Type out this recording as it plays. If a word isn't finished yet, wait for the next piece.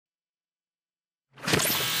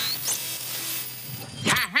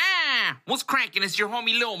What's cracking? It's your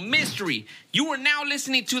homie Little Mystery. You are now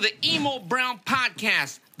listening to the Emo Brown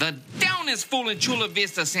Podcast, the downest fool in Chula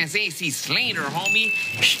Vista since AC Slater, homie.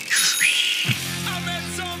 I met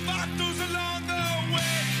some vatos along the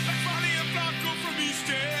way, like Bonnie and Blanco from East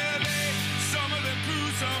LA. Some of them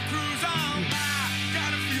cruise, some cruise on by.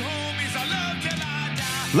 Got a few homies I love till I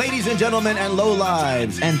die. Ladies and gentlemen and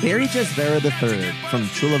lowlives, and Barry Jesvera III from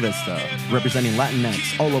Chula Vista, representing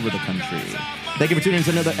Latinx all over the country. Thank you for tuning in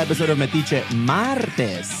to another episode of Metiche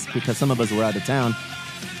Martes, because some of us were out of town.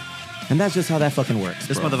 And that's just how that fucking works,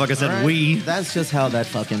 This bro. motherfucker said All we. That's just how that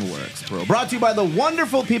fucking works, bro. Brought to you by the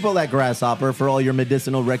wonderful people at Grasshopper for all your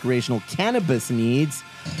medicinal, recreational cannabis needs.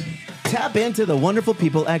 Tap into the wonderful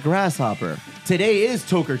people at Grasshopper. Today is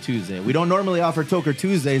Toker Tuesday. We don't normally offer Toker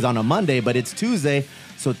Tuesdays on a Monday, but it's Tuesday,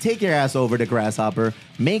 so take your ass over to Grasshopper.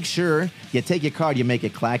 Make sure you take your card, you make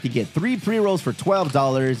it clack. You get 3 pre-rolls for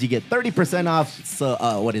 $12. You get 30% off,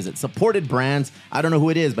 supported brands. I don't know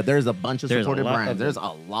who it is, but there's a bunch of supported brands. There's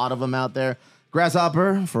a lot of them out there.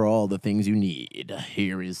 Grasshopper for all the things you need.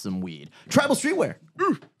 Here is some weed. Tribal Streetwear.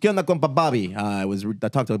 ¿Qué onda, compa Bobby? I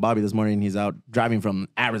talked to Bobby this morning. He's out driving from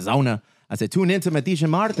Arizona. I said, tune in to Metiche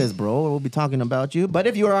Martes, bro. We'll be talking about you. But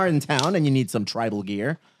if you are in town and you need some tribal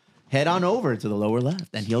gear, head on over to the lower left,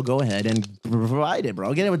 and he'll go ahead and provide it,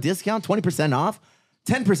 bro. Get it with discount, 20% off,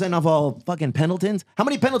 10% off all fucking Pendletons. How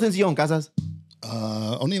many Pendletons do you own, Casas?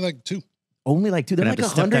 Only like 2. Only like 2. They're Gonna like have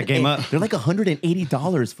to step that game up. They're like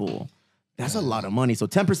 $180, fool. That's a lot of money. So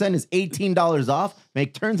 10% is $18 off.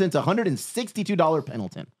 Turns into $162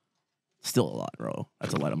 Pendleton. Still a lot, bro.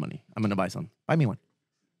 That's a lot of money. I'm gonna buy some. Buy me one.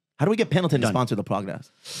 How do we get Pendleton to sponsor the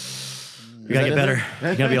podcast? You gotta get better.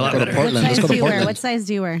 You gotta be a lot better. Portland. What Let's size go do to you wear? Portland. What size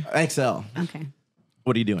do you wear? XL. Okay.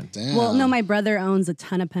 What are you doing? Damn. Well, no, my brother owns a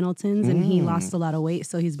ton of Pendletons, and he lost a lot of weight,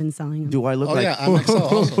 so he's been selling them. Do I look Oh like? yeah, I'm XL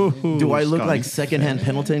also. Do I look like secondhand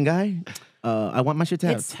Pendleton guy? I want my shit to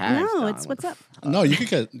have tags. No, on. it's what's up. No, you could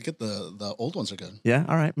get the old ones are good. Yeah,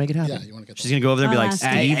 all right, make it happen. Yeah, you want to get. She's gonna go over there and be I'll like, ask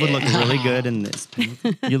Steve would look really good in this.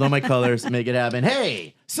 You know my colors, make it happen.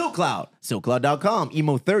 Hey, Silk Cloud, silkcloud.com,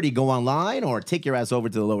 Emo30, go online or take your ass over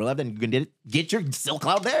to the lower left and you can get your Silk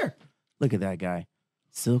Cloud there. Look at that guy.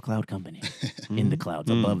 Silk Cloud Company. In the clouds,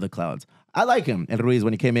 above the clouds. I like him. And Ruiz,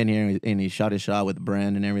 when he came in here and he shot his shot with the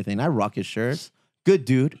brand and everything, I rock his shirts. Good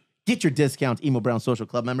dude. Get your discounts, Emo Brown Social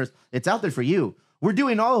Club members. It's out there for you. We're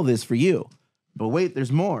doing all of this for you. But wait,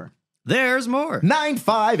 there's more. There's more.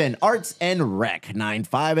 9-5 and Arts and Rec.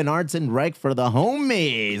 9-5 and Arts and Rec for the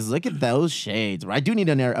homies. Look at those shades. I do need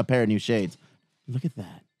a pair of new shades. Look at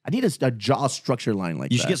that. I need a jaw structure line like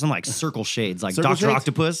that. You should get some like circle shades, like Circle Dr. shades?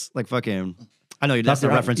 Octopus, like fucking. I know that's the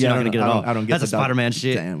reference. Yeah, You're not gonna get it all. I don't get That's a the doc- Spider-Man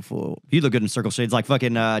shit. Damn fool. You look good in circle shades, like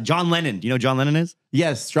fucking John Lennon. You know who John Lennon is?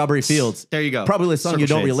 Yes, Strawberry Fields. There you go. Probably a song Circle you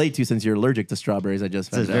don't shades. relate to since you're allergic to strawberries. I just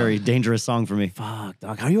It's found a out. very dangerous song for me. Fuck,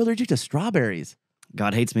 dog. How are you allergic to strawberries?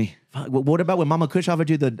 God hates me. Fuck, what about when Mama Kush offered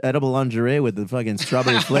you the edible lingerie with the fucking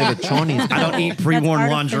strawberry flavored chonies? I don't eat pre-worn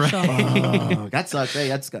lingerie. artificial. Oh, that sucks. Hey,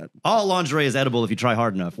 that's got All lingerie is edible if you try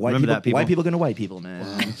hard enough. Remember that, people. White people gonna white people,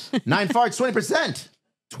 man. 9 farts, 20%.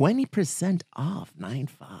 20% off. 9-5,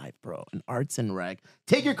 bro. And Arts and Rec.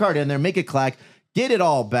 Take your card in there, make it clack. Get it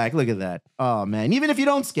all back. Look at that. Oh, man. Even if you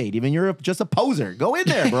don't skate, even you're just a poser, go in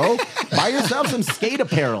there, bro. Buy yourself some skate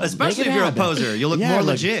apparel. Especially Make it if you're a happen. poser. You'll look Yeah, more like-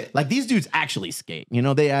 legit. Like these dudes actually skate. You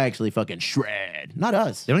know, they actually fucking shred. Not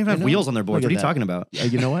us. They don't even have You know? wheels on their boards. Look What are at you that. talking about?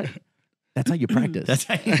 You know what? That's how you practice. That's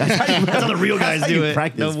how the real guys do it.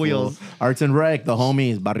 Practice, No fool. wheels. Arts and Rec, the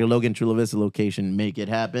homies, Barrio Logan, Chula Vista location, make it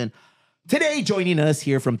happen. Today, joining us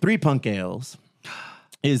here from 3 Punk Ales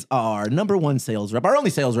is our number 1 sales rep, our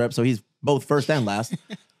only sales rep, so he's both first and last.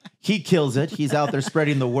 He kills it. He's out there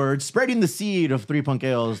spreading the word, spreading the seed of 3 Punk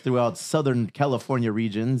Ales throughout Southern California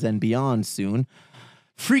regions and beyond soon.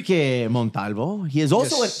 Enrique Montalvo. He is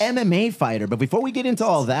also an MMA fighter. But before we get into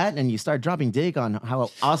all that and you start dropping dick on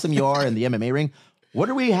how awesome you are in the MMA ring, what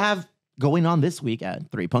do we have going on this week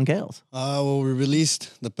at 3 Punk Ales? Well, we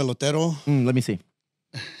released the pelotero. Let me see.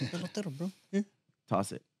 Pelotero, bro. Here.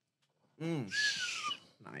 Toss it.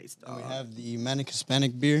 Nice, dog. We have the Manic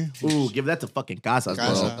Hispanic beer. Ooh, give that to fucking Casas, bro.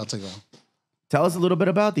 Guys, I'll take that. Tell us a little bit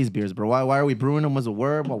about these beers, bro. Why are we brewing them as a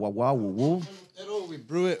word? Wah, wah, wah, woo, woo. Pelotero, we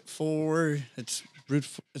brew it for it's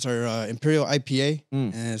our Imperial IPA,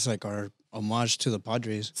 and it's like our homage to the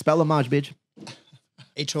Padres. Spell homage, bitch.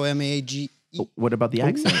 HOMAGE. Oh, what about the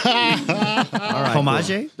accent? All right, Homage?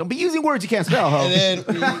 cool. Don't be using words you can't spell, ho. And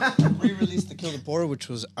then we released the Kill the Poor, which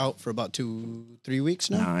was out for about 2-3 weeks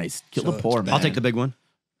now. Nice. Kill So the poor, it's man. I'll take the big one.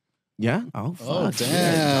 Yeah? Oh, fuck. Oh,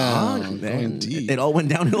 damn. Going deep. It all went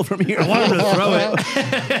downhill from here. I wanted to throw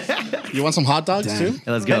it. You want some hot dogs too?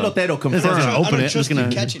 Yeah, let's go. Pelotero This is confirmed. gonna open I it. don't I'm trust just you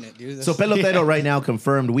gonna. catching it, dude. So Pelotero right now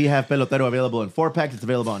confirmed. We have Pelotero available in 4-packs. It's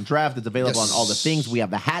available on draft. It's available on all the things. We have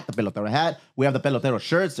the hat, the Pelotero hat. We have the Pelotero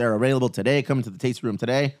shirts. They're available today. Coming to the taste room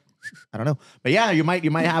today. I don't know. But yeah, you might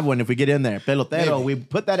have one if we get in there. Pelotero. Maybe. We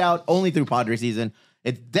put that out only through Padre season.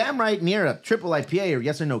 It's damn right near a triple IPA, or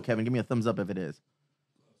yes or no, Kevin? Give me a thumbs up if it is.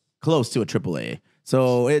 Close to a triple A.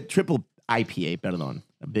 So triple IPA, perdón.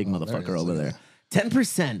 A big motherfucker over there.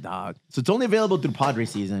 10%, dog. So it's only available through Padre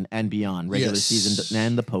season and beyond, regular season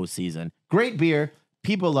and the postseason. Great beer.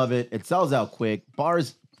 People love it. It sells out quick.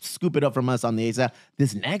 Bars scoop it up from us on the ASAP.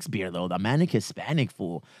 This next beer, though, the Manic Hispanic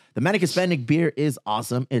fool. The Manic Hispanic beer is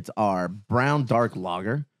awesome. It's our brown dark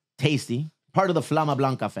lager. Tasty. Part of the Flama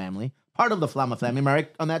Blanca family. Part of the Flama family. Am I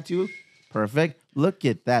right on that, too? Perfect. Look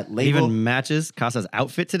at that label. Even matches Casa's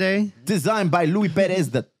outfit today. Designed by Luis Perez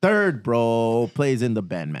III, bro. Plays in the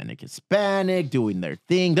band Manic Hispanic, doing their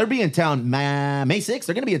thing. They'll be in town May 6th.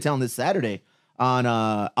 They're going to be in town this Saturday on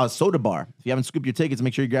a soda bar. If you haven't scooped your tickets,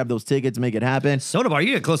 make sure you grab those tickets. Make it happen. Soda bar,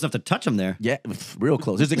 you get close enough to touch them there. Yeah, real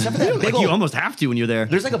close. There's except for that big Like you old, almost have to when you're there.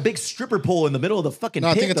 there's like a big stripper pole in the middle of the fucking No,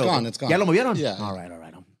 I pit, think it's though. gone. It's gone. ¿Ya lo movieron? Yeah. All right.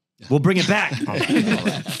 We'll bring it back.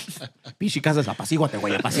 Pichi Casas, apacíguate,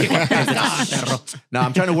 güey, apacíguate. No,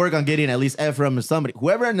 I'm trying to work on getting at least Ephraim or somebody,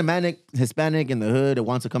 whoever in the Manic Hispanic in the hood that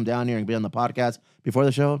wants to come down here and be on the podcast before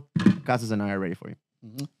the show. Casas and I are ready for you.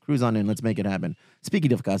 Cruise on in. Let's make it happen.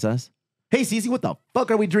 Speaking of Casas, hey, Cece, what the fuck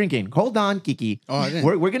are we drinking? Hold on, Kiki. Oh, I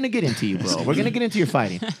didn't. We're going to get into you, bro. We're going to get into your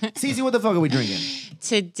fighting. Cece, what the fuck are we drinking?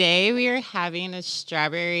 Today we are having a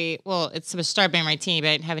strawberry. Well, it's a strawberry martini, but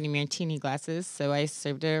I didn't have any martini glasses, so I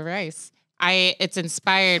served it over ice. It's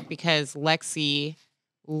inspired because Lexi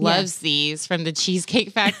loves these from the Cheesecake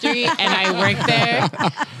Factory, and I worked there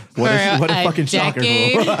What a for fucking shocker,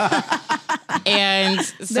 decade. bro. And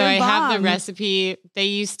so They're I have the bomb. recipe. They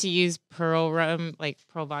used to use pearl rum, like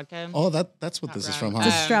pearl vodka. Oh, that's what this is from, huh?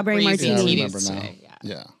 The strawberry we're using martini. Yeah, I Tito's remember now. today, Yeah.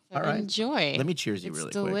 Yeah. So All right. Enjoy. Let me cheers you It's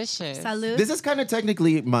really quick. delicious. Salud. This is kind of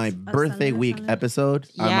technically my birthday salud, week salud. episode.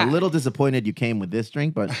 I'm Yeah. a little disappointed you came with this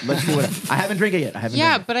drink, but let's see what I haven't drank it yet.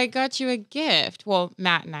 Yeah, but I got you a gift. Well,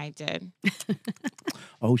 Matt and I did.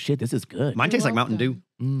 Oh shit, this is good. Mine tastes like Mountain Dew.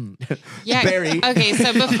 Yeah. Berry. Okay,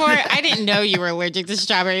 so before I didn't know you were allergic to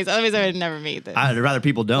strawberries. Otherwise, I would have never made this. I'd rather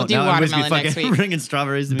people don't. We'll do Now I'm just watermelon next fucking week. bringing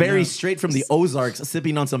strawberries to me Barry now. straight from the Ozarks,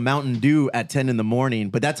 sipping on some Mountain Dew at 10 in the morning.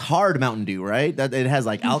 But that's hard Mountain Dew, right? That it has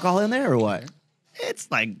like alcohol in there or what? It's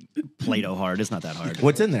like Play-Doh hard. It's not that hard.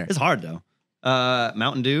 What's in there? It's hard though.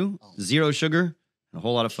 Mountain Dew, 0 sugar, and a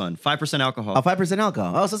whole lot of fun. 5% alcohol. 5%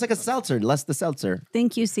 alcohol. Oh, so it's like a seltzer, less the seltzer.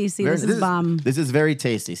 Thank you, Cece. This is bomb. This is very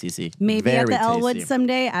tasty, Cece. Maybe very at the Elwood tasty.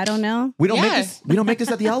 someday. I don't know. We don't make Yeah. this. We don't make this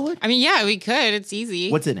at the Elwood. I mean, yeah, we could. It's easy.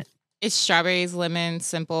 What's in it? It's strawberries, lemon,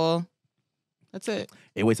 simple. That's it.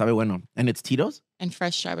 Wait, sabe bueno. And it's Tito's. And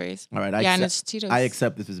fresh strawberries. All right, Yeah, and it's Tito's. I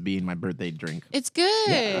accept this as being my birthday drink. It's good.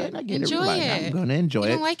 Yeah, I get Enjoy Relax. it. I'm gonna enjoy You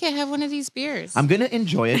it. don't like it? Have one of these beers. I'm gonna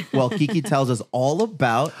enjoy it while Kiki tells us all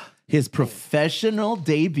about his professional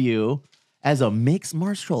debut as a mixed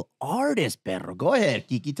martial artist, perro. Go ahead,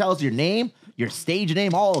 Kiki. Tell us your name, your stage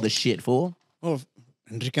name, all the shit, fool. Oh,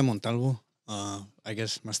 Enrique Montalvo. I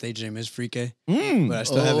guess my stage name is Frique, Mm. but I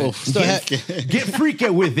still haven't. Get freaky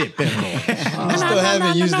with it, perro. I still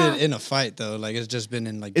haven't used it in a fight though. Like it's just been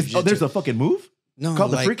in like. Oh, there's a fucking move? no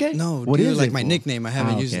called like, the Frique? No, What dude, is like it, my fool? nickname. I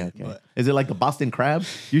haven't used okay, it. okay. But Is it like the Boston Crab?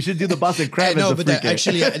 You should do the Boston Crab no, as the but that Frique.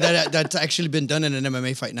 actually that's actually been done in an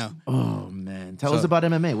MMA fight now. Oh man, tell So- us about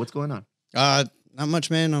MMA. What's going on? Not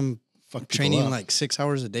much, man. I'm Fuck people training up. like 6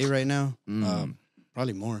 hours a day right now.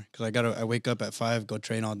 Probably more because I wake up at 5, go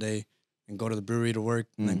train all day, and go to the brewery to work,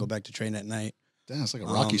 and then go back to train at night. Damn, it's like a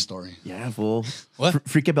Rocky story. Yeah, fool. What?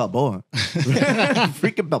 Freaky Balboa.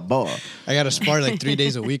 Freaky Balboa. I got to spar like 3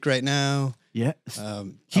 days a week right now. Yeah.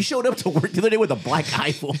 He showed up to work the other day with a black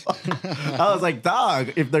eye, fool. I was like,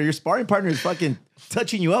 dog, if your sparring partner is fucking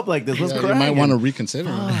touching you up like this, what's Yeah, you cracking? might want to reconsider.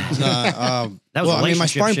 That was well, I mean, my relationship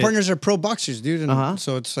sparring shit. partners are pro boxers, dude, and Uh-huh.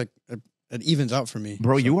 so it's like it evens out for me.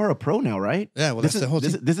 Bro, you are a pro now, right? Yeah, well, this that's is the whole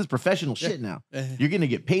this, thing. this is professional shit now. Yeah. You're gonna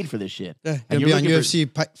get paid for this shit. Yeah, And you'll be on looking for-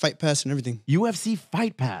 UFC Fight Pass and everything. UFC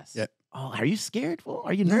Fight Pass. Yeah. Oh, are you scared, fool?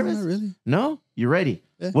 Are you nervous? not really. No? You ready?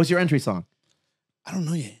 Yeah. What's your entry song? I don't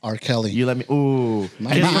know yet. R. Kelly. You let me. Ooh.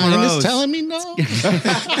 My Kiss from a mind is Rose. telling me no.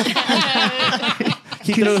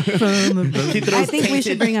 He throws I think we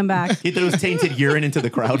should bring him back. He throws tainted urine into the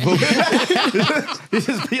crowd. He's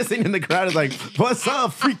just pissing in the crowd. Is like, "What's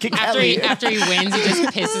up, freaking Kelly?" After he wins, he just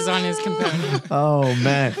pisses on his component. Oh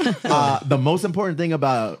man, the most important thing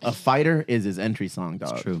about a fighter is his entry song, dog.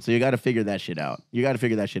 That's true. So you got to figure that shit out. You got to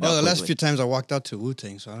figure that shit out. Well, the last quickly. few times I walked out to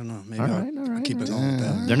Wu-Tang, so I don't know. Maybe All I'll right, keep it going with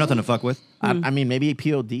that. They're nothing to fuck with. I mean, maybe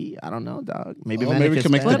P.O.D. I don't know, dog. Maybe Oh, maybe we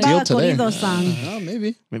can make What the deal about a today. corrido song? Oh,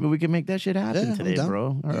 maybe. Maybe we can make that shit happen Yeah, I'm today, down.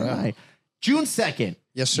 bro. All right. June 2nd.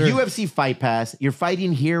 Yes, sir. UFC Fight Pass. You're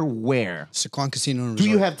fighting here where? Sequan Casino and Do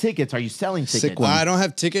you Resort. have tickets? Are you selling tickets? Sick one. I don't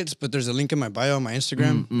have tickets, but there's a link in my bio on my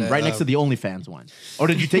Instagram. that, Right next to the OnlyFans one. Or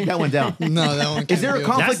did you take that one down? No, that one. Is there a can't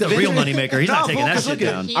be conflict That's of the real interest? moneymaker. He's not taking that because shit look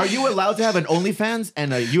at- down. Are you allowed to have an OnlyFans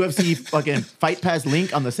and a UFC fucking Fight Pass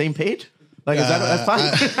link on the same page? Like, is that's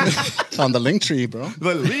fine? It's on the link tree, bro.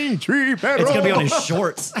 The link tree, It's gonna be on his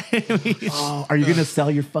shorts. Oh, are you gonna sell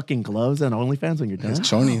your fucking gloves on OnlyFans when you're done? It's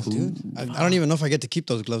chonies. Dude, I don't even know if I get to keep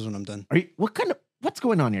those gloves when I'm done. Are you, what's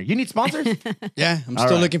going on here? You need sponsors? Yeah, I'm All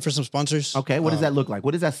still right. looking for some sponsors. Okay, what does that look like?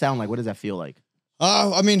 What does that sound like? What does that feel like?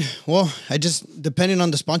 I mean, well, I just depending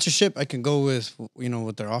on the sponsorship, I can go with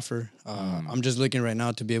what their offer. I'm just looking right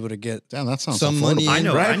now to be able to get Damn, that sounds some affordable. money. I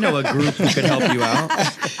know. I know a group who could help you out.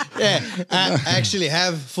 Yeah, I actually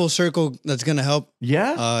have Full Circle that's gonna help.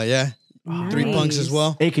 Yeah. Yeah, 3 Punks as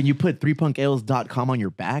well. Hey, can you put 3punkales.com on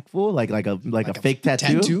your back, fool? Like a fake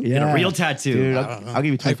tattoo? tattoo? Get a real tattoo. Dude, I'll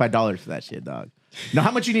give you $25 for that shit, dog. Now,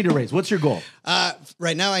 how much you need to raise? What's your goal?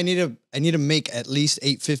 Right now, I need to make at least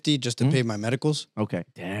 $850 just to pay my medicals. Okay.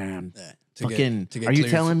 Damn. To Fucking, get are you cleared.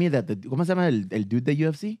 telling me that ¿cómo se llama el dude de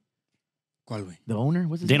UFC? ¿Cuál, güey? The owner?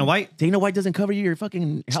 What's his Dana name? White? Dana White doesn't cover your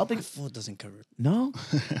fucking health. My fool doesn't cover it. No?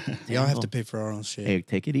 Y'all have to pay for our own shit. Hey,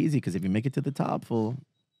 take it easy, because if you make it to the top, fool,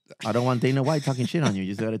 I don't want Dana White talking shit on you.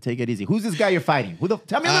 You just gotta take it easy. Who's this guy you're fighting?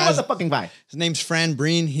 Tell me about the fucking fight. His name's Fran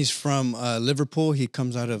Breen. He's from Liverpool. He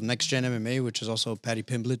comes out of Next Gen MMA, which is also Patty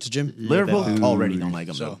Pimblett's gym. Liverpool already don't like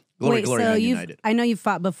him. So- though. Glory, glory so on you've, United. I know you've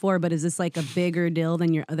fought before, but is this like a bigger deal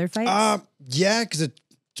than your other fights? Yeah, because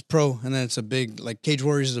it's pro, and then it's a big, like, Cage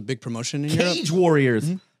Warriors is a big promotion in Europe. Cage Warriors.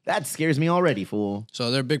 That scares me already, fool.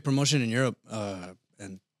 So they're a big promotion in Europe,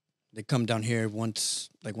 and they come down here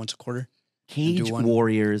once a quarter. Cage do one.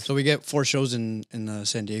 Warriors. So we get 4 shows in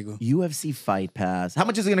San Diego. UFC Fight Pass. How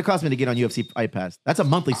much is it going to cost me to get on UFC Fight Pass? That's a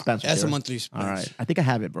monthly sponsor. That's a monthly All right. sponsor. I think I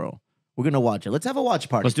have it, bro. We're going to watch it. Let's have a watch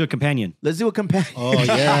party. Let's do a companion. Let's do a companion. Oh,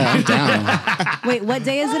 yeah, I'm down. Wait, what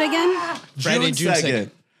day is it again? Friday, June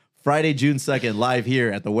 2nd. Friday, June 2nd, live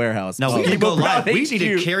here at the warehouse. Now we need to go Emo Brown live. We need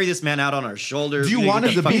to HQ. carry this man out on our shoulders. Do you We need want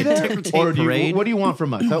us get to the be fucking there? ticker tape Or do you, parade. what do you want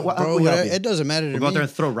from us? How Bro, we help you? it doesn't matter to We'll me. go out there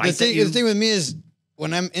and throw rice the thing, at you. The thing with me is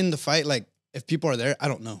when I'm in the fight, like, if people are there, I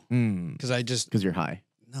don't know. Because I just, Because you're high.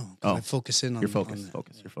 no, Oh. I focus in on You're on focused. that.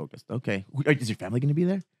 You're focused. Okay. Is your family going to be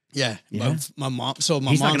there? Yeah. Yeah? My mom, so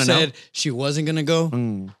my He's not mom gonna know. said she wasn't going to go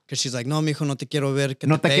because she's like, no, mijo, no te quiero ver. Que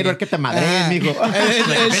No te quiero ver peguen." que te madreen, mijo. And then-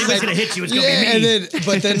 Like, and if she's anybody's gonna hit you, it's gonna be yeah, me. and then,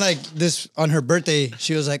 but then like this on her birthday,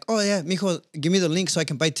 she was like, oh yeah, mijo, give me the link so I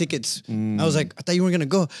can buy tickets. I was like, I thought you weren't going to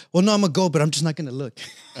go. Well, no, I'm going to go, but I'm just not going to look.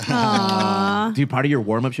 Aww. Dude, part of your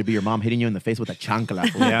warm up should be your mom hitting you in the face with a chancla.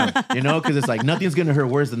 fool. Yeah. You know, because it's like nothing's going to hurt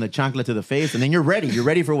worse than the chancla to the face. And then you're ready. You're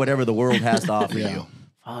ready for whatever the world has to offer you.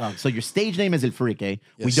 Fuck. So your stage name is El Freak, eh?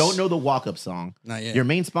 We Yes. don't know the walk up song. Not yet. Your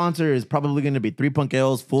main sponsor is probably going to be 3 Punk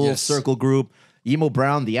L's, Full Yes. Circle Group, Emo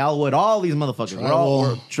Brown, The Alwood, all these motherfuckers.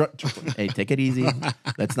 Hey, take it easy.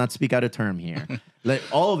 Let's not speak out of term here.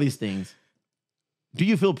 All of these things. Do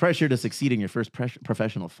you feel pressure to succeed in your first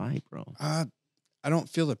professional fight, bro? I don't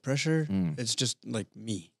feel the pressure. Mm. It's just like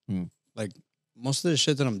me. Mm. Like most of the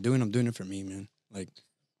shit that I'm doing it for me, man. Like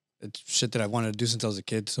it's shit that I wanted to do since I was a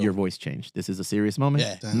kid. So Your voice changed. This is a serious moment.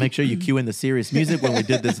 Yeah. Make sure you cue in the serious music when we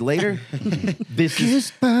did this later. This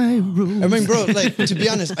is my rules. I mean, bro, like to be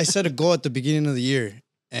honest, I set a goal at the beginning of the year,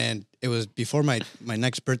 and it was before my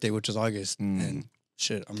next birthday, which was August, and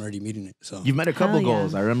shit, I'm already meeting it. So You've met a couple Hell yeah.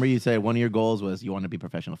 goals. I remember you said one of your goals was you want to be a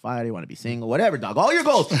professional fighter, you want to be single, whatever, dog. All your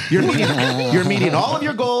goals. You're meeting all of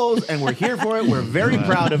your goals, and we're here for it. We're very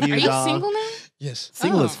proud of you, Are you dog. single now? yes,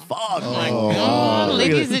 Single Oh. as fuck. my Oh, God. look at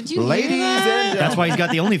Ladies, this. did you hear Ladies that? and That's why he's got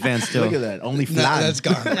the OnlyFans still. Look at that. Only no, flan. that's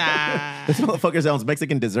gone. Nah. This motherfucker sounds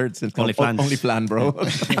Mexican desserts. It's Only called flan. Only flan, bro.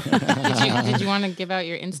 Did you want to give out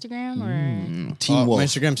your Instagram or? Teen Wolf. My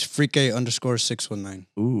Instagram's freak_619.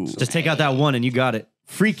 Ooh. Just take out that one and you got it.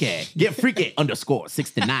 Freaky. Get freaky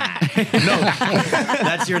 _69.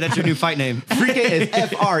 That's your new fight name. Freaky is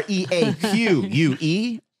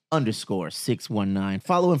FREAQUE _619.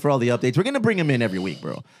 Follow him for all the updates. We're gonna bring him in every week,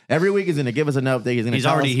 bro. Every week he's gonna give us an update. He's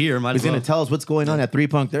already here, might He's as well. gonna tell us what's going on at 3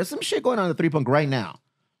 Punk. There's some shit going on at 3 Punk right now.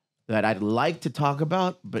 that I'd like to talk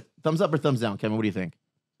about, but thumbs up or thumbs down, Kevin? What do you think?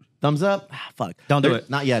 Thumbs up? Fuck. Don't do They're- it.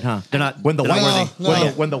 Not yet, huh? They're not. When the they're not whites, worthy.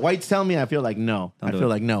 when the whites tell me, I feel like no. I do feel it.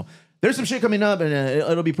 like no. There's some shit coming up, and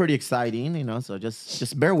it'll be pretty exciting, you know. So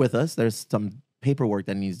just bear with us. There's some paperwork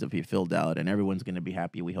that needs to be filled out, and everyone's gonna be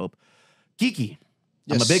happy. We hope. Kiki,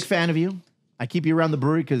 I'm a Yes. big fan of you. I keep you around the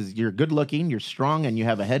brewery because you're good looking, you're strong, and you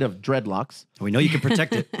have a head of dreadlocks. We know you can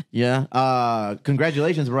protect it. Yeah.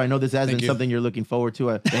 Congratulations, bro. I know this has been you. something you're looking forward to.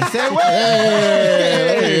 Hey,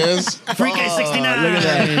 there he is. Freak A69. Look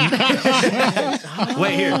at that.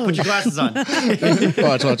 Wait, here. Put your glasses on. Watch.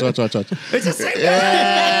 It's the same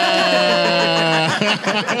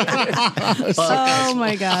Oh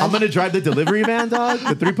my god. I'm gonna drive the delivery van, dog.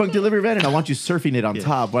 The 3-punk delivery van, and I want you surfing it on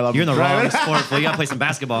top while I'm You're in the driving. wrong sport, fool. You gotta play some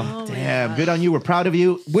basketball. Damn, good on you. We're proud of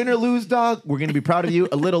you. Win or lose, dog, we're going to be proud of you.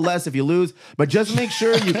 A little less if you lose, but just make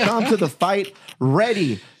sure you come to the fight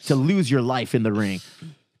ready to lose your life in the ring.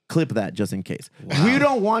 Clip that just in case. We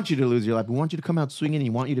don't want you to lose your life. We want you to come out swinging. We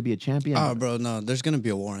want you to be a champion. Oh, bro, no, there's gonna be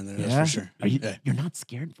a war in there. That's for sure. Are you, Yeah. You're not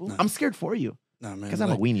scared, fool? I'm scared for you Nah, man. because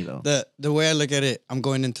I'm a weenie, though. The way I look at it, I'm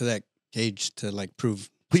going into that cage to like prove.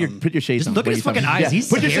 Put your shades Just on. look at What his are you fucking telling me? eyes. He's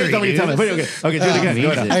Put your shades scary, on. What are you telling me? dude. Okay, do it again.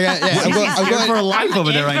 Go ahead. I'm going For life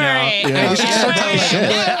over there right now. We should start talking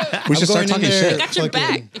shit. We should start talking shit. Got your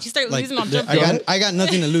back. If you start losing, I'll jump I got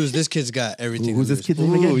nothing to lose. This kid's got everything. Who's to this lose. kid's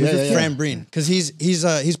name again? Ooh, Who's yeah, this yeah, kid? Fran Breen, because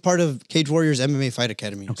he's part of Cage Warriors MMA Fight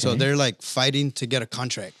Academy. So they're like fighting to get a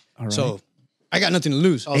contract. So I got nothing to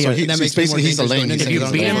lose. Oh, so that makes me more basically he's the dangerous lane. going He's into If you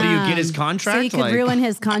it. beat him, do you Yeah. get his contract? So you could Like- ruin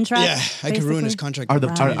his contract. Yeah, I could ruin his basically?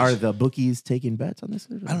 contract. Are the bookies taking bets on this?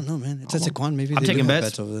 I don't know, man. It's at Saquon. Maybe I'm they do taking have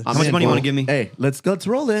bets. over there. How much money you want to give me? Hey, let's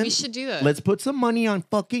roll in. We should do that. Let's put some money on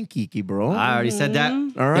fucking Kiki, bro. I already said that. All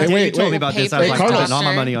Hey, right. you told me about this. I was Hey, like, Carlos. putting all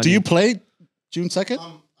my money on Do you play June 2nd?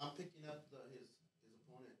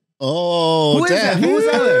 Oh, Who is that? damn. Who is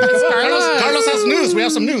that? It's Carlos. Carlos has news. We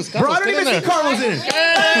have some news. Bro, I Carlos, don't get even see in Carlos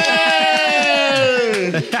in.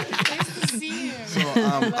 So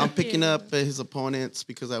I'm picking up his opponents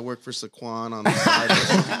because I work for Saquon on the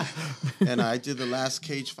side, and I did the last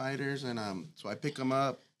Cage Fighters, and so I pick them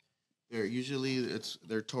up.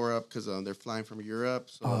 They're tore up because they're flying from Europe.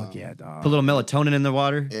 So, dog. Put a little melatonin in the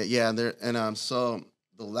water. yeah, so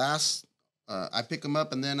the last I pick them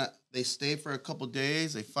up, and then they stay for a couple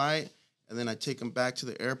days. They fight, and then I take them back to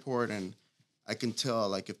the airport, and I can tell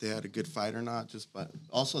like if they had a good fight or not.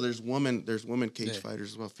 Also there's women cage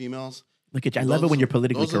fighters as well, females. Look at you. I love it when you're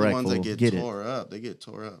politically Those correct. are the ones fool. that get it. tore up. They get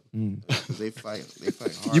tore up. 'Cause they fight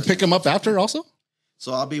hard. You pick him up after also?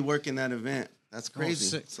 So I'll be working that event. That's crazy.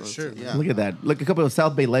 sick, for So sure. Yeah. Look at that. Look, a couple of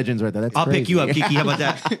South Bay legends right there. That's I'll crazy. pick you up, Kiki. How about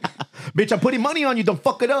that? Bitch, I'm putting money on you. Don't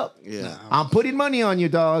fuck it up. Yeah. I'm putting money on you,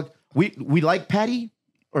 dog. We like Patty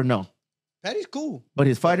or no? Patty's cool. But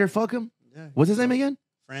his fighter, fuck him. Yeah. What's his name again?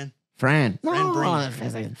 Fran. Fran. Fran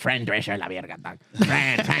Breen. Fran Drescher la verga, dog.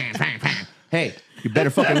 Fran. Hey, you better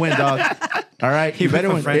fucking win, dog. All right, you better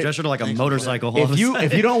win. Fran Drescher to like a motorcycle. If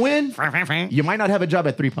you don't win, you might not have a job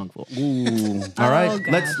at 3-Punk. Fool. Ooh. All right,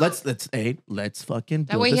 God. let's fucking build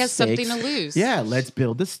That way the he has something stakes. to lose. Yeah, let's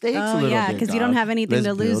build the stakes a Oh, little yeah, bit. 'cause you don't dog. have anything Let's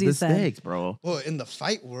to lose, build you the said. stakes, bro. Well, in the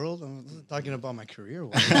fight world, I'm talking about my career. All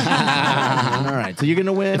right, so you're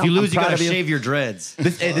gonna win. If you lose, I'm you proud gotta of you. shave your dreads.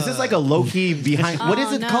 This is like a low key behind. What is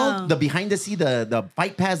Oh, it no. called? The behind the scene, the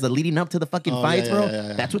fight pass, the leading up to the fucking Oh, fights, yeah, bro.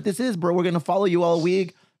 yeah. That's what this is, bro. We're gonna follow you all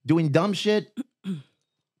week doing dumb shit.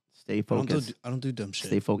 Stay focused. I don't do dumb shit.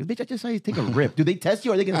 Stay focused, bitch. I just saw you take a rip. Do they test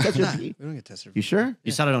you? Or are they gonna test your pee? We don't get tested. You sure?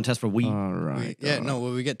 You said I don't test for weed. All right. Yeah, no.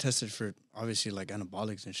 Well, we get tested for obviously like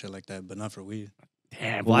anabolics and shit like that, but not for weed.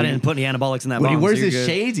 Damn. Well, I didn't put any anabolics in that. When he bong, so wears you're his good.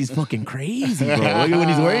 shades, he's fucking crazy, bro. Look at when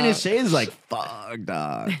he's wearing his shades, it's like, fuck,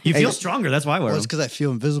 dog. You Hey, feel stronger. That's why I wear Well, them. it's because I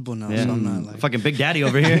feel invisible now, Yeah. so I'm not like. Fucking Big Daddy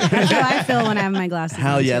over here. That's how I feel when I have my glasses.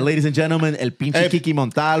 Hell on, yeah, too. ladies and gentlemen, El Pinche Hey. Kiki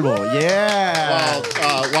Montalvo. Yeah.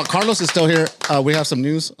 While Carlos is still here, we have some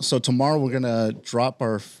news. So tomorrow we're gonna drop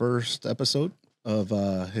our first episode of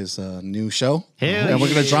his new show, Hell and we're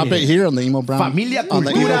gonna drop it here on the Emo Brown. Familia, on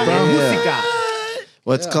the cultura, Emo Brown. y Yeah. música.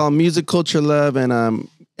 Well, it's called Music Culture Love, and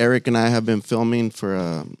Eric and I have been filming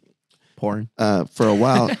for Porn. a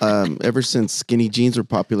while, ever since skinny jeans were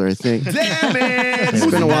popular, I think. Damn it! It's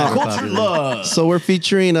been a while. Culture love. So we're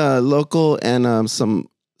featuring local and some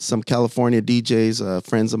California DJs,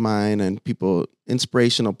 friends of mine, and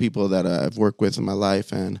inspirational people that I've worked with in my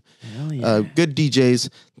life, and good DJs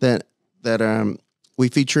that we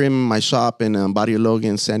feature in my shop in Barrio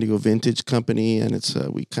Logan, San Diego Vintage Company, and it's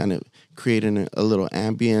we kind of creating a little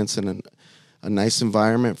ambience and a nice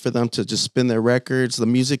environment for them to just spin their records, the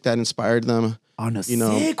music that inspired them. On a you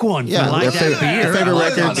know, sick one. yeah, fella. like that beer. favorite I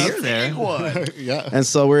like records. that beer there. Yeah. And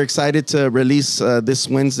so we're excited to release this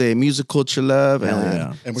Wednesday Music Culture Love. Hell And,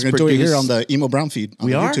 yeah. And we're it's going to do it here produced- on the Emo Brown feed on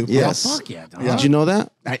We the are? YouTube. Yes. Oh, fuck yeah, dog. Did you know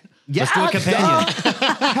that? Yeah, Let's do a companion.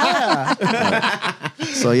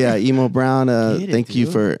 So yeah, Emo Brown, Get it, thank you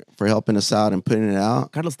dude. for helping us out and putting it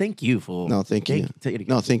out. Carlos, thank you, fool. No, thank you. Take it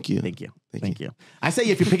again. No, thank you. Thank you. Thank you. I say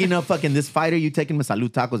if you're picking up fucking this fighter, you take him to Salud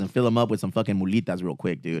Tacos and fill him up with some fucking mulitas real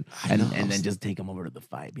quick, dude. And then just take him over to the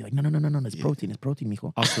fight. Be like, no, it's protein. It's protein,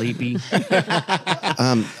 mijo. All sleepy.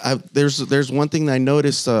 There's one thing that I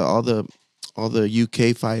noticed. All the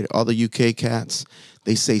UK cats,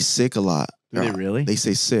 they say sick a lot. Do they really? They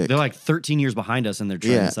say sick. They're like 13 years behind us in their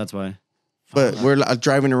trends. Yeah. That's why. But we're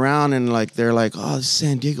driving around and like they're like, oh,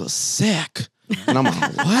 San Diego's sick. And I'm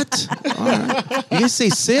like, what? All right. You guys say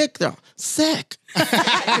sick? They're sick.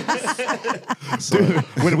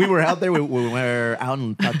 When we were out there, we were out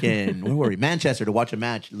in fucking, where were we? Manchester to watch a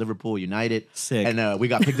match, Liverpool United. Sick. And we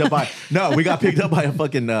got picked up by, a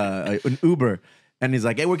fucking, an Uber. And he's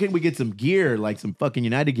like, hey, where can we get some gear? Like some fucking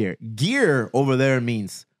United gear. Gear over there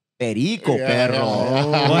means perico, perro.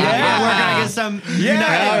 Well, yeah, we're going to get some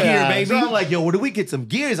United gear, baby. So I'm like, yo, where do we get some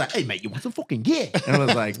gear? He's like, hey, mate, you want some fucking gear? And I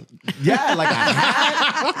was like, yeah, like a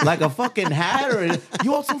hat, like a fucking hat, or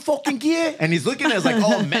you want some fucking gear? And he's looking at us like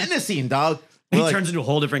all menacing, dog. He We're like, turns into a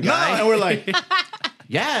whole different no, guy. and we're like,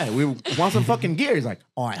 yeah, we want some fucking gear. He's like,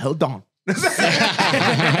 all right, hold on. And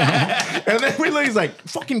then we look, he's like,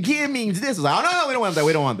 fucking gear means this. I was like, oh, no, we don't want that.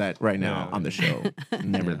 We don't want that right now on the show.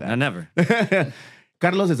 Never that. I never.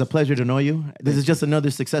 Carlos, it's a pleasure to know you. This is just another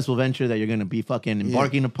successful venture that you're going to be fucking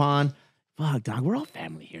embarking upon. Fuck, dog, we're all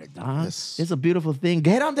family here, dog. Yes. It's a beautiful thing.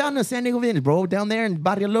 Get on down to San Diego Vintage, bro. Down there in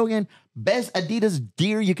Barrio Logan. Best Adidas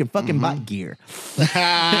gear you can fucking buy. Gear. Oh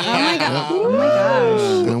my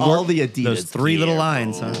gosh. And All the Adidas. Those three little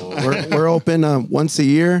lines, huh? we're open once a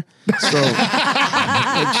year. So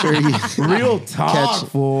make sure you Real talk, Catch-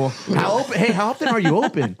 fool. How often are you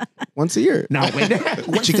open? once a year. No, wait.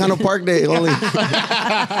 Chicano Park Day only.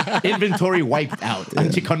 Inventory wiped out on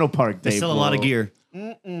Chicano Park Day. There's still a lot of gear.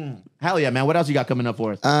 Hell yeah, man. What else you got coming up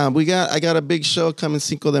for us? I got a big show coming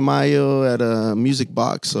Cinco de Mayo at a Music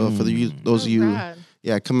Box. So for those of you,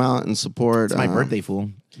 rad. come out and support. It's my birthday, fool.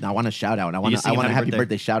 I want a shout out. I want sing a happy happy birthday?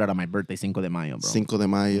 birthday shout out on my birthday, Cinco de Mayo, bro. Cinco de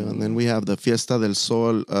Mayo, and then we have the Fiesta del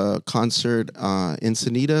Sol concert in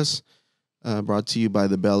Encinitas, brought to you by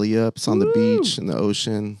the Belly Up. It's on the beach in the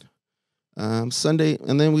ocean. Sunday,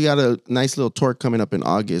 and then we got a nice little tour coming up in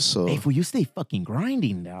August. So Hey, fool, you stay fucking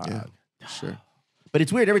grinding, dog. Yeah. sure. But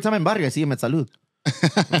it's weird. Every time I'm in Barrio, I see him at Salud. I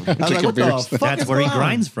was like, what the fuck That's is where he going on?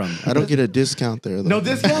 grinds from. I don't get a discount there though. No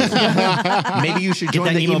discounts. Maybe you should Get join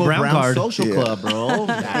that the Emo Emo Brown Brown card. Social Yeah. Club, bro.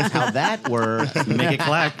 That's how that works. Make it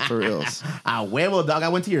clack. for reals. Ah, huevo, dog. I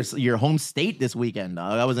went to your home state this weekend,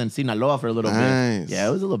 dog. I was in Sinaloa for a little Nice. bit. Yeah,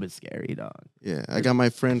 it was a little bit scary, dog. Yeah, I got my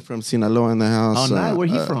friend from Sinaloa in the house. Oh, nice. Where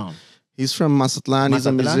he from? He's from Mazatlan. He's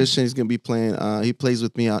a Mazatlan? musician. He's gonna be playing. He plays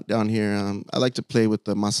with me out down here. I like to play with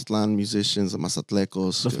the Mazatlan musicians, the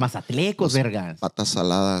Mazatlecos, Los Mazatlecos, vergas. Patas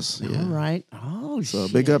Saladas. Yeah. All right. Oh, So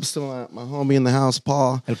shit. big ups to my homie in the house,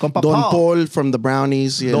 Paul. El compa Don Paul. Paul from the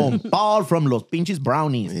Brownies. Yeah. Don Paul from Los Pinches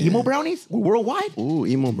Brownies. Emo Brownies? We're worldwide? Ooh,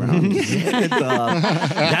 Emo Brownies.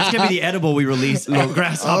 That's going to be the edible we release. Little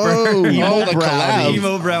grasshopper. Oh, Emo the Brownies.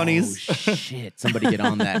 Emo brownies. Oh, shit. Somebody get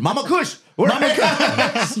on that. Mama Kush. Mama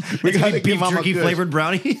Kush. We gotta Beef get Mama jerky Kush. flavored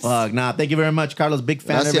brownies. Fuck, nah. Thank you very much, Carlos. Big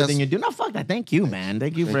fan of Gracias. everything you do. No, fuck that. Thank you, man.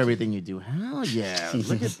 Thank you for everything you do. Hell yeah.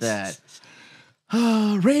 Look at that.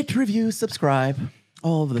 Rate, review, subscribe.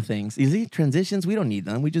 All of the things. Easy transitions. We don't need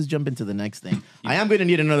them. We just jump into the next thing. I am going to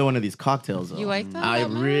need another one of these cocktails. Though. You like that? I that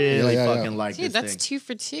much? really Yeah, yeah, fucking yeah. like Dude, this that's thing. 2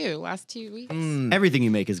 for 2 last 2 weeks. Everything you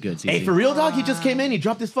make is good. Hey, Cece. for real, dog? He just came in. He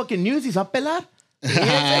dropped his fucking news. He's up, pelar.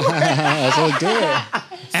 That's what we do.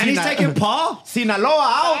 And he's taking Paul. Sinaloa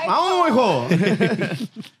out. Vamos, hijo.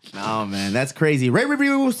 No, man, that's crazy. Rate,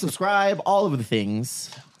 review, subscribe, all of the things.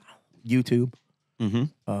 YouTube,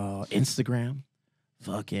 Instagram,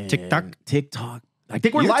 fucking TikTok. I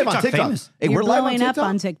think we're You're live on TikTok TikTok. famous. Hey, You're we're live on blowing up TikTok.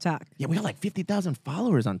 on TikTok. Yeah, we got like 50,000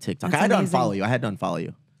 followers on TikTok. That's I had to amazing. unfollow you. I had to unfollow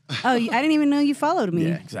you. Oh, I didn't even know you followed me.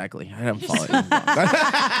 Yeah, exactly. I had to unfollow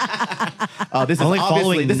you. This is Only obviously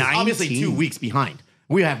following this is obviously 19. 2 weeks behind.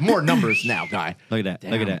 We have more numbers now, guy. Look at that.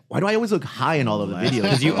 Look at Damn. that. Why do I always look high in all of the videos?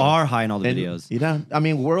 Because you are high in all the And, videos. You know, I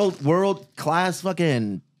mean, world class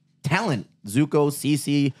fucking talent. Zuko,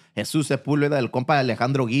 Cece, Jesus Sepúlveda, el compa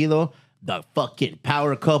Alejandro Guido, The fucking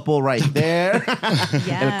power couple right there.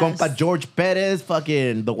 El compa George Perez,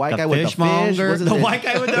 fucking the white guy with the fish. The white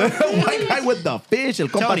guy with the white guy with the fish. El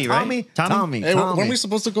compa Tony, right? Tommy. Hey, weren't we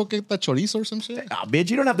supposed to go get that chorizo or some shit? Ah,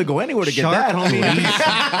 bitch, you don't have to go anywhere to get that, homie.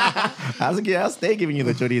 I'll stay giving you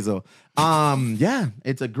the chorizo. Yeah,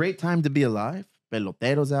 it's a great time to be alive.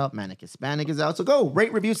 Pelotero's out, Manic Hispanic is out. So go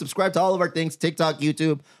rate, review, subscribe to all of our things, TikTok,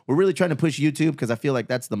 YouTube. We're really trying to push YouTube because I feel like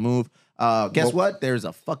that's the move. Guess what? There's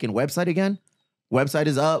a fucking website again. Website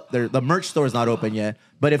is up. The merch store is not open yet.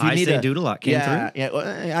 But if you need Dude a Lot came through.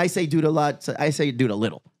 Yeah, I say dude a lot. So I say dude a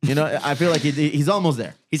little. You know, I feel like he's almost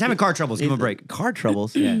there. He's having car troubles. Give him a break. Car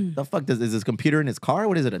troubles? Yeah. The fuck is his computer in his car?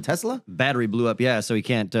 What is it, a Tesla? Battery blew up, yeah, so he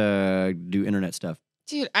can't do internet stuff.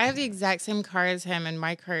 Dude, I have the exact same car as him, and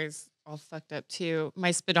my car is all fucked up too.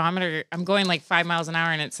 My speedometer, I'm going like 5 miles an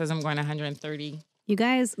hour, and it says I'm going 130. You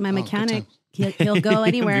guys, my mechanic, he'll go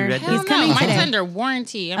anywhere. Hell He's coming no, today. mine's under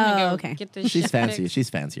warranty. I'm gonna go get this She's shit fancy. fixed. She's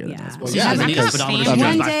fancier than us. Well, yeah, yeah,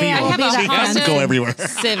 One day I will be that has to fancy. go everywhere.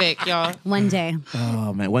 Civic, y'all. One day.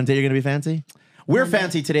 Oh, man. One day you're going to be fancy? We're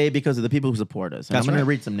fancy today because of the people who support us. And I'm going to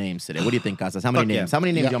read some names today. What do you think, Casas? How many names? How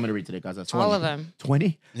many names do you want me to read today, Casas? 20? All of them.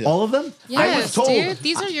 20? Yeah. All of them? Yes, I was told. dude.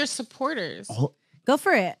 These are your supporters. Go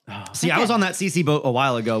for it. See, I was on that Cece boat a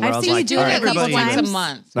while ago where I've I was seen you like, do it a couple everybody times. Once a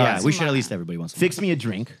month. Yeah, we should at least everybody once a month. Fix me a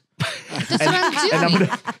drink. That's what I'm doing.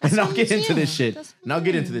 And I'll get into this shit. And I'll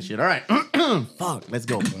get into this shit. All right. Fuck. Let's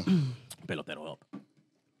go. Pelotero up.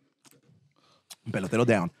 Pelotero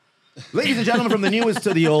down. Ladies and gentlemen, from the newest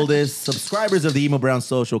to the oldest, subscribers of the Emo Brown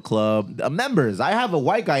Social Club, members. I have a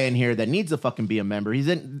white guy in here that needs to fucking be a member. He's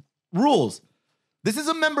in rules. This is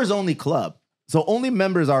a members only club. So only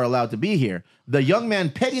members are allowed to be here. The young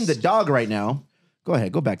man petting the dog right now. Go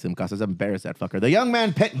ahead, go back to him, Casas. I'm embarrassed that fucker. The young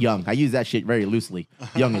man young. I use that shit very loosely.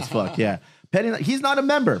 Young as fuck, yeah. Petting. He's not a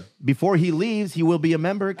member. Before he leaves, he will be a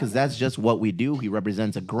member because that's just what we do. He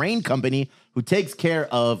represents a grain company who takes care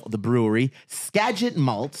of the brewery, Skagit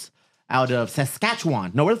Malts, out of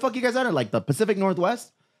Saskatchewan. No, where the fuck you guys are? Like the Pacific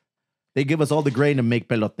Northwest? They give us all the grain to make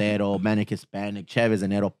pelotero, Manic Hispanic, Chavez,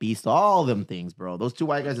 and Pisto, all them things, bro. Those two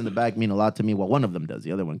white guys in the back mean a lot to me. Well, one of them does.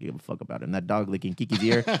 The other one give a fuck about it. And that dog licking Kiki's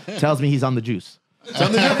ear tells me he's on the juice. Yeah,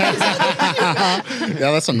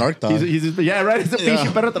 that's a narc dog. Yeah, right? It's a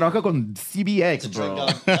pinche perro trabaja con CBX, bro.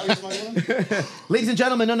 Ladies and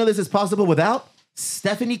gentlemen, none of this is possible without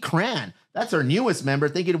Stephanie Cran. That's our newest member.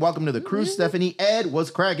 Thank you. Welcome to the crew, Stephanie. Ed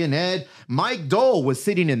was cracking Ed. Mike Dole was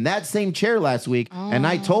sitting in that same chair last week, and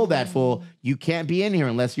I told that fool, you can't be in here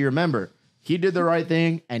unless you're a member. He did the right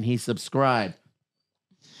thing, and he subscribed.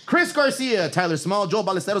 Chris Garcia, Tyler Small, Joel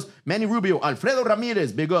Ballesteros, Manny Rubio, Alfredo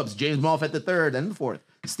Ramirez, Big Ups, James Moffat III and the fourth,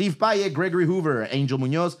 Steve Paye, Gregory Hoover, Angel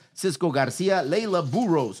Munoz, Cisco Garcia, Layla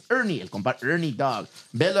Burros, Ernie, el compa Ernie Dog,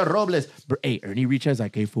 Bella Robles. Hey, Ernie reaches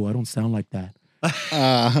like, hey, fool, I don't sound like that.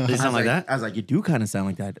 They sound like that? I was like, you do kind of sound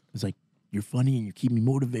like that. I was like, you're funny and you keep me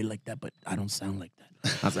motivated like that, but I don't sound like that.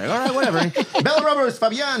 I was like, all right, whatever. Bell Roberts,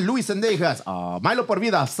 Fabian, Luis Sendejas, Milo Por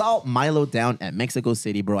Vida, saw Milo down at Mexico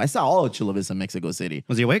City, bro. I saw all of Chula Vista, Mexico City.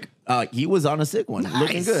 Was he awake? He was on a sick one,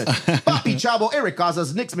 looking good. Papi Chavo, Eric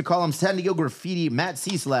Casas, Nix McCollum, San Diego Graffiti, Matt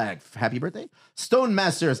Cslag, happy birthday. Stone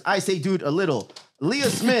Masters, I Say Dude a Little, Leah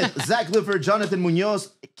Smith, Zach Lifford, Jonathan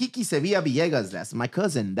Munoz, Kiki Sevilla Villegas, that's my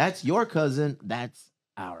cousin. That's your cousin. That's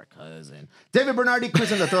our cousin. David Bernardi,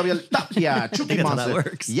 Chris and the Tapia, Chucky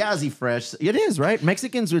Monster, Yazzie Fresh. It is, right?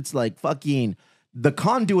 Mexicans, it's like fucking the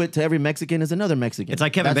conduit to every Mexican is another Mexican. It's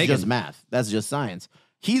like Kevin Bacon. That's just math. That's just science.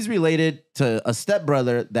 He's related to a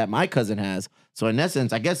stepbrother that my cousin has. So in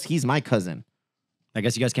essence, I guess he's my cousin. I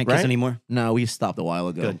guess you guys can't kiss anymore? No, we stopped a while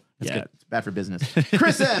ago. Good. That's good. It's bad for business.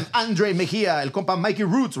 Chris M, Andre Mejia, El Compa Mikey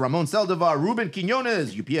Roots, Ramon Saldivar, Ruben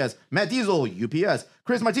Quinones, UPS, Matt Diesel, UPS,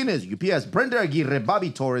 Chris Martinez, UPS, Brenda Aguirre, Bobby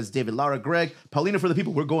Torres, David Lara, Greg, Paulina for the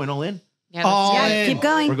people. We're going all in. Yeah, keep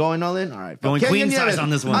going. We're going all in? All right. Going Kenyon queen size Nieves, on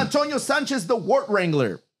this one. Antonio Sanchez, the Wart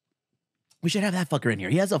Wrangler. We should have that fucker in here.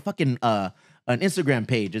 He has a fucking an Instagram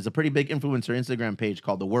page. It's a pretty big influencer Instagram page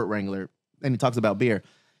called the Wart Wrangler. And he talks about beer.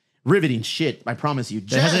 Riveting shit, I promise you.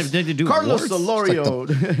 It has anything to do with Carlos warts? Solorio.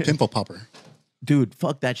 It's like pimple popper. Dude,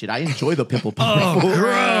 fuck that shit. I enjoy the pimple popper. Oh,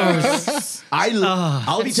 gross.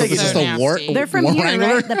 I'll be taking This is so the nasty. wart. They're from wart here,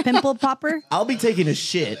 wrangler? right? The pimple popper. I'll be taking a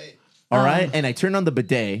shit. All right, and I turn on the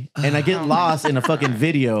bidet, and I get lost in a fucking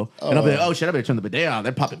video, and I'll be like, "Oh shit, I better turn the bidet on.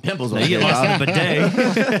 They're popping pimples over You here." get lost in dog. a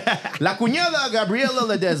bidet. La cuñada Gabriela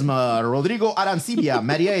Ledesma, Rodrigo Arancibia,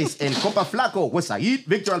 Marías, El Compa Flaco, Wasaid,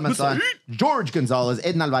 Victor Almanzan, George Gonzalez,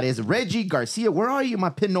 Edna Alvarez, Reggie Garcia. Where are you, my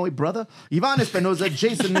Pinoy brother? Ivan Espinoza,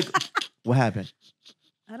 Jason Nick. What happened?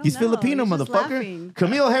 I don't He's know. Filipino, He's just motherfucker. laughing.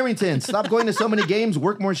 Camille Harrington, stop going to so many games,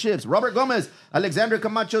 work more shifts. Robert Gomez, Alexander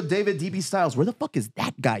Camacho, David DB Styles. Where the fuck is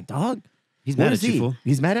that guy, dog? He's What mad is at you, he? fool.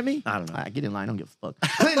 He's mad at me? I don't know. Get in line. I don't give a fuck.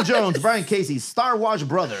 Clinton Jones, Brian Casey, Star Wars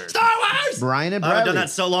Brothers. Star Wars! Brian and I've Bradley. done that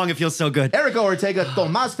so long, it feels so good. Erica Ortega,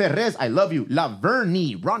 Tomas Ferrez, I love you.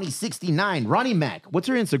 Lavernie, Ronnie69, Ronnie Mac. What's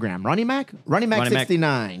her Instagram? Ronnie Mac? Ronnie Mac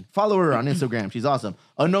 69. Follow her on Instagram. She's awesome.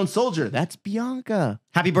 Unknown Soldier, that's Bianca.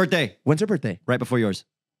 Happy birthday. When's her birthday? Right before yours.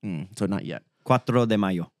 So not yet. 4 de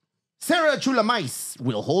mayo. Sarah Chulamais,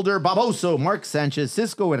 Will Holder, Baboso, Mark Sanchez,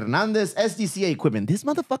 Cisco Hernandez, SDCA Equipment. This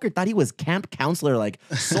motherfucker thought he was camp counselor, like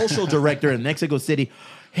social director in Mexico City.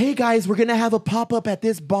 Hey guys, we're gonna have a pop-up at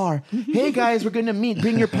this bar. Hey guys, we're gonna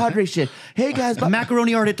bring your Padre shit. Hey guys,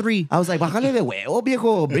 Macaroni art at 3. I was like, bájale de huevo,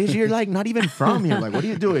 viejo. Bitch, you're like not even from here. Like, what are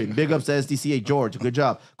you doing? Big ups to SDCA George. Good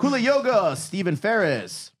job. Kula Yoga, Stephen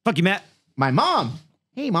Ferris. Fuck you, Matt. My mom.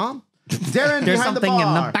 Hey, mom. Darren There's behind something the in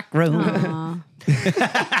bar. the back room. Aw.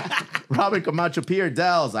 Robert Camacho, Pierre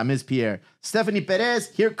Dells. I miss Pierre. Stephanie Perez.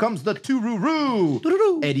 Here comes the Tururu.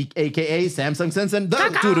 Eddie, a.k.a. Samsung Sensen, the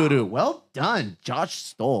Tururu. Well done. Josh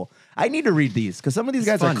Stoll. I need to read these because some of these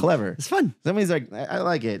guys are fun. clever. It's fun. Some of these are, I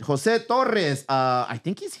like it. Jose Torres. I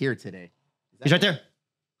think he's here today. He's right there.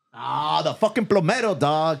 Ah, the fucking plomero,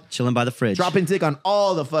 dog. Chilling by the fridge. Dropping tick on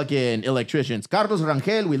all the fucking electricians. Carlos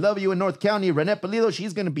Rangel, we love you in North County. Renee Pulido,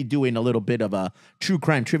 she's going to be doing a little bit of a true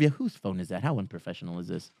crime trivia. Whose phone is that? How unprofessional is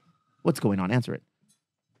this? What's going on? Answer it.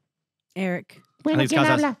 Eric. Bueno, ¿quién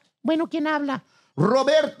habla? Bueno, ¿quién habla?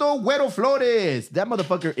 Roberto Güero Flores. That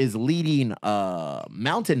motherfucker is leading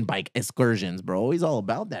mountain bike excursions, bro. He's all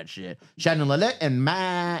about that shit. Shannon Lalette and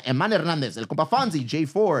Man Hernandez. El Compa Fonzie, Jay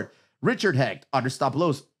Ford, Richard Hecht, Otter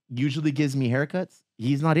Stoplos. Usually gives me haircuts.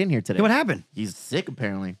 He's not in here today. Hey, what happened? He's sick,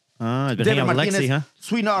 apparently. It's been hanging out with Lexi, huh?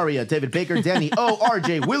 Sweet Aria, David Baker, Danny O,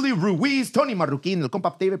 RJ, Willie Ruiz, Tony Marroquin, El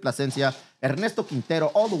Compa David Plasencia, Ernesto Quintero,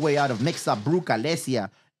 all the way out of Mexa Brucalesia,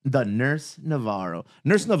 the Nurse Navarro.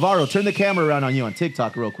 Nurse Navarro, turn the camera around on you on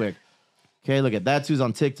TikTok real quick. Okay, look at that's who's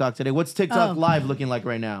on TikTok today. What's TikTok live looking like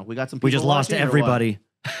right now? We got some people We just lost watching or what? everybody.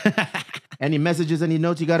 Any messages, any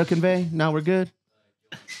notes you got to convey? Now we're good?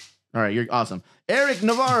 All right, you're awesome. Eric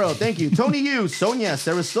Navarro, thank you. Tony Yu, Sonia,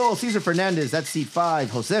 Sarah Sol, Cesar Fernandez, that's seat 5.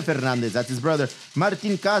 Jose Fernandez, that's his brother.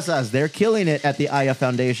 Martin Casas, they're killing it at the Aya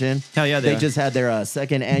Foundation. Hell yeah, They they are. just had their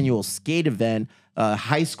second annual skate event,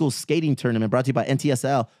 high school skating tournament brought to you by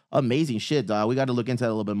NTSL. Amazing shit, dog. We got to look into that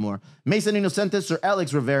a little bit more. Mason Inocentes, Sir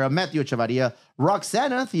Alex Rivera, Matthew Chavaria,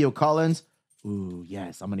 Roxana, Theo Collins. Ooh,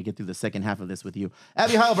 yes, I'm going to get through the second half of this with you.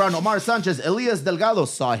 Abby Heilbronn, Omar Sanchez, Elias Delgado,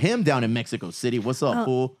 saw him down in Mexico City. What's up,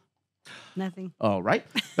 fool? Nothing. All right.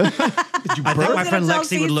 I think my gonna friend tell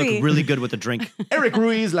Lexi would look Cece. really good with a drink. Eric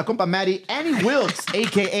Ruiz, La Compa Maddie, Annie Wilkes,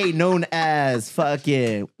 a.k.a. known as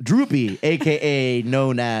fucking Droopy, a.k.a.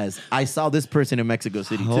 known as I saw this person in Mexico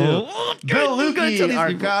City, too. Oh, Bill you gotta tell Lukey,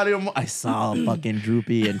 these people. Arcadio. I saw fucking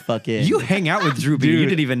Droopy and fucking... You hang out with Droopy. You Dude,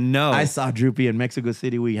 didn't even know. I saw Droopy in Mexico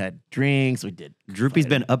City. We had drinks. We did... Droopy's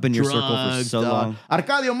been up in your circle for drugs, so dog. long.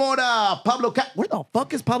 Arcadio Mora, Pablo... Where the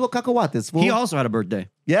fuck is Pablo Cacahuates, fool? He also had a birthday.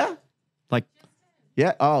 Yeah? Like,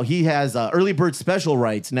 Yeah. Oh, he has early bird special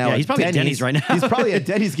rights now. Yeah, at he's probably at Denny's right now. He's probably at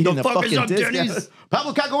Denny's getting The the fuck is fucking up, discount. Denny's?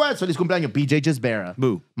 Pablo Cacahuates, feliz cumpleaños. BJ Gisbera.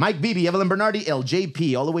 Boo. Mike Beebe, Evelyn Bernardi,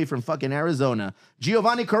 LJP, all the way from fucking Arizona.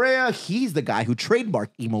 Giovanni Correa, he's the guy who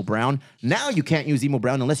trademarked Emo Brown. Now you can't use Emo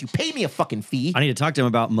Brown unless you pay me a fucking fee. I need to talk to him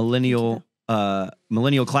about millennial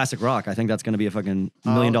classic rock. I think that's going to be a fucking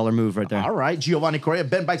 $1 million move right there. All right. Giovanni Correa,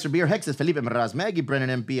 Ben Bikes for Beer, Hexes, Felipe Meraz, Maggie, Brennan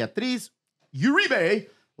M. Beatriz, Uribe.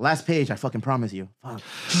 Last page, I fucking promise you. Fuck.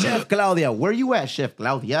 Chef Claudia, where you at, Chef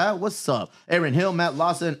Claudia? What's up? Aaron Hill, Matt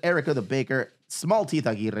Lawson, Erica the Baker, Small Teeth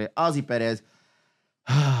Aguirre, Ozzy Perez.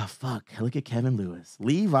 Ah, fuck. Look at Kevin Lewis,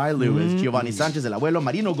 Levi Lewis, Giovanni Sanchez, El Abuelo,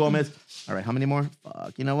 Marino Gomez. All right, how many more?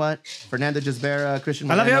 Fuck, you know what? Fernando Gisbera, Christian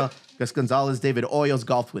I love Moreno, you. Gus Gonzalez, David Oyos,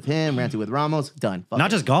 golfed with him, ranted with Ramos. Done. Fuck Not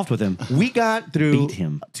it. just golfed with him. We got through Beat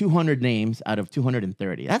him. 200 names out of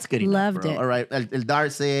 230. That's good enough, Loved bro. it. All right. El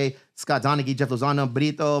Darce, Scott Donaghy, Jeff Lozano,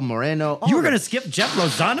 Brito, Moreno. You were all going to the- skip Jeff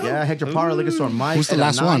Lozano? Yeah, Hector Parra, Liquor Store Mike. Who's the Ed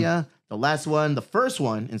last one? Anaya, the last one. The first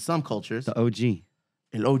one in some cultures. The OG.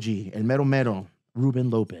 El OG, El Mero Mero, Ruben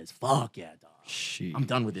Lopez. Fuck yeah, dog. Shit. I'm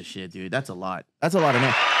done with this shit, dude. That's a lot. That's a lot of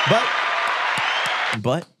names.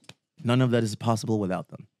 But none of that is possible without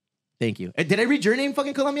them. Thank you. Did I read your name,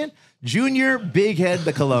 fucking Colombian? Junior Big Head,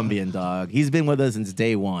 the Colombian, dog. He's been with us since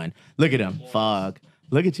day one. Look at him. Fuck.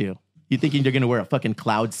 Look at you. You thinking you're gonna wear a fucking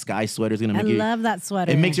cloud sky sweater is gonna I make you... love that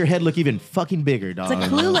sweater. It makes your head look even fucking bigger, dog. It's a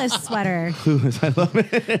clueless sweater. Clueless. I love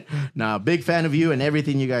it. Nah, big fan of you and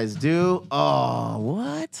everything you guys do. Oh,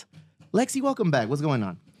 what? Lexi, welcome back. What's going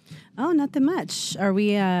on? Oh, nothing much. Are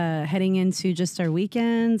we heading into just our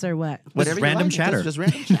weekends or what? Whatever you random like. chatter. Just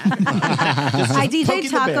random chatter. I poking DJ'd the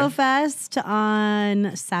Taco bear. Fest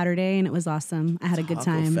on Saturday, and it was awesome. I had a good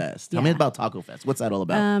time. Taco Fest. Tell me about Taco Fest. What's that all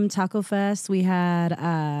about? Taco Fest, we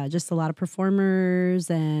had just a lot of performers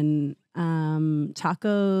and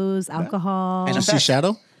tacos, alcohol. Did you see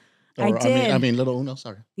Shadow? I did. I mean, Little Uno.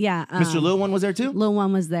 Sorry. Yeah. Mr. Lil One was there too? Lil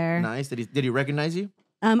One was there. Nice. Did he recognize you?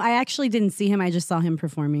 I actually didn't see him. I just saw him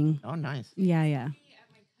performing. Oh, nice. Yeah.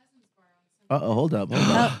 Uh-oh, hold up.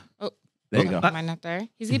 Oh, There you go. am I not there?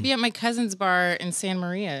 He's gonna be at my cousin's bar in San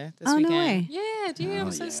Maria this Oh, no weekend. way. Yeah, dude,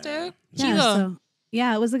 I'm so stoked. Yeah,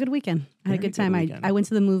 Chivo. it was a good weekend. I had a good time. I went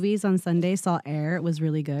to the movies on Sunday, saw Air. It was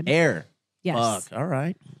really good. Air. Yes. Fuck. All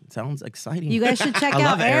right. Sounds exciting. You guys should check I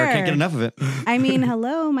out love Air. Can't get enough of it. I mean,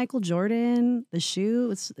 hello, Michael Jordan, the shoe.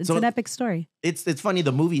 It's So- an epic story. It's funny,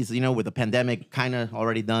 the movies, with the pandemic kind of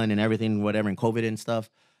already done and everything, whatever, and COVID and stuff.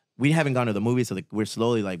 We haven't gone to the movies, so we're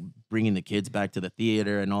slowly bringing the kids back to the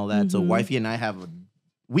theater and all that. So wifey and I have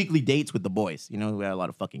weekly dates with the boys. We have a lot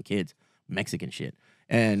of fucking kids, Mexican shit.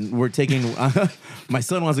 And we're taking, my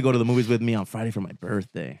son wants to go to the movies with me on Friday for my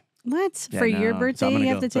birthday. What? Yeah, For your no. birthday, So I'm gonna you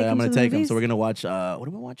go. have to take I'm him gonna to the take him. movies? So we're gonna watch. What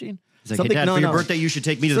am I watching? He's like, hey, Dad, for your birthday, you should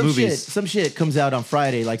take me to the movies. Some shit comes out on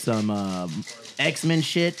Friday, like some X-Men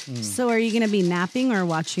shit. So are you going to be napping or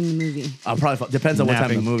watching the movie? I'll probably depends on what time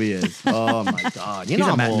the Napping. movie is. Oh my god, He's a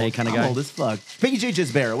I'm matinee old. kinda I'm guy. old as fuck. PJ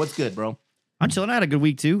Gisbera, what's good, bro? I'm chilling. I had a good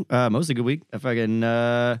week too. Mostly a good week. I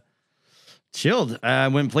fucking chilled. I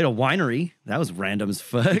went and played a winery. That was random as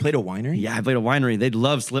fuck. You played a winery? Yeah, I played a winery. They'd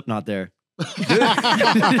love Slipknot there.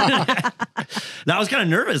 Now I was kind of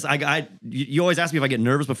nervous. You always ask me if I get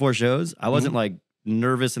nervous before shows. I wasn't like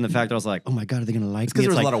nervous in the fact that I was like, oh my god, are they gonna like me? because there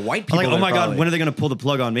was It's a like- lot of white I'm like, people oh my there, god, probably. when are they gonna pull the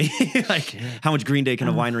plug on me? Like, how much Green Day can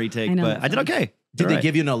a winery take? I know But that I did feeling. okay. Did they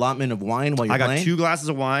give you an allotment of wine while you're I got playing? 2 glasses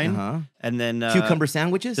of wine, Uh-huh. and then Cucumber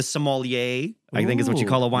sandwiches? the sommelier, I think is what you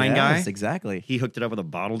call a wine guy. Yes, exactly. He hooked it up with a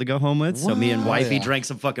bottle to go home with. So me and wifey drank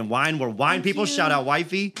some fucking wine. We're wine people. Shout out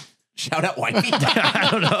wifey. Shout out wifey. I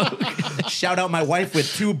don't know. Shout out my wife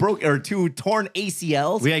with 2 torn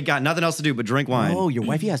ACLs. We ain't got nothing else to do but drink wine. Oh, your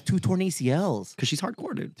wifey has 2 torn ACLs. Because she's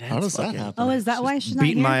hardcore, dude. How does that happen? Oh, is that why she's not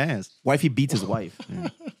Beating here? my ass. Wifey beats his wife.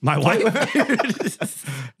 My wife.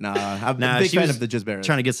 Nah, I'm Nah, a big she fan was of the Gisbera.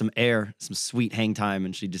 trying to get some air, some sweet hang time,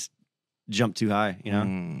 and she just jumped too high, you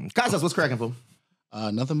know? Casas, what's cracking, fool?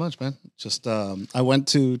 Nothing much, man. Just I went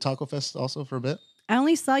to Taco Fest also for a bit. I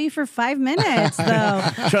only saw you for 5 minutes, though.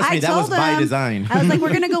 Trust me, I that was told by him- design. I was like,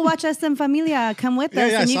 we're gonna go watch SM Familia. Come with Yeah,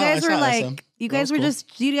 us. yeah, I And you saw- guys I were saw like, SM. you That guys was were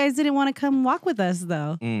cool. you guys didn't want to come walk with us,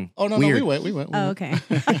 though. Oh no, Weird. no, we went. Oh, okay.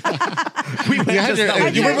 We went You, had just your- now.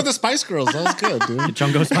 you went with the Spice Girls. That was good, dude.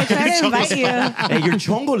 Chungo I tried to invite you. Hey, you're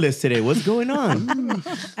chongo list today. What's going on?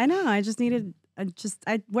 I know. I just needed.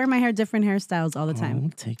 I wear my hair different hairstyles all the time. Oh,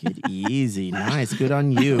 take it easy. Nice. Good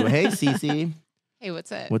on you. Hey, Cece. Hey,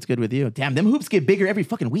 what's up? What's good with you? Damn, them hoops get bigger every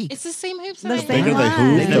fucking week. It's the same hoops. The that I same Bigger the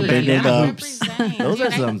have. hoop, the bigger I the- represent. Those Dude,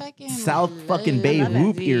 are I some fucking South fucking Bay love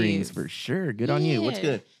hoop these. earrings for sure. Good on you. What's Yeah.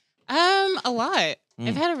 good? A lot.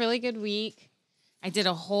 I've had a really good week. I did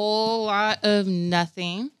a whole lot of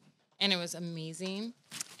nothing, and it was amazing.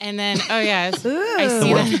 And then, I see The that.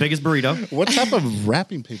 world's biggest burrito. What type of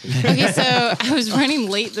wrapping paper? Okay, so I was running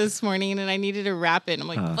late this morning, and I needed to wrap it. And I'm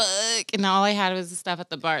like, fuck. And all I had was the stuff at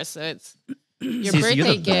the bar. So it's your Cece, you're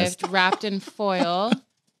birthday the best. gift wrapped in foil.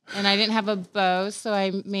 And I didn't have a bow, so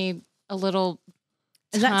I made a little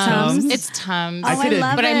Is that Tums? It's Tums. Oh, I could've-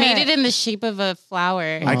 love but it. I made it in the shape of a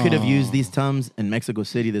flower. I could have used these Tums in Mexico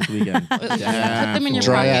City this weekend. Put them in your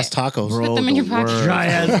Dry pocket. ass tacos. Put them in your pocket. Dry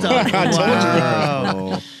ass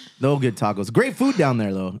Wow. No good tacos. Great food down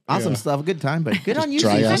there, though. Awesome stuff. Good time, but good on you.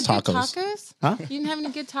 Dry Cece. You ass had good tacos. tacos? Huh? You didn't have any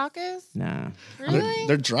good tacos? Nah. Really?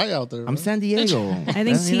 They're dry out there. I'm man. San Diego. I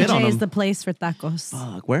think Spit on TJ is them. the place for tacos.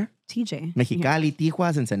 Fuck, where? TJ. Mexicali,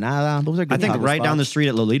 Tijuas, Ensenada. Those are good I think taco right down the spots. street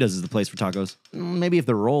at Lolita's is the place for tacos. Maybe if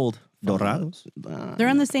they're rolled. Dorados. They're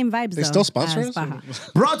on the same vibes, They though. still sponsor as us? Baja.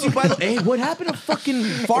 Brought to you by the... Hey, what happened to fucking We're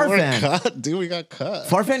Farfan? cut, dude. We got cut.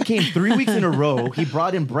 Farfan came 3 weeks in a row. He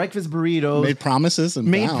brought in breakfast burritos, Made promises and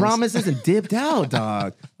made bounced. promises, and dipped out,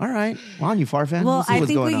 dog. All right. Well, on you, Farfan. Well, We'll see I what's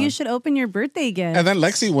think going on. you should open your birthday gift. And then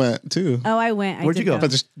Lexi went too. Oh, I went. Where'd you go? But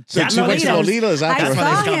just, so Yeah, she went to Lolitas. Lolitas I after. why they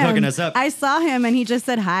saw stopped him. hooking us up. I saw him, and he just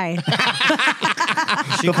said hi.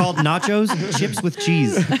 She called nachos chips with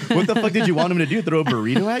cheese. What the fuck did you want him to do? Throw a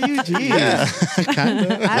burrito at you? Jeez.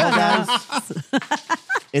 Well, guys,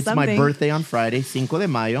 it's my Something. birthday on Friday, Cinco de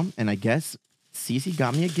Mayo, and I guess Cece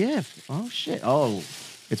got me a gift. Oh, shit. Oh,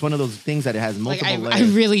 it's one of those things that it has Like, multiple I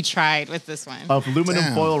layers really tried with this one. of aluminum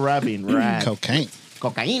Damn. foil wrapping. Rad. Cocaine.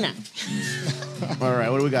 Cocaína. All right,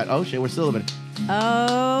 what do we got? Oh, shit, we're still a bit.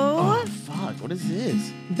 Oh, Fuck, what is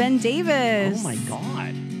this? Ben Davis. Oh, my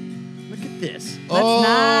God. Look at this. Oh,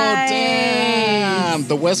 nice. damn.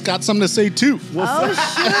 The West got something to say, too. Oh,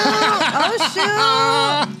 shoot.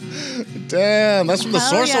 Oh, shoot. Damn, that's from the Hell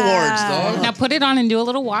Source yeah. Awards, dog. Now put it on and do a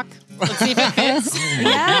little walk. Let's see if it fits.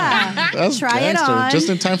 Yeah. That's Try gangster. it on. Just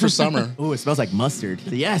in time for summer. Ooh, it smells like mustard.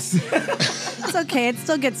 Yes. It's okay. It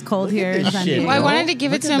still gets cold here in this San shit, Diego. Well, I bro. wanted to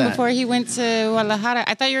give Look it at to him that. before he went to Guadalajara.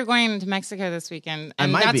 I thought you were going to Mexico this weekend. I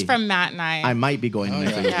And might that's be. from Matt and I. I might be going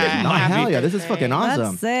next week. Yeah, No, happy hell yeah, this is birthday. fucking awesome.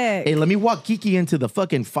 That's sick. Hey, let me walk Kiki into the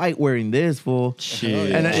fucking fight wearing this, fool.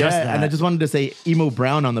 Shit. And, Just that. and I just wanted to say Emo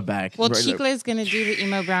Brown on the back. Well, Right there. Chicle is going to do the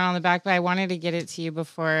Emo Brown on the back, but I wanted to get it to you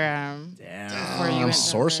before before you went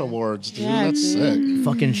Source over. Awards, dude. Yeah, That's dude. sick.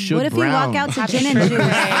 Fucking Shook What if Brown. you walk out to Happy gin and juice?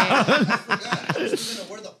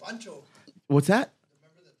 birthday. What's that?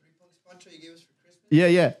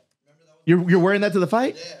 Yeah. You're wearing that to the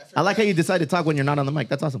fight? I like how you decide to talk when you're not on the mic.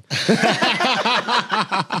 That's awesome.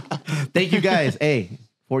 Thank you guys. Hey,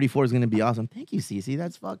 44 is gonna be awesome. Thank you, Cece.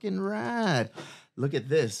 That's fucking rad. Look at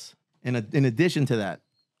this. In addition to that,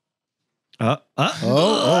 Oh,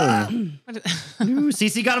 Ooh,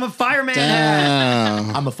 Cece got him a fireman.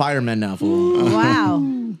 damn. I'm a fireman now, fool. Wow.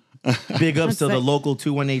 Big ups to the sick. local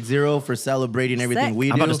 2180 for celebrating everything Sick. we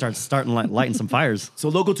do. I'm about to starting lighting some fires. So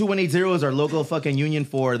local 2180 is our local fucking union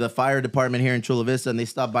for the fire department here in Chula Vista, and they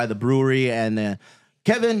stopped by the brewery. And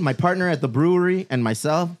Kevin, my partner at the brewery, and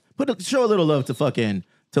myself show a little love to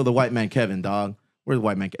the white man Kevin, dog. Where's the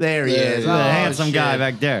white man? There he is. The Oh, handsome guy shit.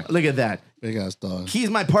 back there. Look at that. Big ass dog. He's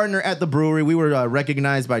my partner at the brewery. We were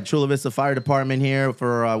recognized by Chula Vista Fire Department here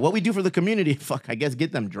for what we do for the community. Fuck, I guess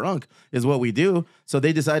get them drunk is what we do. So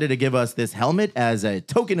they decided to give us this helmet as a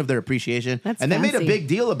token of their appreciation. That's and they made a fancy. big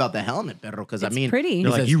deal about the helmet, perro, because I It's mean, pretty.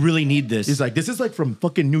 They're like, you really need this. he's like, this is like from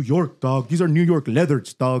fucking New York, dog. These are New York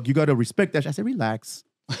leathers, dog. You got to respect that. I said, relax.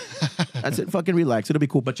 I said, fucking relax. It'll be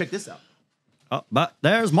cool. But check this out. Oh, but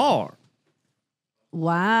there's more.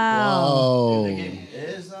 Wow. Oh.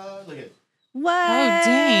 Look at What? Oh,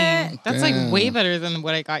 dang. That's Damn. like way better than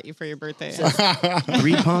what I got you for your birthday.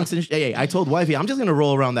 3 punks and hey, I told wifey, I'm just going to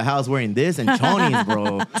roll around the house wearing this and chonies,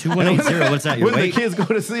 bro. 2180. What's that? Your When the weight? kids go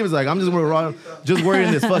to sleep, it's like, I'm just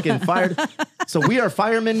wearing this fucking fire. So we are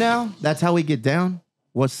firemen now. That's how we get down.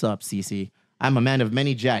 What's up, Cece? I'm a man of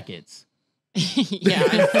many jackets. Yeah,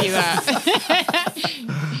 I see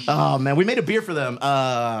that. Oh, man. We made a beer for them.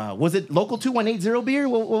 Was it local 2180 beer?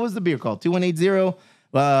 What was the beer called? 2180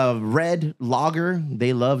 red lager.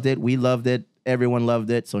 They loved it. We loved it. Everyone loved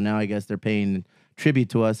it. So now I guess they're paying tribute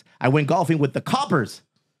to us. I went golfing with the Coppers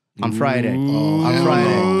on Friday.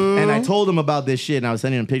 And I told them about this shit, and I was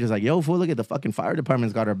sending them pictures like, yo, fool, look at the fucking fire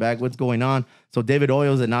department's got our back. What's going on? So David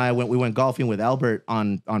Oyles and we went golfing with Albert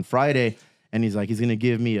on Friday, and he's like, he's going to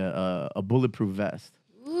give me a bulletproof vest.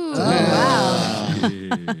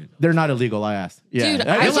 They're not illegal, I asked. Yeah. Dude,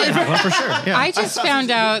 Well, for sure. Yeah. I just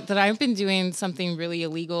found out that I've been doing something really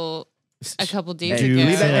illegal a couple days Hey, ago.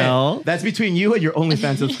 leave that- Tell. That's between you and your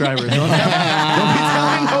OnlyFans subscribers. Don't be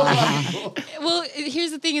telling nobody. Well,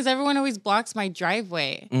 here's the thing: is everyone always blocks my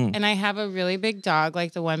driveway, and I have a really big dog,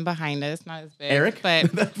 like the one behind us, not as big, Eric?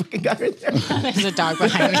 but That fucking guy right there. there's a dog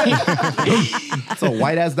behind me. It's a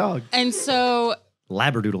white-ass dog. And so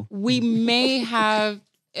Labradoodle. we may have.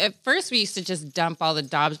 At first, we used to just dump all the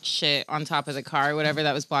dog shit on top of the car, whatever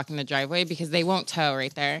that was blocking the driveway, because they won't tow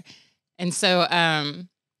right there. And so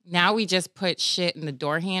now we just put shit in the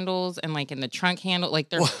door handles and like in the trunk handle, like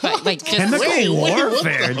they're like just Chemical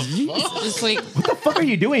warfare. just like. What the fuck are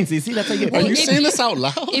you doing, Cece? That's how you get Are you if saying you- this out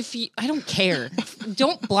loud? If you, I don't care.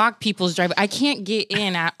 Don't block people's driveway. I can't get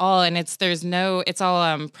in at all, and it's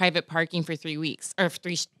all private parking for 3 weeks or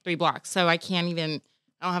three blocks. So I can't even.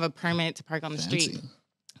 I don't have a permit to park on the street.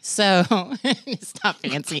 So it's not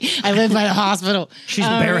fancy. I live by the hospital. She's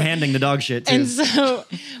barehanding the dog shit too. And so,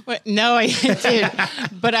 no, I did.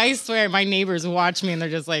 But I swear, my neighbors watch me and they're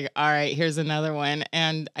just like, all right, here's another one.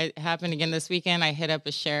 And it happened again this weekend. I hit up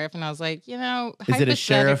a sheriff and I was like, Is it a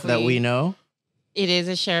sheriff that we know? It is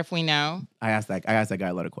a sheriff we know. I asked that guy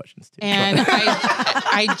a lot of questions too. And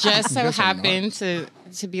I just so happened to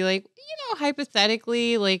be like,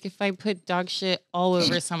 hypothetically, like if I put dog shit all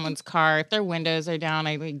over someone's car, if their windows are down,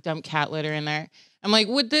 I like dump cat litter in there. I'm like,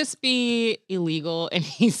 would this be illegal? And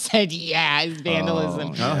he said, yeah, it's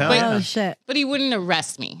vandalism. Oh, but, Oh shit. but he wouldn't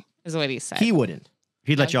arrest me, is what he said. He wouldn't.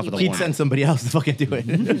 He'd let you off with a people. He'd send somebody else to fucking do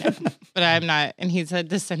it. But I'm not. And he said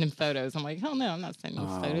to send him photos. I'm like, hell no, I'm not sending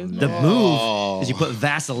photos. The move is you put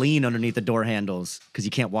Vaseline underneath the door handles because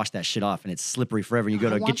you can't wash that shit off and it's slippery forever. You go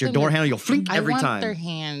to get your door handle, you'll flink every I want time. their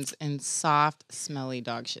hands in soft, smelly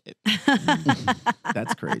dog shit.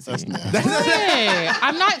 That's crazy. Hey,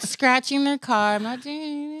 I'm not scratching their car. I'm not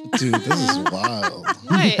doing it. Dude, this is wild.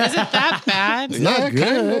 What? Is it that bad? It's not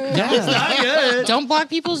good. It's not good. Don't block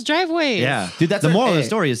people's driveways. Yeah. Dude, that's the a- moral of the hey,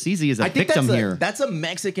 story is Cece is a I think victim here. That's a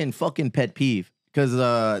Mexican fucking pet peeve.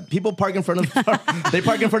 Because people park in front of they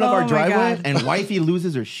park in front of Oh our my driveway, God. and wifey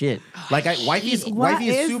loses her shit. Like wifey is What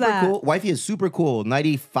is super that? cool. Wifey is super cool,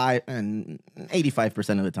 95 and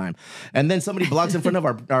 85% of the time. And then somebody blocks in front of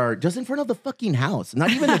our just in front of the fucking house,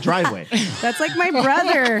 not even the driveway. That's like my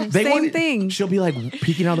brother. They Same won't- thing. She'll be like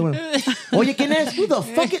peeking out the window. Oye, ¿quién es? Who the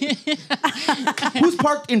fuck is? Who's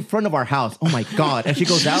parked in front of our house? Oh my God. And she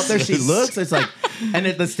goes out there, she looks, it's like, and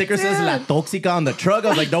the sticker says La Toxica on the truck. I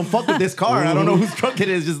was like, don't fuck with this car. I don't know whose truck it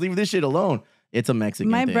is. Just leave this shit alone. It's a Mexican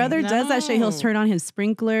My thing. brother does that shit. He'll No. turn on his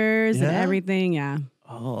sprinklers and Yeah? everything. Yeah.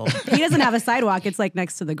 Oh. He doesn't have a sidewalk. It's like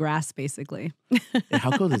next to the grass, basically.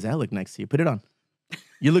 How cool does that look next to you? Put it on.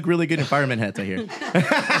 You look really good in fireman hats, I hear.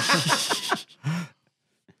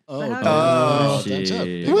 Oh, shit. that's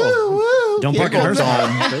it. Don't park in her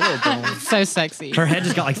spot. So sexy. Her head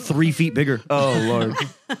just got like 3 feet bigger. Oh, Lord.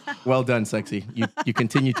 Well done, sexy. You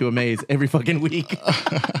continue to amaze every fucking week.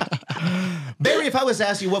 Barry, if I was to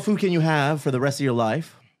ask you what food can you have for the rest of your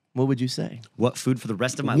life, what would you say? What food for the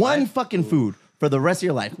rest of my One life? fucking food for the rest of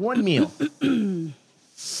your life. One meal.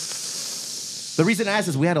 The reason I asked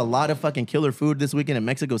is we had a lot of fucking killer food this weekend in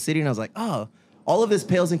Mexico City, and I was like, oh, all of this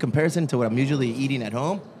pales in comparison to what I'm usually eating at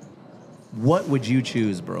home. What would you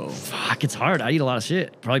choose, bro? Fuck, it's hard. I eat a lot of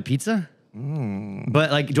shit. Probably pizza. But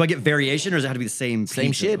like, do I get variation or does it have to be the same? Same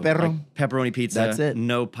pizza? shit, perro. Like pepperoni pizza. That's it.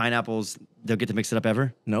 No pineapples. They'll get to mix it up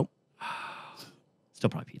ever. Nope. Still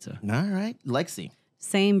probably pizza. All right. Lexi.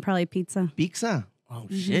 Same, probably pizza. Pizza. Oh,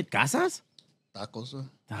 shit. Casas? Tacos.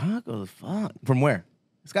 Tacos. Fuck. From where?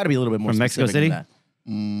 It's got to be a little bit more From Mexico specific City?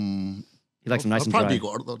 than that. You like some nice I'll and probably dry.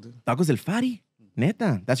 be gordo, dude. Tacos del Fari?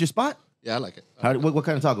 Neta. That's your spot? Yeah, I like it. What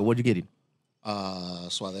kind of taco? What'd you get?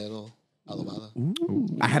 Suadero,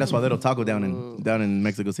 adobada. I had a suadero taco down in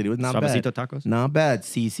Mexico City. It was not bad. Suavecito tacos? Not bad.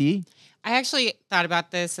 Cece? I actually thought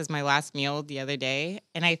about this as my last meal the other day,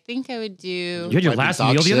 and I think I would do. You had your Might be last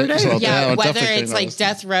dog meal the other shit, day? so- Yeah, I'm whether definitely it's getting like those.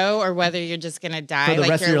 death row or whether you're just gonna die For the like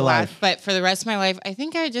rest of your your life. life. But for the rest of my life, I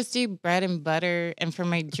think I would just do bread and butter, and for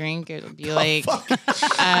my drink, it would be like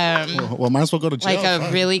Well, might as well go to jail. like a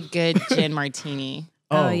Fuck. really good gin martini.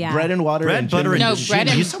 Oh, yeah. Bread and water. Bread, and butter, gin. and No, gin. bread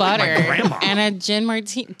You and sound like my butter grandma. and a gin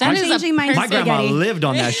martini. I'm That is changing mine to My grandma spaghetti. lived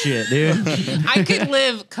on that shit, dude. I could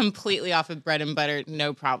live completely off of bread and butter,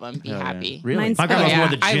 no problem. Be happy. Really? Mine's My grandma's Oh, more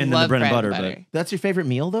yeah. the I gin than the love bread and bread butter. That's your favorite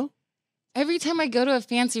meal, though? Every time I go to a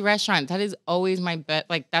fancy restaurant, that is always my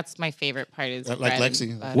like that's my favorite part is Like bread and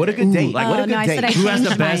Lexi. butter. What a good date. like, what a Oh, good no, I said I date. Who has the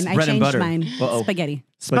changed best mine. bread I and changed butter? mine. Uh-oh. Spaghetti.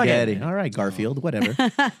 Spaghetti. All right, Garfield, whatever.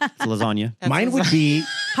 It's lasagna. That's Mine would lasagna. be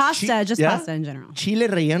Pasta, just yeah? pasta in general. chile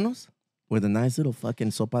rellenos with a nice little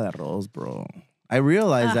fucking sopa de arroz, bro. I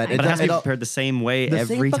realize that But it has to be all- prepared the same way the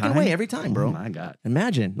every same fucking time. way every time, bro. Oh my God.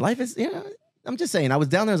 Imagine. Life is, I'm just saying. I was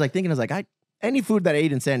down there, I was like thinking, any food that I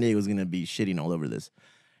ate in San Diego is going to be shitting all over this.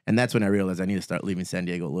 And that's when I realized I need to start leaving San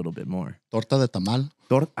Diego a little bit more. Torta de tamal.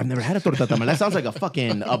 I've never had a torta tamal. That sounds like a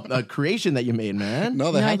fucking a creation that you made, man.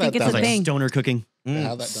 No, they No, I have think that it's down a there. thing. Stoner cooking. They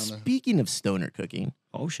have that down there. Speaking of stoner cooking,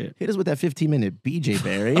 Oh shit. hit us with that 15-minute BJ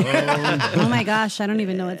Barry. Oh my gosh, I don't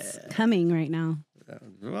even know what's coming right now.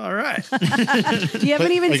 All right. You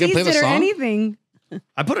haven't even we can teased play the it or song? anything.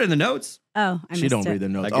 I put it in the notes. Oh, I She missed don't it. read the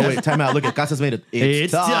notes. I Oh, guess. wait, time out. Look at Casa's made it.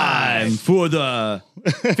 It's time for the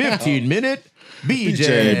 15-minute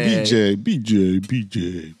BJ.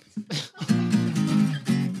 BJ.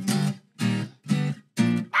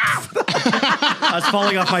 I was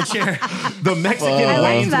falling off my chair. The Mexican I like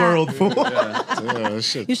Wayne's that. World fool. Yeah,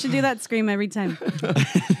 shit. You should do that scream every time.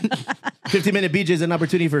 15-minute BJ is an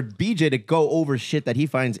opportunity for BJ to go over shit that he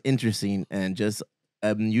finds interesting and just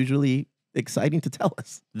usually exciting to tell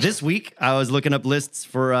us. This week, I was looking up lists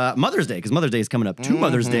for Mother's Day because Mother's Day is coming up. 2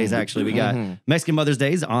 Mother's Days, actually. We got Mexican Mother's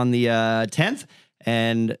Days on the 10th,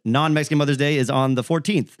 and non-Mexican Mother's Day is on the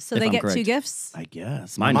 14th. So if they I'm get correct. 2 gifts? I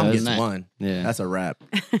guess. Mine My mom does. gets one. Yeah. That's a wrap.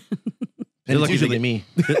 They're And it's lucky if they usually me.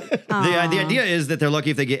 The idea is that they're lucky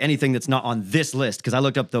if they get anything that's not on this list because I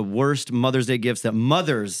looked up the worst Mother's Day gifts that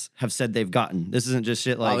mothers have said they've gotten. This isn't just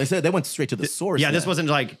shit like... Oh, they said they went straight to the source. Yeah, this then. wasn't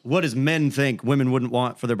like, what does men think women wouldn't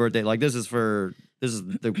want for their birthday? Like, this is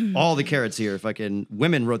all the carrots here. Fucking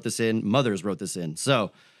women wrote this in, mothers wrote this in.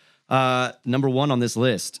 So, Number one on this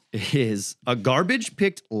list is a garbage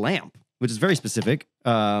picked lamp, which is very specific.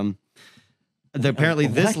 Apparently,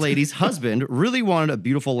 this lady's husband really wanted a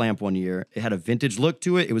beautiful lamp one year. It had a vintage look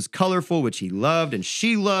to it. It was colorful, which he loved and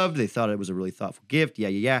she loved. They thought it was a really thoughtful gift.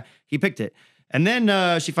 Yeah. He picked it. And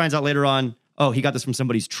then she finds out later on, oh, he got this from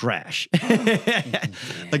somebody's trash.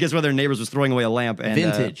 I guess one of their neighbors was throwing away a lamp. And,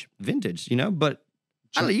 vintage, you know? But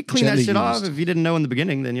I don't know, you clean that shit off. If you didn't know in the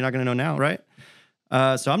beginning, then you're not going to know now, right?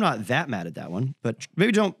 So I'm not that mad at that one. But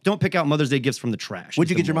maybe don't pick out Mother's Day gifts from the trash. What'd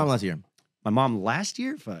you get your mom last year? My mom last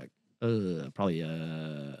year? Fuck. Probably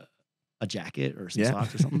a jacket or some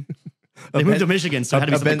socks or something. They moved to Michigan, so it had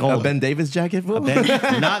to be something cold. A Ben Davis jacket? Not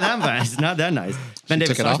that nice. Not that nice. Ben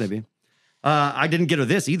Davis socks, maybe. I didn't get her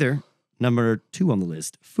this either. Number 2 on the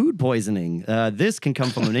list, food poisoning. This can come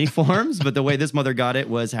from many forms, but the way this mother got it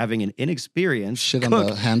was having an inexperienced Shit cook on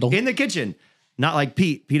the handle in the kitchen. Not like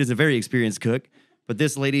Pete. Pete is a very experienced cook, but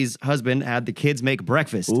this lady's husband had the kids make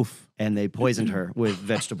breakfast. And they poisoned her with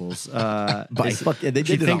vegetables. They did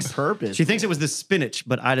it on purpose. She thinks it was the spinach,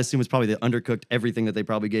 but I'd assume it's probably the undercooked everything that they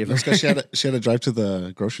probably gave her. That's because she had to drive to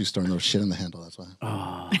the grocery store and there was shit in the handle. That's why.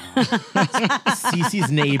 Oh. Cece's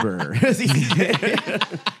neighbor.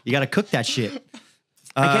 You got to cook that shit.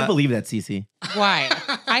 I can't believe that, Cece. Why?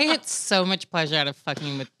 I get so much pleasure out of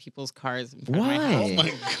fucking with people's cars. In front of my house. Oh my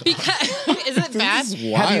God. Because is it bad? This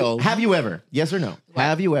is wild. Have you ever? Yes or no? What?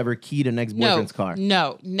 Have you ever keyed an ex-boyfriend's car?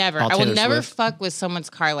 No, never. I will never fuck with someone's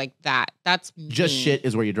car like that. That's just mean. shit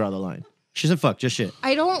is where you draw the line. She doesn't fuck, just shit.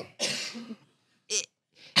 I don't.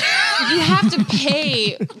 You have to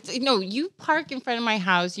pay. No, you park in front of my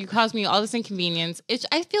house. You cause me all this inconvenience.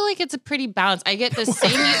 I feel like it's a pretty balance. I get the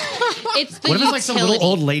same. It's the What if it's utility. like some little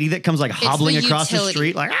old lady that comes like hobbling across the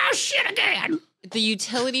street, like, oh shit again? The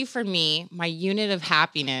utility for me, my unit of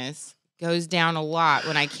happiness, goes down a lot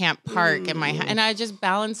when I can't park in my and I just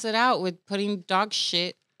balance it out with putting dog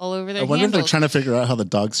shit all over their I wonder if they're handles. trying to figure out how the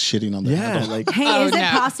dog's shitting on the handle. Like, Hey, is it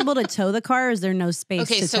possible to tow the car, or is there no space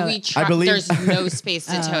Okay, to so tow we it? try. There's no space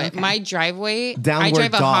to tow it. My driveway, I Downward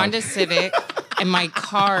drive a dog. Honda Civic, and my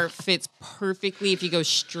car fits perfectly if you go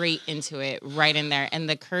straight into it, right in there. And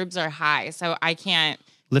the curbs are high, so I can't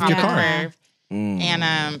Lift your hop a car. curve.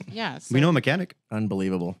 And yeah, so we know a mechanic.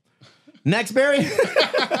 Unbelievable. Next, Barry.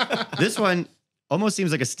 This one almost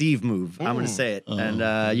seems like a Steve move. I'm going to say it.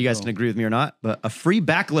 And you guys can agree with me or not, but a free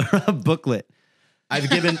backler booklet. I've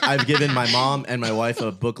given my mom and my wife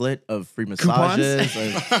a booklet of free massages,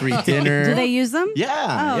 of free dinner. Do they use them? Yeah,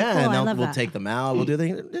 Oh, yeah. cool. And I then love we'll that. take them out. We'll do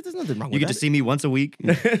things. There's nothing wrong You with get that. to see me once a week.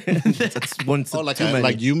 That's once Oh, like too many.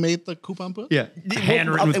 like you made the coupon book? Yeah.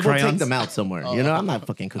 Handwritten with We'll crayons. take them out somewhere. You know, I'm not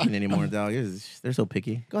fucking cooking anymore, dog. They're so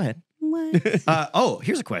picky. Go ahead. What?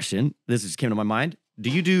 Here's a question. This just came to my mind. Do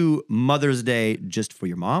you do Mother's Day just for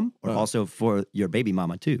your mom or also for your baby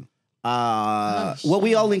mama too? Well,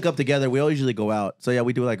 we all link up together. We all usually go out. So yeah,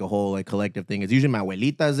 we do like a whole like collective thing. It's usually my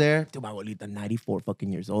abuelita's there. Dude, my abuelita, 94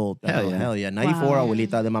 fucking years old. Hell yeah. 94 Wow.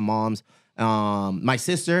 abuelita, then my mom's, my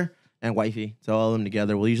sister and wifey. So all of them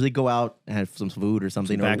together. We'll usually go out and have some food or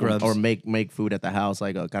something, back rubs. or make food at the house,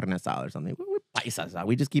 like a carne asada or something. We're paisas.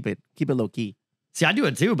 We just keep it low key. See, I do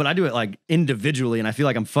it too, but I do it like individually, and I feel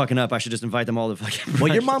like I'm fucking up. I should just invite them all to fucking.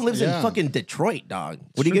 Well, your mom lives Yeah. in fucking Detroit, dog.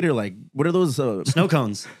 What do you get her like? What are those? Snow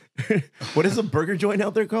cones. What is a burger joint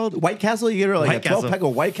out there called? White Castle? You get her like White a 12 Castle. pack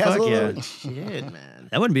of White Fuck Castle? yeah. Shit, man.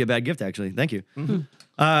 That wouldn't be a bad gift, actually. Thank you.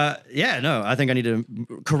 Yeah, no, I think I need to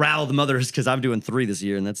corral the mothers because I'm doing 3 this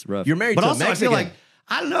year, and that's rough. You're married but to a also, I feel Mexican. like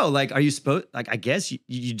I don't know. Like, are you supposed? Like, I guess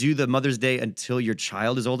you do the Mother's Day until your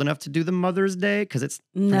child is old enough to do the Mother's Day because it's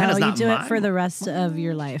No, Hannah's you not do it mine. for the rest of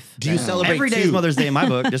your life. Do you celebrate Every day two? is Mother's Day in my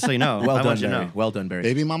book, just so you know. Well I done, want you to Barry. know. Well done, Barry.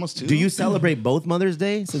 Baby mamas too? Do you celebrate both Mother's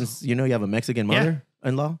Day since you know you have a Mexican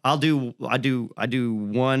mother-in-law? I do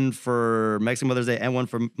one for Mexican Mother's Day and one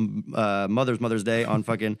for Mother's Day on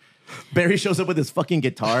fucking. Barry shows up with his fucking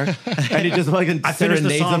guitar and he just fucking I finished the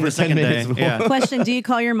serenades song them the for 10 second day. minutes. Yeah. Question: do you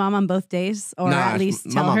call your mom on both days, or Nah, at least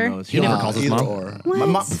my tell mom her? knows. He never calls his either mom. or. What? My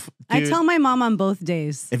mom- I dude. tell my mom on both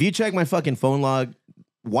days. If you check my fucking phone log,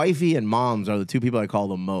 wifey and moms are the two people I call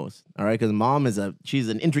the most. All right, because mom she's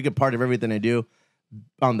an intricate part of everything I do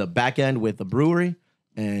on the back end with the brewery,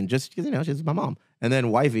 and just because she's my mom. And then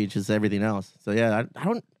wifey, just everything else. So yeah,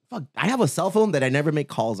 I have a cell phone that I never make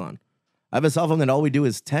calls on. I have a cell phone that all we do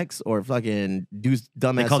is text or fucking do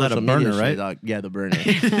dumbass. They call that a social media burner, shit, right? dog. Yeah, the burner.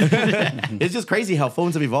 It's just crazy how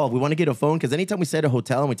phones have evolved. We want to get a phone because anytime we stay at a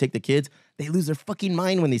hotel and we take the kids, they lose their fucking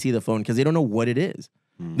mind when they see the phone because they don't know what it is.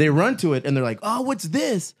 They run to it and they're like, "Oh, what's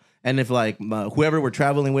this?" And if like whoever we're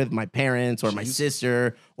traveling with, my parents or my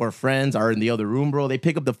sister or friends are in the other room, bro, they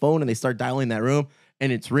pick up the phone and they start dialing that room.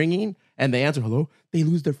 and it's ringing and they answer hello, they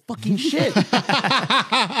lose their fucking shit.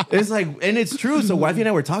 It's like, and it's true. So wifey and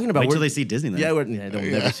I were talking about Wait till they see Disney then. Yeah, they'll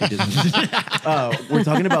never see Disney. We're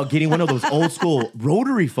talking about getting one of those old school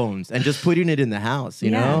rotary phones and just putting it in the house,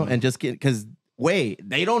 you know, and just get because. Wait,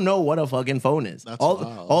 they don't know what a fucking phone is.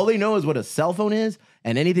 All they know is what a cell phone is,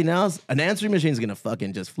 and anything else, an answering machine is gonna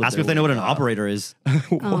fucking just flip. Ask if they know what an operator is.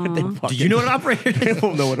 What they Do you know what an operator is? They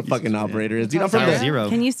don't know what a fucking operator is. Dude, I'm from the zero.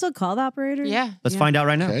 Can you still call the operator? Yeah. Let's find out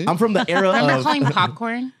right now. Okay. I'm from the era Remember of calling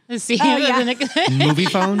popcorn? To see Movie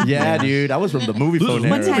phone? yeah, dude. I was from the movie phone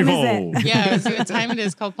What era. time is it? Yeah, see what time it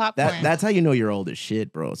is called popcorn. That's how you know you're old as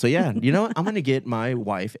shit, bro. So yeah, you know what? I'm gonna get my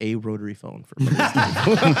wife a rotary phone for birthday.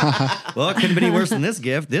 Well, it couldn't be any worse than this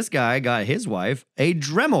gift. This guy got his wife a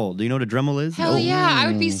Dremel. Do you know what a Dremel is? Hell yeah, I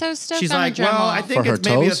would be so stoked She's on like, a Dremel. well, I think For her it's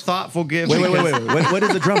maybe a toes? thoughtful gift. Wait. because What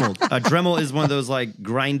is a Dremel? A Dremel is one of those like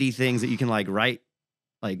grindy things that you can like write,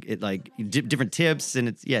 like it like different tips, and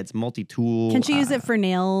it's multi-tool. Can she use it for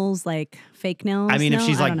nails, like fake nails? I mean, if No?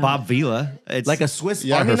 she's I like don't know. Bob Vila, it's Like a Swiss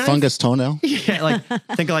Yeah, Army her knife? fungus toenail. yeah, like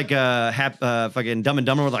think of like fucking Dumb and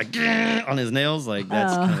Dumber with like on his nails. Like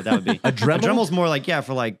that's kind of what that would be. A Dremel? Dremel's more like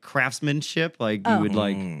for like craftsmanship. Like you would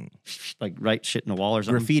like write shit in a wall or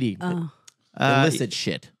something. Graffiti. Oh. Illicit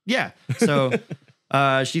shit. Yeah. So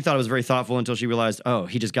she thought it was very thoughtful until she realized, oh,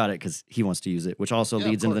 he just got it because he wants to use it, which also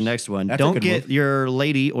leads into the next one. That's a Don't good get move. your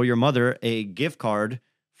lady or your mother a gift card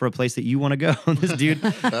for a place that you want to go. This dude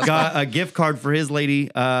got a gift card for his lady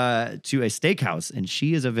to a steakhouse, and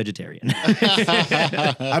she is a vegetarian.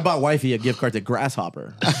 I bought wifey a gift card to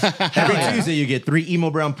Grasshopper. Every Tuesday you get 3 Emo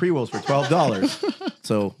Brown pre-rolls for $12.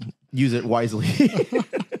 So use it wisely.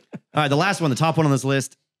 All right, the last one, the top one on this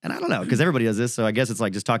list, and I don't know, because everybody does this, so I guess it's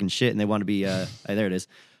like just talking shit, and they want to be, there it is.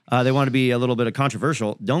 They want to be a little bit of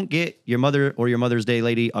controversial. Don't get your mother or your Mother's Day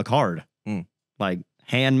lady a card. Like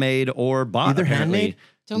handmade or bought. Either apparently. handmade?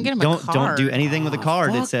 Don't get him a Don't card. do anything with a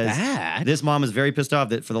card. It fuck says that. this mom is very pissed off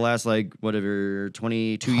that for the last like whatever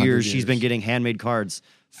 22 years she's been getting handmade cards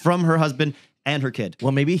from her husband and her kid.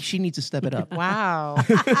 Well, maybe she needs to step it up. Wow.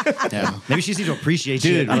 Yeah. Maybe she needs to appreciate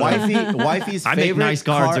Dude, shit. I don't know. wifey's I make favorite nice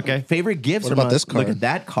cards, card- okay? Favorite gifts What are about my- this card? Look at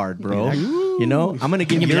that card, bro. You know, I'm gonna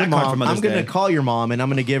give Give me your that card for mom. Mother's I'm gonna Day. call your mom and I'm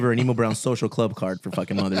gonna give her an Emo Brown Social Club card for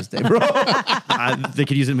fucking Mother's Day, bro. They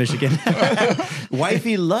could use it in Michigan.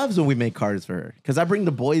 Wifey loves when we make cards for her because I bring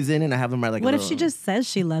the boys in and I have them write like. What a if she little- just says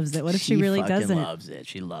she loves it? What if she really fucking doesn't? Loves it.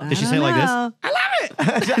 She loves Did she it. say it like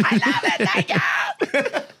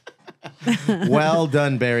this? Well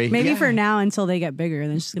done, Barry. Maybe Yeah. for now until they get bigger,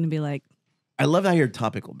 then she's gonna be like, I love how you're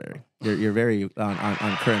topical, Barry. You're very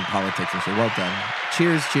on current politics and shit. Well done.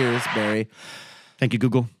 Cheers, Barry. Thank you,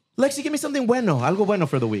 Google. Lexi, give me something bueno. Algo bueno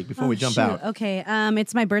for the week before we jump shoot. out. Okay,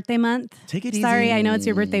 it's my birthday month. Take it Sorry, easy. I know it's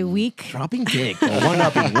your birthday week, Dropping dick. One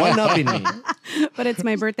up in me. but it's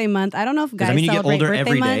my birthday month. I don't know if guys that mean you get celebrate older birthday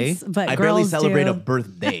every day? months, but I girls barely celebrate do. a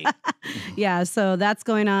birthday. Yeah, so that's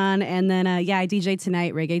going on, and then I DJ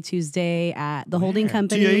tonight, Reggae Tuesday at the Holding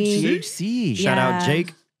Company. THC. Shout out Yeah.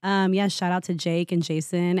 Jake. Yeah, shout out to Jake and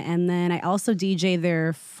Jason. And then I also DJ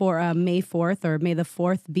there for May 4th or May the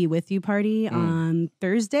 4th Be With You party on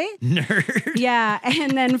Thursday. Nerd. Yeah.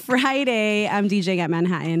 And then Friday, I'm DJing at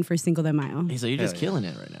Manhattan for Cinco de Mayo. Hey, so you're just killing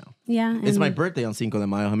it right now. Yeah. It's and- my birthday on Cinco de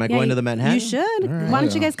Mayo. Am I yeah, going to the Manhattan? You should. Why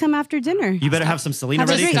don't you guys come after dinner? You better have some Selena Have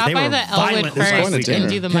a ready drink. because they Stop by were the violent Elwood this last going to first dinner. and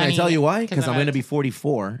do the Can money. I tell you why? Because I'm of going to it. be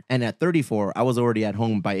 44, and at 34, I was already at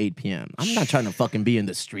home by 8 p.m. I'm not trying to fucking be in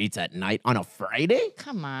the streets at night on a Friday.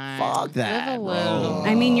 Come on. Fuck that, Live a bro. little.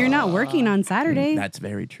 I mean, you're not working on Saturday. That's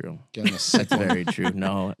very true. Getting a sick That's very true.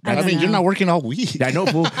 No, I I don't mean, you're know. not working all week. I know,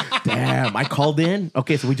 fool. Damn, I called in.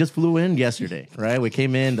 Okay, so we just flew in yesterday, right? We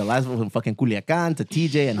came in. The last one from fucking Culiacan to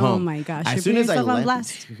TJ and Oh home. my gosh, As you're soon as I putting yourself on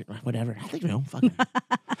left, blast. whatever. I think fuck it.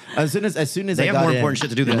 As soon as They I have got more in, important shit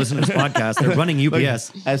to do than listen to this podcast. They're running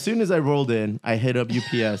UPS. As soon as I rolled in, I hit up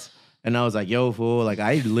UPS and I was like, "Yo, fool! Like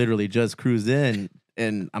I literally just cruised in."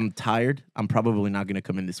 And I'm tired. I'm probably not going to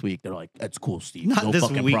come in this week. They're like, that's cool, Steve. Not No this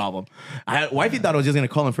fucking week. problem. Wifey thought I was just going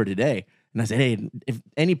to call him for today. And I said, hey, if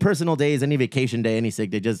any personal days, any vacation day, any sick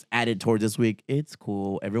day, just add it towards this week. It's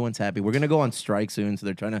cool. Everyone's happy. We're going to go on strike soon. So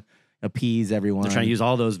they're trying to appease everyone. They're trying to use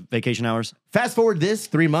all those vacation hours. Fast forward this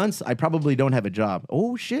 3 months, I probably don't have a job.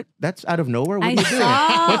 Oh, shit. That's out of nowhere. What I are you doing?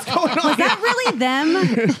 saw. What's going on? Was that really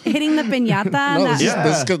them hitting the piñata? No, That-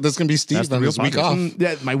 this is going to be Steve That's the on real his week podcast. off.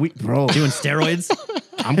 Yeah, my week, bro. Doing steroids.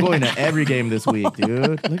 I'm going to every game this week,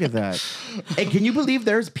 dude. Look at that. Hey, can you believe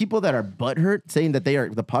there's people that are butthurt saying that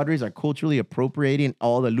the Padres are culturally appropriating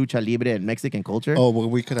all the lucha libre and Mexican culture? Oh, well,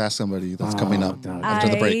 we could ask somebody that's coming up after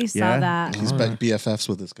the I break. saw that. He's BFFs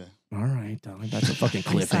with this guy. All right, dog. That's a fucking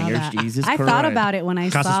I saw cliffhanger. that. Jesus I Christ. thought about it when I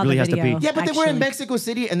Casas saw really the has to video. pee. Yeah, but they were in actually. Mexico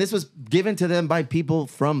City, and this was given to them by people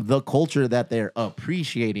from the culture that they're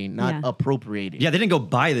appreciating, not Yeah. appropriating. Yeah, they didn't go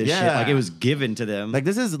buy this shit. Yeah. Like it was given to them. Like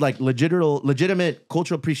this is like legitimate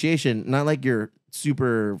cultural appreciation, not like you're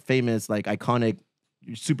super famous, like iconic,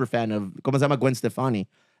 you're super fan of como se llama Gwen Stefani.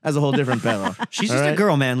 That's a whole different pedo. She's All just a right?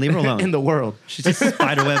 girl, man. Leave her alone. in the world. She's just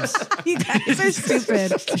spider webs. You guys are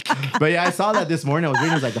stupid. But yeah, I saw that this morning. I was reading,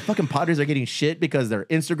 I was like, the fucking Padres are getting shit because their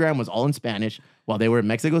Instagram was all in Spanish while they were in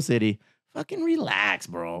Mexico City. Fucking relax,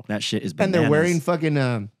 bro. That shit is And bananas. they're wearing fucking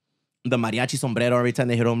the mariachi sombrero every time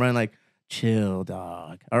they hit home run. Like, chill,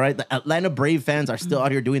 dog. All right, the Atlanta Brave fans are still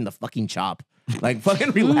out here doing the fucking chop. Like,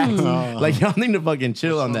 fucking relax. Like, y'all need to fucking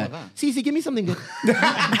chill on that. Cece, give me something good.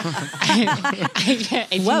 I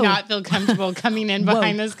do Whoa. not feel comfortable coming in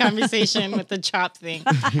behind this conversation with the chop thing.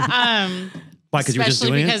 Why? Because you were just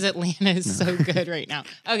Especially doing because it? Atlanta is so good right now.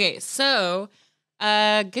 Okay, so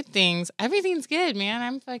good things. Everything's good, man.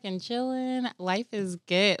 I'm fucking chilling. Life is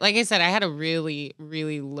good. Like I said, I had a really,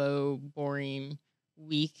 really low, boring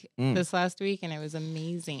week this last week, and it was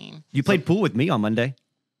amazing. You played pool with me on Monday.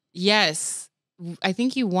 Yes. I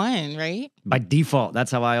think you won, right? By default, that's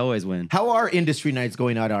how I always win. How are industry nights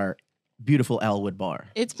going at our beautiful Elwood bar?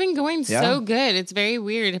 It's been going Yeah? so good. It's very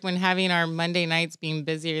weird when having our Monday nights being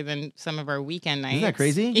busier than some of our weekend nights. Isn't that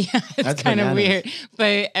crazy? Yeah, it's That's kind of bananas. weird.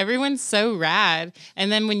 But everyone's so rad.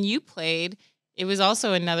 And then when you played, it was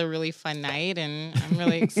also another really fun night, and I'm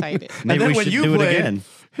really excited. Maybe then we when should you do played- it again.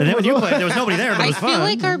 And then when you played, there was nobody there, but it I was feel fun.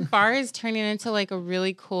 like our bar is turning into like a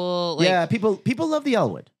really cool, like, Yeah, people love the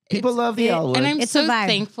Elwood. People love the Elwood. and I'm It's so a vibe.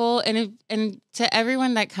 thankful. And to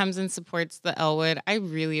everyone that comes and supports the Elwood, I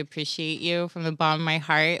really appreciate you from the bottom of my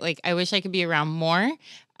heart. Like, I wish I could be around more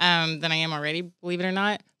than I am already, believe it or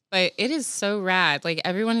not. But it is so rad. Like,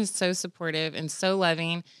 everyone is so supportive and so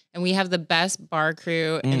loving. And we have the best bar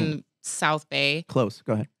crew in South Bay, Close.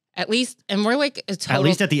 Go ahead. at least. And we're like a total. At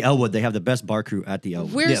least at the Elwood, they have the best bar crew at the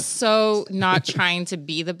Elwood. We're Yes. so not trying to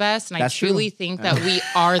be the best, and That's I truly true. think that we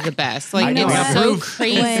are the best. Like, I know. it's Yeah, so proof.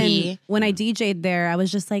 crazy. When I DJ'd there, I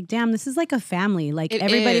was just like, damn, this is like a family. Like It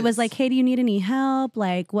everybody was is. like, hey, do you need any help?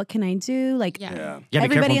 Like, what can I do? Like, Yeah. Yeah, be Everybody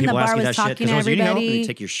careful when in the people ask bar you was that shit, talking 'cause to you need help, everybody. They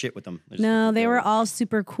take your shit with them. no, they were all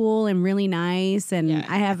super cool and really nice. And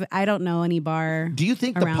Yeah. I don't know any bar. Do you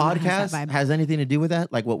think the around that podcast has that vibe. has anything to do with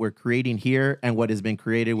that? Like what we're creating here and what has been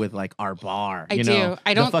created with like our bar? I you do. know,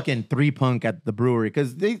 I the don't- fucking three punk at the brewery.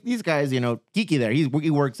 Because these guys, you know, Kiki there, he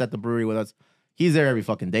works at the brewery with us. He's there every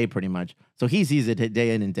fucking day pretty much. So he sees it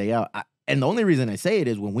day in and day out. And the only reason I say it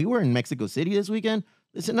is when we were in Mexico City this weekend,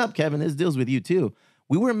 listen up, Kevin, this deals with you too.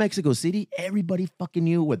 We were in Mexico City. Everybody fucking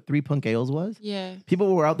knew what Three Punk Ales was. Yeah.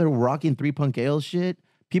 People were out there rocking Three Punk Ales shit.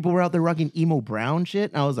 People were out there rocking Emo Brown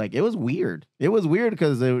shit. And I was like, it was weird. It was weird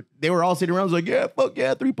because they were all sitting around. I was like, yeah, fuck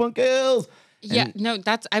yeah, Three Punk Ales. Yeah, And no,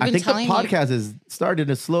 that's I've I been think the telling you podcast has started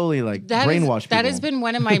to slowly like brainwash people. that has been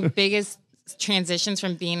one of my biggest transitions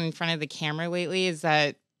from being in front of the camera lately is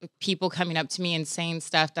that people coming up to me and saying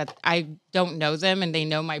stuff that I don't know them and they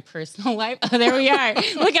know my personal life. Oh, there we are.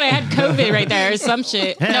 Look at I had COVID right there or some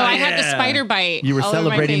shit. No, I had the yeah. spider bite. You were all over my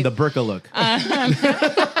celebrating face. the burqa look.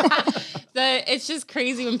 It's just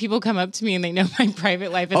crazy when people come up to me and they know my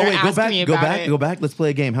private life and Oh they're wait, asking me about it. go back. Let's play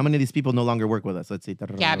a game. How many of these people no longer work with us? Let's see.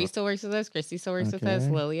 Gabby still works with us. Christy still works with us.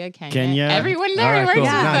 Okay. Lilia, Kenya. Kenya. Everyone All there right, works cool.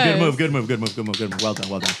 with Nah, us. good move. Well done.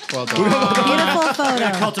 Well done. Beautiful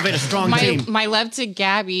photo. Cultivate a strong My, team. my love to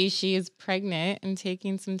Gabby, she is pregnant and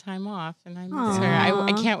taking some time off, and I miss her. Aw.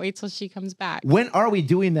 I can't wait till she comes back. When are we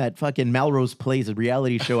doing that fucking Melrose Place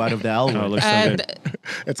reality show out of the Oh, it Elwood? looks so good.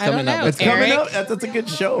 It's I don't coming up. know. It's coming Eric? up. That's a good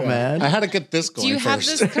show, man. I had to get this going Do you have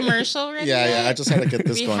first. this commercial ready? Yeah, yet? I just had to get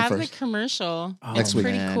this we going have first. the commercial. Oh, It's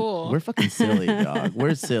pretty man. cool. We're fucking silly, dog.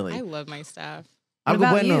 We're silly. I love my stuff. What Algo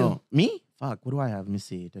about bueno. Me? Fuck. What do I have? Let me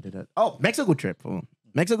see. Da-da-da. Oh, Mexico trip. Oh.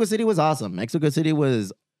 Mexico City was awesome. Mexico City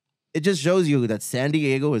was. It just shows you that San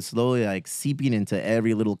Diego is slowly like seeping into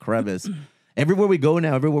every little crevice. Everywhere we go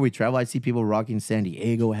now, everywhere we travel, I see people rocking San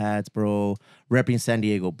Diego hats, bro. Repping San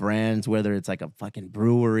Diego brands, whether it's like a fucking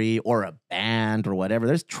brewery or a band or whatever.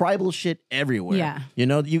 There's tribal shit everywhere. Yeah. You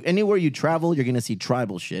know, anywhere you travel, you're gonna see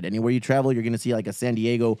tribal shit. Anywhere you travel, you're gonna see like a San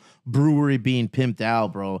Diego brewery being pimped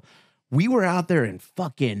out, bro. We were out there in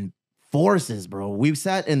fucking forces, bro. We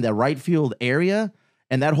sat in the right field area,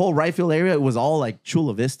 and that whole right field area was all like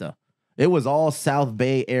Chula Vista. It was all South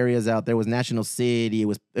Bay areas out there. It was National City.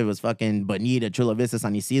 It was fucking Bonita, Chula Vista,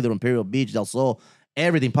 San Isidro, Imperial Beach, Del Sol,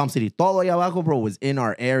 everything. Palm City. Todo allá abajo, bro, was in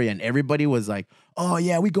our area. And everybody was like, oh,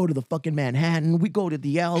 yeah, we go to the fucking Manhattan. We go to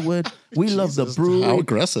the Elwood. We love the brew. How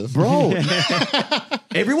aggressive. Bro.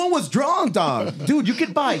 Everyone was drunk, dog. Dude, you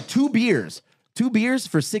could buy 2 beers. 2 beers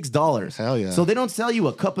for $6. Hell yeah. So they don't sell you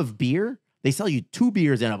a cup of beer. They sell you 2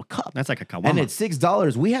 beers in a cup. That's like a kawama. And it's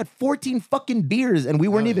 $6. We had 14 fucking beers and we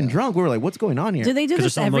weren't even drunk. We were like, what's going on here? Do they do Because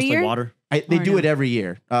this they're selling every mostly year? water. They Or do no? it every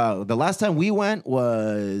year. The last time we went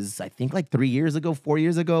was, I think, like 4 years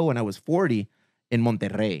ago, when I was 40 in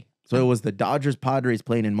Monterrey. So it was the Dodgers Padres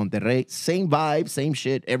playing in Monterrey. Same vibe, same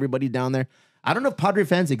shit. Everybody down there. I don't know if Padre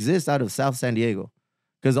fans exist out of South San Diego.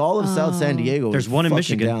 Because all of South San Diego There's is one in fucking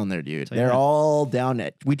Michigan. down there, dude. Tell you They're that. all down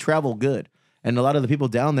there. We travel good. And a lot of the people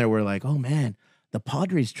down there were like, oh, man, the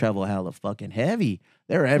Padres travel hella fucking heavy.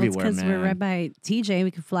 They're everywhere, Because man. we're right by TJ.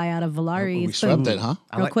 We could fly out of Valari. We swept it, huh?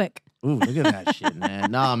 I Real like- quick. Ooh, look at that shit,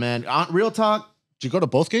 man. Nah, man. Real talk, Did you go to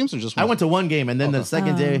both games or just one? I went to one game, and then the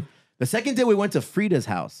Okay. second day we went to Frida's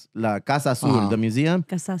house, La Casa Azul, the museum.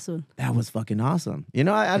 Casa Azul. That was fucking awesome. You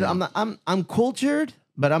know, I'm cultured,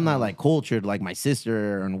 but I'm not like cultured like my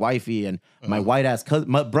sister and wifey and my white ass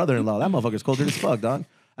cousin, my brother-in-law. That motherfucker's cultured as fuck, dog.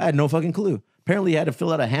 I had no fucking clue. Apparently, I had to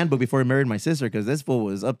fill out a handbook before I married my sister because this fool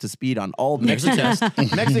was up to speed on all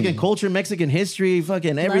Mexican culture, Mexican history,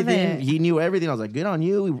 fucking everything. it. He knew everything. I was like, good on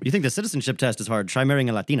you. You think the citizenship test is hard? Try marrying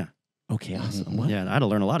a Latina. Okay, awesome. What? Yeah, I had to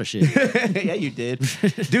learn a lot of shit. Yeah, you did.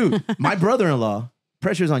 Dude, my brother-in-law,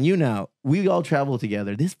 pressure's on you now. We all travel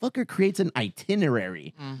together. This fucker creates an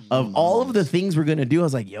itinerary of all of the things we're going to do. I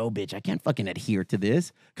was like, yo, bitch, I can't fucking adhere to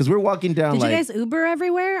this. Because we're walking down Did like, you guys Uber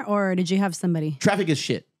everywhere or did you have somebody? traffic is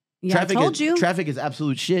shit. Yeah, traffic I told is, you. Traffic is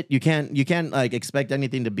absolute shit. You can't like expect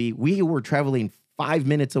anything to be. We were traveling 5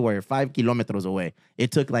 minutes away or 5 kilometers away.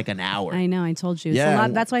 It took like an hour. I know, I told you. Yeah.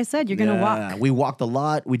 So that's why I said you're going to walk. We walked a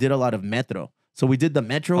lot. We did a lot of metro. So we did the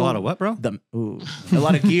metro. A lot of what, bro? A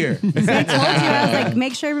lot of gear. I told you. I was like,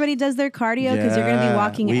 make sure everybody does their cardio because you're going to be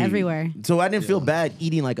walking everywhere. So I didn't feel bad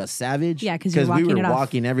eating like a savage. Yeah, 'cause you're we walking were it off.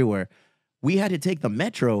 walking everywhere. We had to take the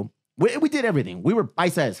metro. We did everything. We were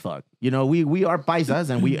paisa as fuck. You know, we are paisas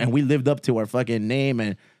and we lived up to our fucking name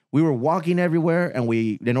and we were walking everywhere and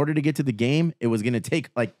in order to get to the game, it was gonna take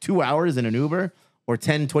like 2 hours in an Uber or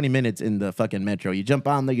 10, 20 minutes in the fucking metro. You jump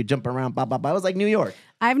on there, you jump around, blah, blah, blah. It was like New York.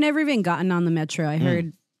 I've never even gotten on the metro. I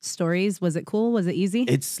heard stories. Was it cool? Was it easy?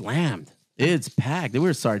 It's slammed. It's packed. They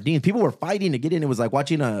were sardines. People were fighting to get in. It was like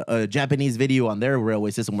watching a Japanese video on their railway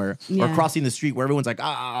system or crossing the street where everyone's like,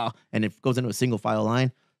 and it goes into a single file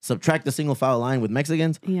line. Subtract the single file line with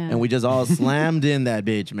Mexicans, and we just all slammed in that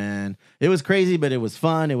bitch, man. It was crazy, but it was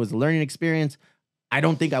fun. It was a learning experience. I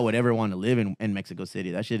don't think I would ever want to live in Mexico City.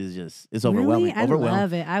 That shit is just, it's overwhelming. I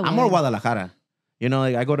love it. I'm more Guadalajara. You know,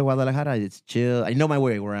 like I go to Guadalajara, it's chill. I know my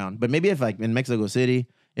way around. But maybe if in Mexico City,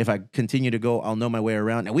 if I continue to go, I'll know my way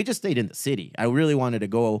around. And we just stayed in the city. I really wanted to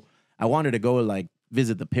go. I wanted to go like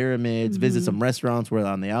visit the pyramids, visit some restaurants where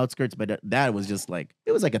on the outskirts. But that was just like,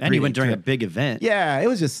 it was like a And you went 3-day during a trip. big event. Yeah, it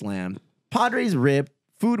was just slammed. Padres ripped.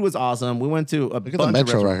 Food was awesome. We went to a Look at the bunch of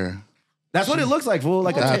metro right restaurants. here. That's what it looks like, fool.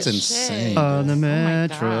 Like That's a insane. On the Oh my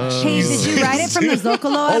metro. gosh. Hey, did you ride it from the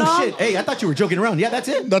Zocalo at all? Oh shit! Hey, I thought you were joking around. Yeah, that's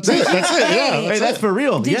it. That's it. Yeah. Hey, that's for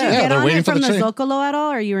real. Did yeah. you get they're on waiting it for from the the train. Zocalo at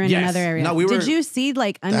all, or you were in Yes. another area? No, we were- Did you see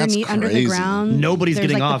like underneath, under the crazy. ground? Nobody's there's,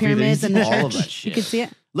 getting like, off the either. pyramids and the All of church? that shit. You could see it.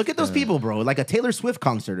 Look at those people, bro. Like a Taylor Swift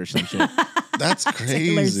concert or some shit. That's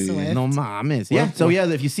crazy. Swift. No mames. Yeah. So yeah,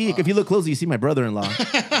 if you look closely, you see my brother-in-law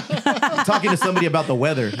talking to somebody about the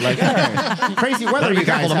weather. Like, hey, crazy weather Better you be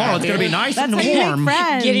careful guys tomorrow. have. It's going to be nice That's and how you make warm.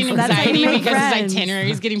 friends. Getting That's how you anxiety make because friends. his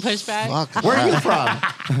itinerary is getting pushed back. Fuck Where are you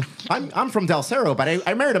that. from? I'm from Del Cerro, but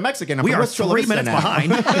I married a Mexican. I'm We from are West Chula 3 Vista minutes now.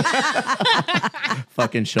 behind.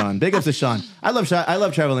 Fucking Sean. Big ups to Sean. I love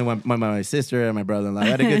traveling with my sister and my brother-in-law. I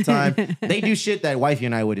had a good time. They do shit that wifey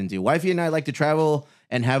and I wouldn't do. Wifey and I like to travel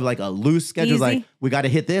and have like a loose schedule. Easy. Like, we got to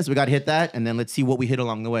hit this, we got to hit that, and then let's see what we hit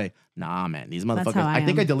along the way. Nah, man. These motherfuckers. how I I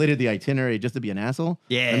think am. I deleted the itinerary just to be an asshole.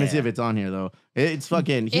 Let me see if it's on here, though. It's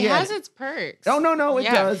fucking... It has its perks. Oh, no, it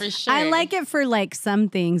yeah, does. for sure. I like it for like some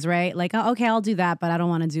things, right? Like, oh, okay, I'll do that, but I don't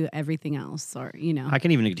want to do everything else, or you know. I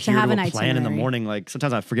can't even adhere have to an a plan in the itinerary. morning. Like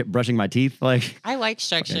sometimes I forget brushing my teeth. Like I like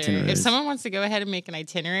structure. itineraries. If someone wants to go ahead and make an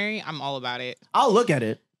itinerary, I'm all about it. I'll look at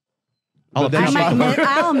it. I'll But then appreciate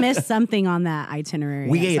I'll miss something on that itinerary.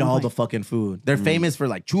 We at ate some all point. the fucking food. They're famous for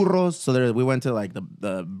like churros. So we went to like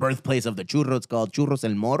the birthplace of the churros. It's called Churros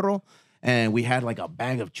El Morro. And we had like a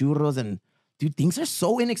bag of churros. And dude, things are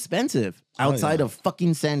so inexpensive outside of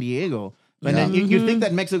fucking San Diego. And then you think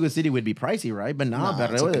that Mexico City would be pricey, right? But nah, Nah,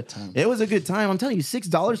 it's a good time. it was a good time. I'm telling you,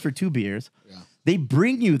 $6 for 2 beers. Yeah. They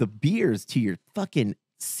bring you the beers to your fucking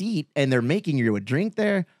seat, and they're making you a drink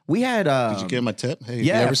there. We had. Did you give him a tip? Hey,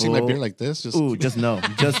 yeah, you ever see my fool. beer like this? Just Ooh, just know.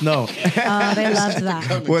 Just know. Oh, they loved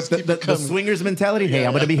that. What the swingers mentality? Hey,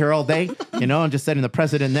 I'm gonna be here all day. You know, I'm just setting the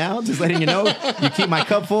precedent now. Just letting you know. You keep my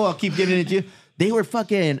cup full, I'll keep giving it to you. They were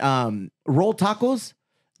fucking rolled tacos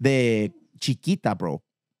de chiquita, bro.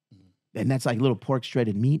 And that's like little pork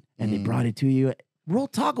shredded meat, and they brought it to you.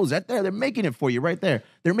 Rolled tacos right there. They're making it for you right there.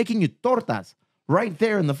 They're making you tortas right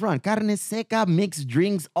there in the front. Carne seca, mixed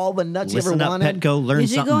drinks, all the nuts Listen you ever up, wanted. Petco. Learn Did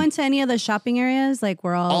you something. go into any of the shopping areas? Like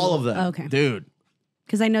we're All of them. Okay. Dude.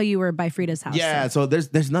 Because I know you were by Frida's house. Yeah, so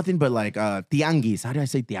there's nothing but like tianguis. How do I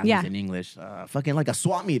say tianguis Yeah. in English? Fucking like a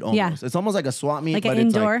swap meet almost. Yeah. It's almost like a swap meet, Like but an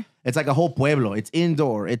indoor? It's like a whole pueblo. It's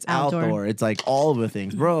indoor, it's Outdoor. outdoor, it's like all of the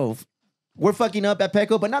things. Bro, we're fucking up at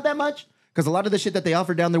Petco, but not that much. Because a lot of the shit that they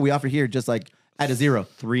offer down there, we offer here just like at a zero.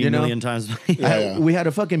 3 you know? million times. Yeah. We had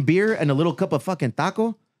a fucking beer and a little cup of fucking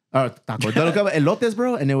taco. A little cup of elotes,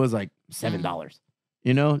 bro, and it was like $7.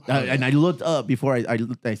 You know? And I looked up before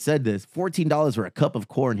I said this. $14 for a cup of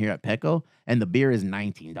corn here at Petco, and the beer is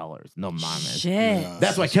 $19. No mames. Shit.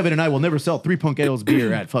 That's why Kevin and I will never sell 3 Punqueros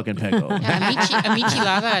beer at fucking Petco. Yeah, a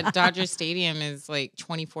michelada at Dodger Stadium is like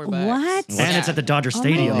 $24. What? And it's at the Dodger Oh my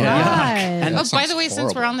Stadium. God. And Oh, That by sounds the way, since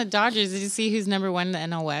horrible. we're on the Dodgers, did you see who's number 1 in the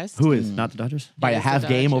NL West? Who is? Not the Dodgers? By a It's the half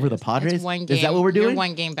game over the Dodgers. Padres? It's one Is that game. what we're doing? You're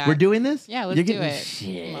 1 game back. We're doing this? Yeah, let's You're do getting- it.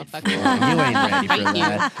 Shit, Motherfucker. fool. You ain't ready for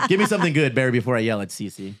that. Give me something good, Barry, before I yell at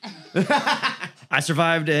Cece. I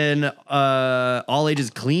survived an all ages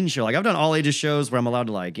clean show. Like I've done all ages shows where I'm allowed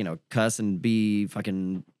to like, cuss and be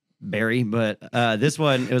fucking Barry. But this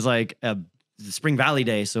one, it was like a Spring Valley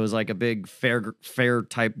Day. So it was like a big fair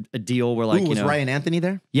type deal where like, Ooh, was Ryan Anthony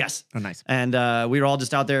there? Yes. Oh, nice. And we were all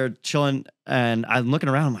just out there chilling. And I'm looking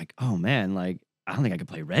around. I'm like, oh man, like I don't think I could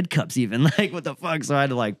play red cups even. Like what the fuck? So I had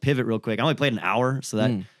to like pivot real quick. I only played an hour. So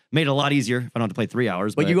that made it a lot easier if I don't have to play 3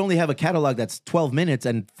 hours. But you only have a catalog that's 12 minutes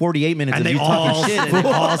and 48 minutes and of they you all, talking shit. and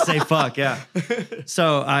they all say fuck, yeah.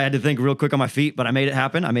 So I had to think real quick on my feet, but I made it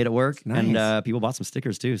happen. I made it work. Nice. And people bought some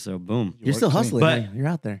stickers too. So boom. You're still hustling. But- man. You're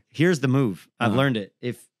out there. Here's the move. I've learned it.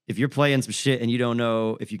 If you're playing some shit and you don't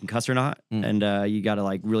know if you can cuss or not, and you got to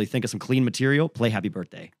like really think of some clean material, play Happy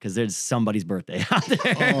Birthday because there's somebody's birthday out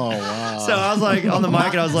there. Oh wow. So I was like on the mic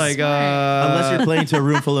and I was like, Unless you're playing to a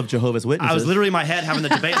room full of Jehovah's Witnesses. I was literally in my head having the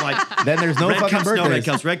debate like, Then there's no red fucking cups, no red birthdays.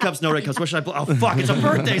 cups, red cups, no red cups. What should I play? Oh fuck, it's a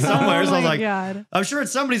birthday somewhere. Oh so I was my like, God. I'm sure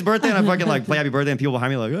it's somebody's birthday, and I fucking like play Happy Birthday, and people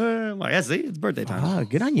behind me like, I'm like, yeah, see, it's birthday time. Ah,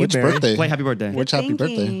 good on you, Which Barry. birthday? Play Happy Birthday. Which happy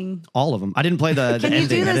birthday? Thinking. All of them. I didn't play the Can you ending.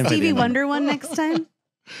 do I the didn't play the Stevie ending. Wonder one next time?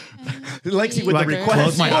 Lexi with Do I the close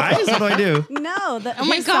request. my eyes? What do I do? No. Oh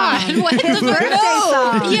my God. What His the birthday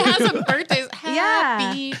song. He has a birthday. Yeah.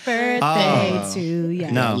 Happy Birthday to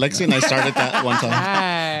you. No. Lexi and I started that one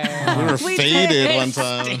time. birthday. We were We faded did. one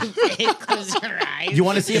time. Close your eyes. You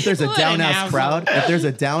want to see if there's a What an down ass asshole. crowd? If there's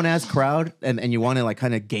a down ass crowd and you want to like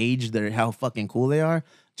kind of gauge how fucking cool they are,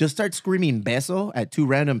 just start screaming beso at 2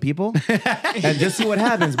 random people and just see what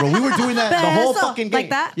happens, bro. We were doing that the whole Beso, fucking game. like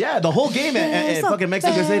that? Yeah, the whole game at Beso, fucking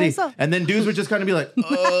Mexico City. beso. And then dudes would just kind of be like,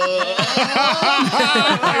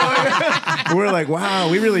 we're like, wow,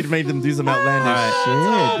 we really made them do some outlandish shit.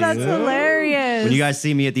 Oh, that's dude. hilarious. When you guys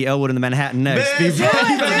see me at the Elwood in the Manhattan next, Man, be do it, the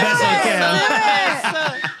do best I can.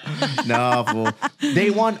 No, fool. They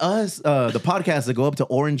want us, the podcast, to go up to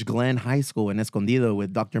Orange Glen High School in Escondido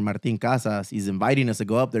with Dr. Martin Casas. He's inviting us to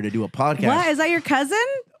go up there to do a podcast. What? Is that your cousin?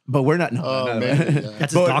 But we're not. No, Oh, no, no. man. Yeah.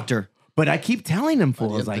 That's But- his doctor. But I keep telling him,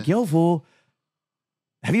 fool. I was like, yo, fool,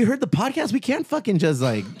 have you heard the podcast? We can't fucking just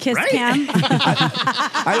like. Kiss Cam.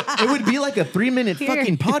 It would be like a 3-minute Here.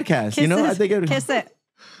 fucking podcast, Kiss you know? it. I think it would. Kiss it.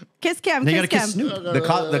 Kiss Cam. They Kiss gotta Cam. kiss Snoop.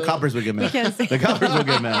 The coppers would get mad. Because- The coppers would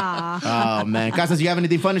get mad. Oh, man. Casas, you have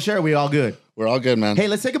anything fun to share? Are we all good? We're all good, man. Hey,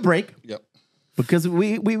 let's take a break. Yep. Because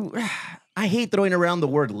I hate throwing around the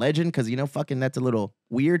word legend because, fucking that's a little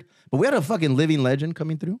weird. But we had a fucking living legend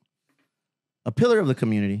coming through. A pillar of the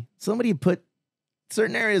community. Somebody put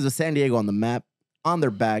certain areas of San Diego on the map, on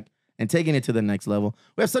their back, and taking it to the next level.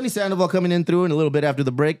 We have Sonny Sandoval coming in through in a little bit after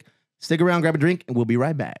the break. Stick around, grab a drink, and we'll be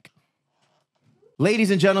right back.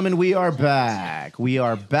 Ladies and gentlemen, we are back. We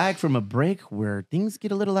are back from a break where things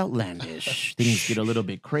get a little outlandish. Things get a little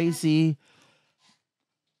bit crazy.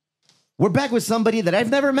 We're back with somebody that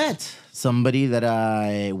I've never met. Somebody that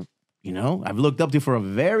I've looked up to for a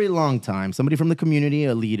very long time. Somebody from the community,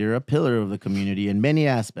 a leader, a pillar of the community in many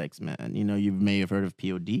aspects, man. You may have heard of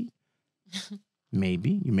P.O.D.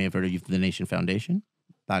 Maybe. You may have heard of Youth of the Nation Foundation.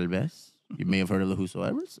 Tal vez. You may have heard of the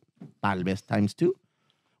Whosoevers. Tal vez times 2.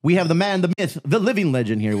 We have the man, the myth, the living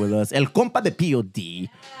legend here with us. El compa de P.O.D.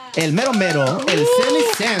 El mero mero. El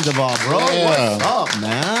Sonny Sandoval, bro. Yeah. What's up,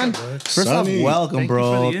 man? First Sonny. off, welcome, Thank you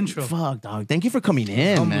bro. for the intro. Fuck, dog. Thank you for coming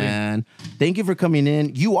in, Humbling. man. Thank you for coming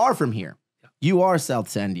in. You are from here. You are South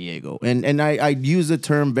San Diego. And I use the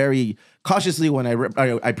term very cautiously when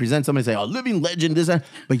I present somebody, say, oh, living legend, this, that.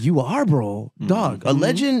 But you are, bro. Dog. A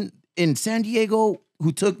legend in San Diego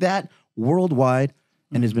who took that worldwide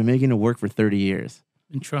and has been making it work for 30 years.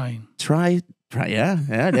 Been trying. Try. Yeah.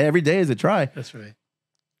 Every day is a try. That's right.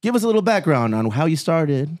 Give us a little background on how you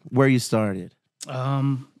started, where you started.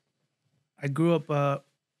 I grew up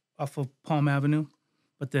off of Palm Avenue,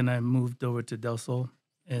 but then I moved over to Del Sol,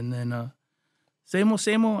 and then same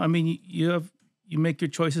old. I mean, you make your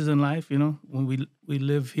choices in life. You know, when we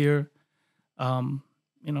live here, you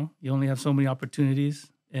know, you only have so many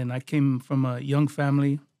opportunities. And I came from a young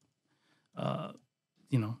family,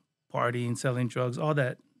 you know, partying, selling drugs, all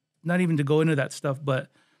that. Not even to go into that stuff, but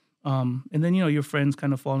and then you know your friends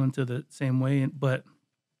kind of fall into the same way. But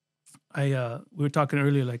we were talking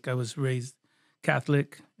earlier, like I was raised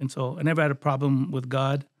Catholic, and so I never had a problem with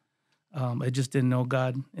God. I just didn't know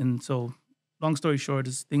God, and so long story short,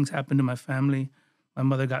 is things happened to my family. My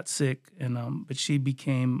mother got sick, and but she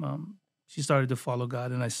became she started to follow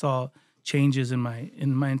God, and I saw changes in my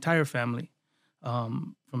entire family,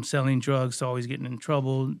 from selling drugs to always getting in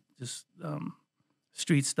trouble, just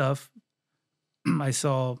street stuff. I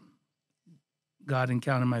saw God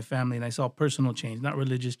encounter my family, and I saw personal change, not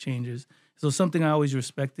religious changes. So something I always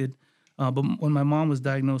respected. But when my mom was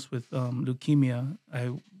diagnosed with leukemia,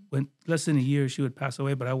 I went less than a year, she would pass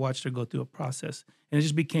away, but I watched her go through a process. And it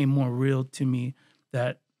just became more real to me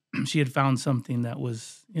that she had found something that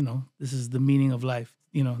was, you know, this is the meaning of life.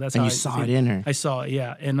 You know, that's And how you saw it in her. I saw it,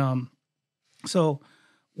 yeah. And so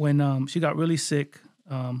when she got really sick,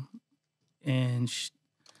 and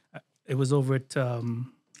it was over at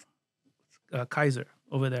Kaiser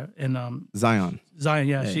over there, and Zion.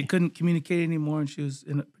 yeah. Hey. She couldn't communicate anymore, and she was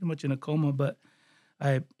pretty much in a coma. But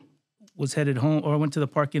I was headed home, or I went to the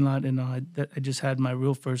parking lot, and I just had my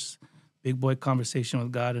real first big boy conversation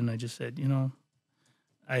with God, and I just said, you know,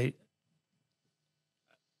 I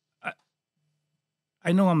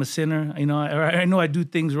know I'm a sinner. You know, I know I do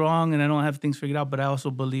things wrong, and I don't have things figured out. But I also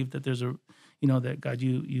believe that there's a, you know, that God,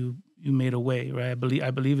 you made a way, right? I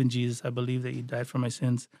believe in Jesus. I believe that you died for my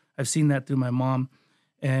sins. I've seen that through my mom,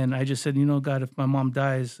 and I just said, you know, God, if my mom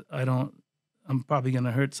dies, I'm probably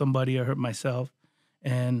gonna hurt somebody or hurt myself.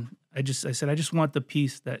 And I said, I just want the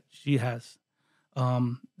peace that she has.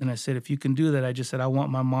 And I said, if you can do that, I just said, I want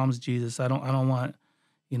my mom's Jesus. I don't want,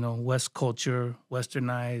 you know, West culture,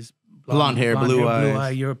 westernized, Blonde hair, blue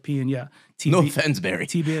eyes. European, yeah. No offense, Barry.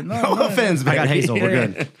 TBN, No offense, Barry. I got Hazel. We're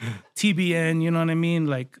good. TBN, you know what I mean?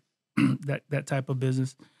 Like that type of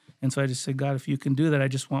business. And so I just said, God, if you can do that, I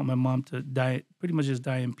just want my mom to die, pretty much just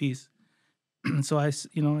die in peace. And so I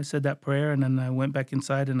said that prayer, and then I went back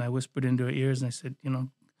inside and I whispered into her ears, and I said, you know,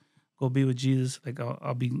 go be with Jesus. Like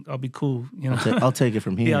I'll be cool. You know, I'll take it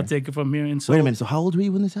from here. Yeah, I'll take it from here. And so wait a minute. So how old were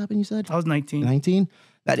you when this happened? You said I was 19. 19.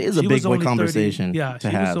 That is a She big was boy only 30. conversation. Yeah, to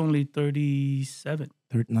she have. was only 37.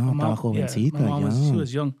 No, My mom- está jovencita, my mom young. she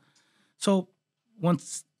was young. So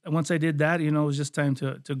once I did that, you know, it was just time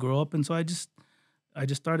to grow up. And so I just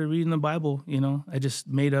started reading the Bible. You know, I just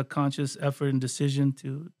made a conscious effort and decision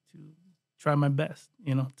to try my best.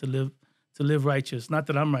 You know, to live righteous. Not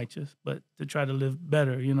that I'm righteous, but to try to live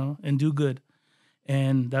better. You know, and do good.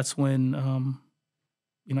 And that's when,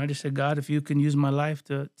 you know, I just said, God, if you can use my life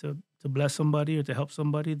to bless somebody or to help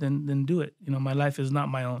somebody, then do it. You know, my life is not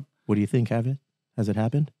my own. What do you think? Has it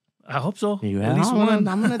happened? I hope so. You At least one.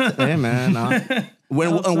 I'm gonna hey man. And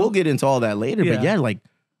we'll get into all that later. But yeah, like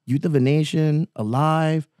Youth of a Nation,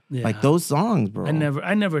 Alive, like those songs, bro.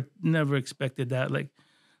 I never expected that. Like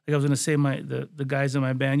I was gonna say, the guys in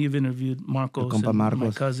my band. You've interviewed Marcos, and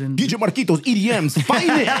my cousin. DJ Marquitos, EDM's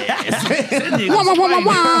finest.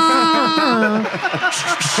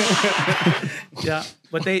 Yeah,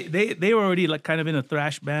 but they were already like kind of in a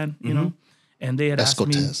thrash band, you know, and they had asked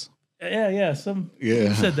me. Yeah,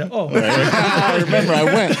 who said that. Oh, I remember. I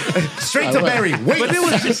went straight to Barry. Wait, but it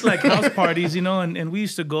was just like house parties, you know, and we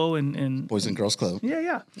used to go and Boys and Girls Club.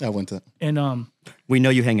 Yeah. I went to. And We know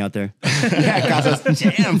you hang out there. yeah, Casas,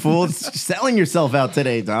 jam, fool. Selling yourself out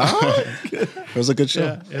today, dog. It was a good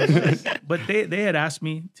show. Yeah, but they had asked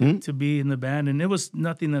me to be in the band, and it was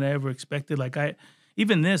nothing that I ever expected. Like I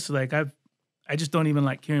just don't even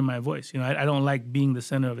like hearing my voice. You know, I don't like being the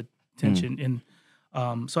center of attention. And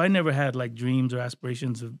so I never had like dreams or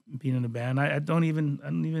aspirations of being in a band. I don't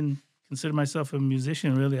even consider myself a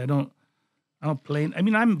musician, really. I don't I don't play. I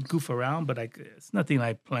mean, I'm goof around, but it's nothing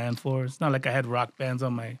I plan for. It's not like I had rock bands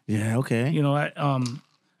on my. Yeah. Okay. You know,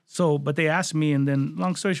 So, but they asked me, and then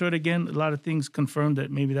long story short, again, a lot of things confirmed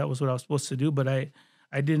that maybe that was what I was supposed to do. But I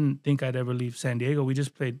didn't think I'd ever leave San Diego. We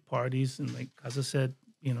just played parties and like Casa said,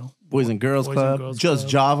 you know, Boys and Girls Club, Just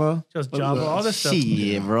Java, all this stuff.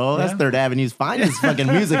 Shit, bro, that's Third Avenue's finest fucking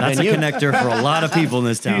music That's venue. a connector for a lot of people in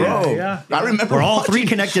this town. Bro, Yeah. I remember We're all three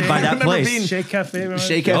connected by that place. Shake Cafe, remember?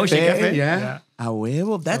 Shake Cafe, Oh, Shake Cafe? yeah. Ah,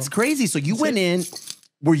 well, that's crazy. So you went in.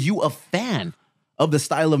 Were you a fan of the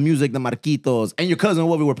style of music the Marquitos and your cousin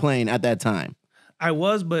what we were playing at that time? I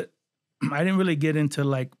was, but I didn't really get into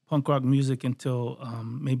like punk rock music until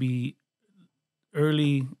maybe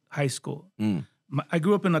early high school. I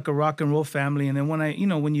grew up in like a rock and roll family, and then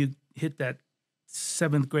when you hit that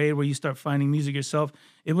 7th grade where you start finding music yourself,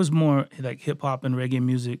 it was more like hip hop and reggae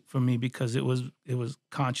music for me because it was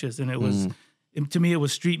conscious and it was to me it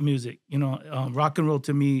was street music. You know, rock and roll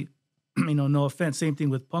to me, you know, no offense. Same thing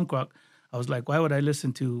with punk rock. I was like, why would I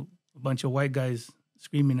listen to a bunch of white guys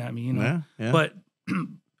screaming at me? You know, Yeah. but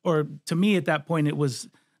or to me at that point it was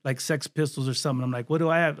like Sex Pistols or something. I'm like, what do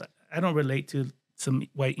I have? I don't relate to some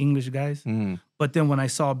white English guys. But then when I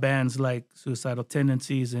saw bands like Suicidal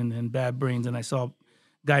Tendencies and Bad Brains, and I saw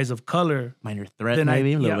guys of color, Minor Threat, then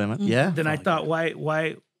maybe a little bit. Yeah. Then I thought,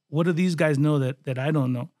 why? What do these guys know that I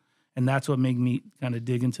don't know? And that's what made me kind of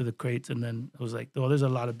dig into the crates. And then I was like, oh, there's a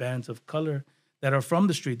lot of bands of color that are from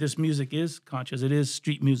the street. This music is conscious. It is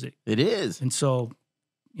street music. It is. And so,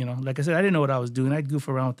 you know, like I said, I didn't know what I was doing. I'd goof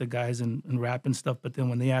around with the guys and rap and stuff. But then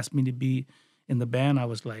when they asked me to be in the band, I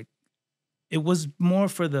was like, it was more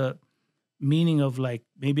for the meaning of like,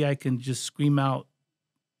 maybe I can just scream out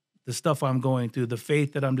the stuff I'm going through, the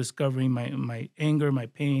faith that I'm discovering, my anger, my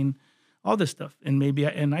pain, all this stuff. And maybe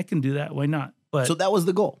I can do that. Why not? But So that was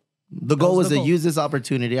the goal. The goal was to use this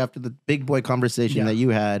opportunity after the big boy conversation that you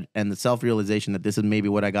had and the self-realization that this is maybe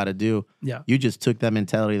what I got to do. Yeah. You just took that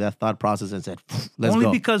mentality, that thought process and said, let's only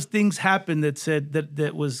go. because things happened that said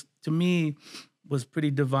that was, to me, was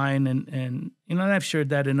pretty divine. And you know, and I've shared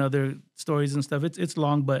that in other stories and stuff. It's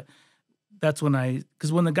long, but that's when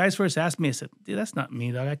because when the guys first asked me, I said, dude, that's not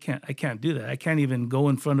me, dog. I can't do that. I can't even go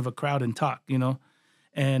in front of a crowd and talk, you know,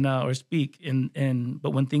 and or speak.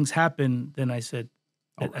 But when things happen, then I said,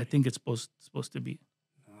 I think it's supposed to be.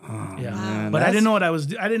 Yeah. Man, but I didn't know what I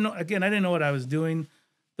was I didn't know what I was doing.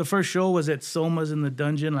 The first show was at Soma's in the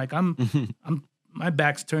dungeon. Like I'm my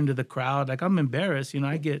back's turned to the crowd. Like I'm embarrassed, you know.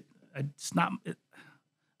 I'm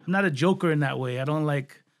not a joker in that way. I don't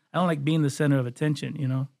like being the center of attention, you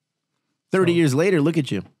know. 30 years later, look at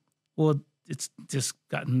you. Well, it's just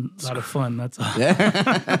gotten a lot of fun. That's all.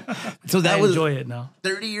 So that I was enjoy it now.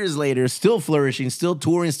 30 years later, still flourishing, still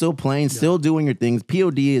touring, still playing, still doing your things.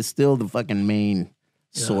 P.O.D. is still the fucking main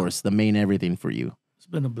source, the main everything for you. It's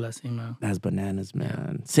been a blessing, man. That's bananas,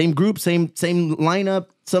 man. Same group, same lineup,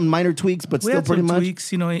 some minor tweaks, but We still had pretty some much.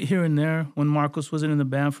 tweaks, you know, here and there. When Marcos wasn't in the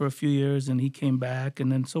band for a few years, and he came back,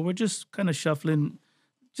 and then so we're just kind of shuffling,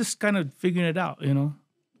 just kind of figuring it out, you know.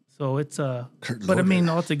 So it's but I mean,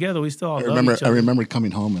 all together, we still all love each I other. remember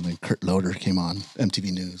coming home and then Kurt Loder came on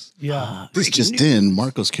MTV News. Yeah, This just in: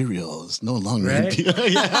 Marcos Curiel is no longer Right? in.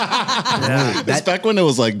 That's back when it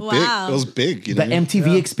was like big. Wow. It was big. You The know?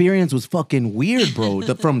 MTV experience was fucking weird, bro.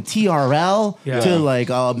 From TRL to like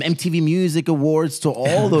MTV Music Awards to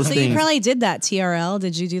all those So things. you probably did that TRL.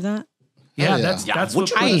 Did you do that? yeah, yeah. that's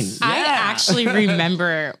which what one? I actually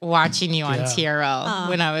remember watching you on Yeah. TRL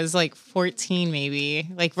when I was like 14, maybe.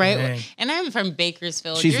 Like right, Dang. and I'm from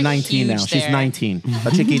Bakersfield. She's You're 19 now. huge She's there. 19.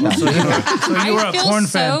 La chiquita. So you were a feel corn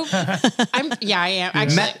so, fan. I am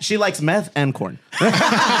actually. She likes meth and corn. In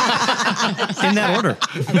that order.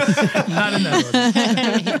 Not in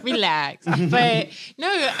that order. Relax. But no,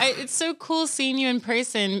 it's so cool seeing you in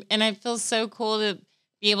person, and I feel so cool to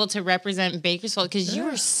be able to represent Bakersfield because you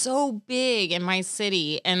were so big in my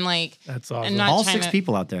city, and like That's awesome. and not All trying 6 to-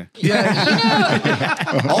 people out there.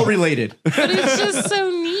 All related. But it's just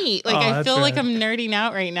so neat. Like Oh, I that's feel like rad. I'm nerding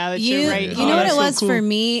out right now that You, you're right. you here. know what that's it so was cool. for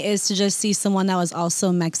me is to just see someone that was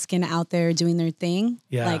also Mexican out there doing their thing.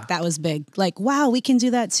 Yeah. Like that was big. Like, wow, we can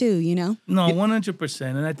do that too, you know? No, 100%,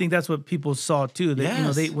 and I think that's what people saw too. That you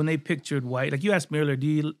know, Yes. when they pictured white, like you asked me earlier, do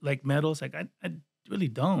you like metal? It's like I really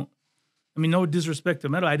don't. I mean, no disrespect to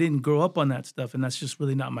metal. I didn't grow up on that stuff, and that's just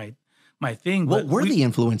really not my thing. What But were the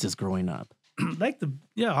influences growing up? like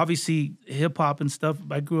obviously hip hop and stuff.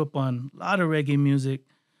 I grew up on a lot of reggae music,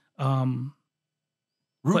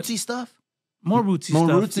 Rootsy stuff? more rootsy More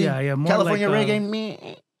stuff. rootsy? Yeah, more California like, reggae?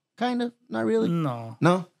 Me, kind of. Not really. No,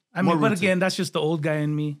 No? I More mean, but rootsy. again, that's just the old guy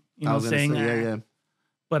in me. You I know, was gonna saying say, that. yeah.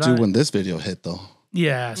 But Dude, when this video hit though,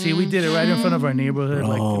 Yeah, see, we did it right in front of our neighborhood.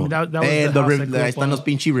 Like, I mean, that was Man, the house I grew ahí up están on. los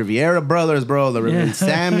pinche Riviera brothers, bro.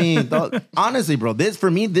 Sammy. Honestly, bro, for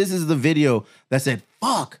me, this is the video that said,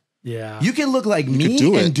 fuck. Yeah. You can look like me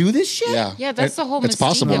do and it. do this shit? Yeah. Yeah, that's the whole It's mystique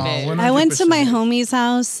possible. of it. I went to my 100%. homie's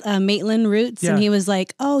house, Maitland Roots, Yeah. and he was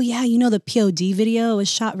like, "Oh yeah, you know the P.O.D. video was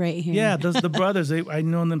shot right here." Yeah, the brothers. I've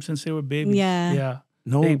known them since they were babies. Yeah. Yeah.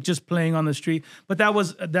 No. They just playing on the street. But that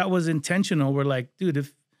was intentional. We're like, dude,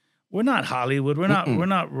 if we're not Hollywood, we're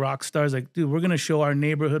not rock stars. Like, dude, we're gonna show our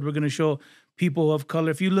neighborhood. We're gonna show people of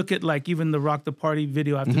color. If you look at like even the Rock the Party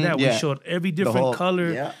video after that, we yeah. showed every different whole-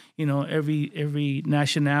 color, yeah. you know, every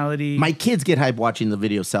nationality. My kids get hype watching the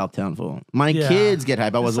video Southtown Fool. My Yeah. kids get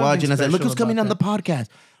hype. I was There's something watching. I said, look special who's coming on the about podcast.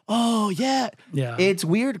 Oh, yeah. Yeah. It's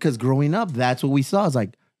weird because growing up, that's what we saw. It's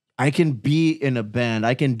like, I can be in a band.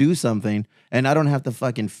 I can do something. And I don't have to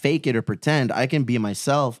fucking fake it or pretend. I can be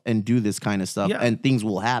myself and do this kind of stuff. Yeah. And things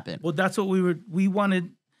will happen. Well, that's what we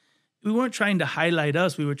wanted. We weren't trying to highlight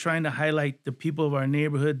us. We were trying to highlight the people of our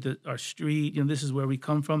neighborhood, our street. You know, this is where we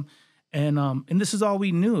come from, and this is all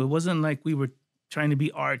we knew. It wasn't like we were trying to be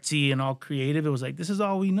artsy and all creative. It was like, this is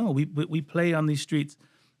all we know. We play on these streets.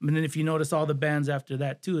 And then if you notice all the bands after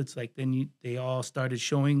that too, it's like they all started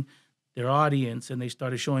showing their audience and they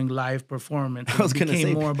started showing live performance. I was gonna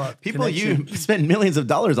say, more about people you connection. spend millions of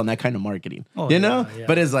dollars on that kind of marketing. Oh, you know? yeah.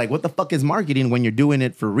 But it's like, what the fuck is marketing when you're doing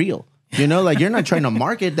it for real? You know, like you're not trying to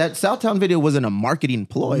market. That Southtown video wasn't a marketing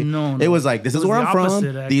ploy. No, It was like, this It is was where the I'm from.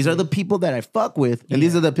 opposite, These are actually. the people that I fuck with. And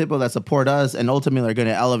these are the people that support us and ultimately are going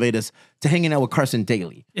to elevate us to hanging out with Carson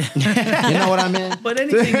daily. You know what I mean? But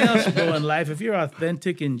anything else, bro, in life, if you're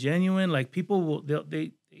authentic and genuine, like people will, they're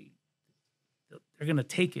gonna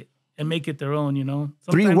take it and make it their own. You know,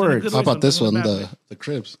 Three Sometimes in a words. good How way, about this sometimes one? in a bad way. The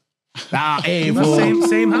cribs. Hey, No, fool.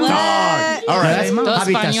 same house. Dog. All right. Same house.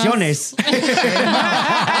 Dos baños.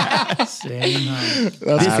 Same house.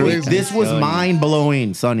 That's crazy. This was mind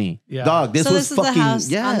blowing, Sonny. Yeah. Dog, this so was this is fucking the house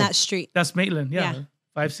yeah. on that street. That's Maitland. Yeah. Yeah.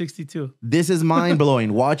 562. This is mind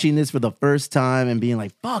blowing. Watching this for the first time and being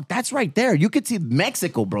like, "Fuck, that's right there." You could see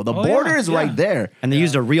Mexico, bro. The Oh, border yeah, is yeah. right there. And they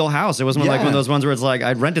used a real house. It wasn't like Yeah. one of those ones where it's like,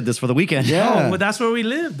 I rented this for the weekend. Yeah. Oh, but that's where we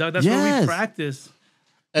live, dog. That's where Yes. we practice.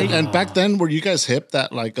 And back then, were you guys hip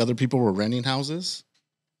that like other people were renting houses,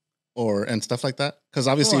 and stuff like that? Because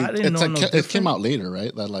obviously, I didn't it's know like no it came different. out later,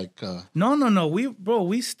 right? That like No.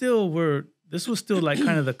 We still were. This was still like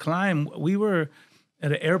kind of the climb. We were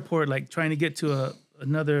at an airport, like trying to get to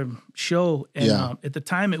another show, and Yeah. at the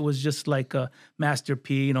time it was just like a Master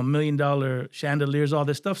P, $1 million chandeliers, all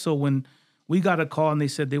this stuff. So when we got a call and they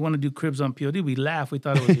said they want to do cribs on POD, we laughed. We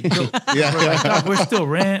thought it was a joke. Yeah. We're like, "Dog, we're still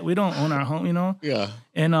rent. We don't own our home, you know. yeah.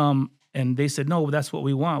 And they said, no, that's what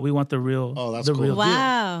we want. We want the real, Oh, that's the cool. real deal.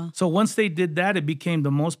 Wow. So once they did that, it became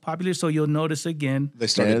the most popular. So you'll notice again, They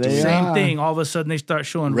started There they doing are. same thing. All of a sudden, they start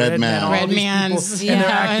showing Red Red Man, Man. all Red these Mans. people, and they're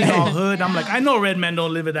Yeah. acting all hood. I'm like, I know Red Man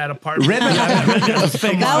don't live at that apartment. Red Man- That was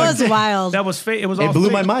fake. That was wild. That was fake. It was all It blew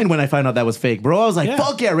fake. my mind when I found out that was fake, bro. I was like, Yeah.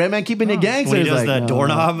 "Fuck yeah, Red Man keeping it gangster." When he does Like, the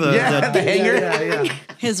doorknob, the hanger. Yeah.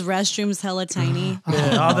 His restroom's hella tiny.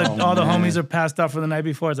 Yeah, all the homies are passed out for the night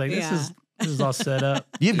before. It's like, Yeah. this is all set up.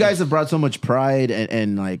 You guys have brought so much pride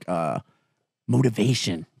and like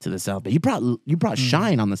motivation to the South Bay. You brought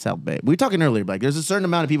shine on the South Bay. We were talking earlier, like there's a certain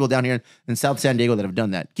amount of people down here in South San Diego that have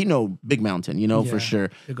done that. You know, Big Mountain, you know, for Yeah. sure.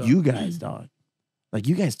 Big up. You guys, dog. Like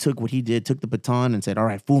you guys took what he did, took the baton and said, all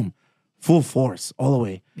right, boom, full force, all the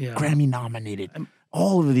way. Yeah. Grammy nominated.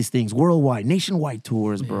 All of these things, worldwide, nationwide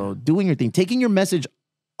tours, bro. Doing your thing, taking your message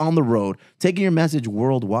on the road, taking your message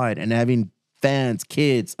worldwide and having fans,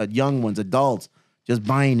 kids, young ones, adults, just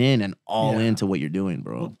buying in and all Yeah. into what you're doing,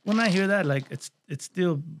 bro. When I hear that, like it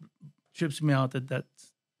still trips me out that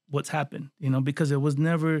that's what's happened, you know, because it was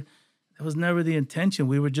never the intention.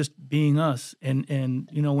 We were just being us, and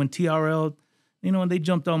you know when TRL, you know, when they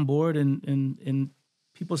jumped on board and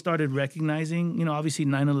people started recognizing, you know, obviously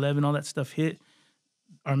 9/11, all that stuff hit.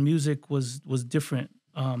 Our music was different.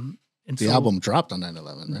 And the so album dropped on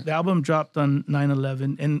 9/11, right? The album dropped on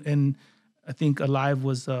 9/11, and I think Alive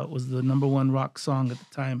was the #1 rock song at the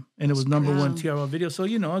time, and it was #1 TRL video. So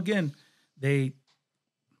you know, again,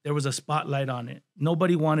 there was a spotlight on it.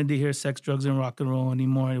 Nobody wanted to hear sex, drugs, and rock and roll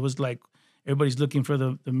anymore. It was like everybody's looking for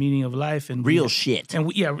the meaning of life and Real shit.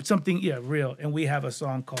 And something real. And we have a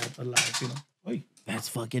song called Alive. You know, Oy. That's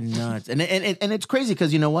fucking nuts. And it's crazy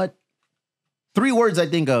because you know what? 3 words I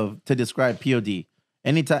think of to describe POD.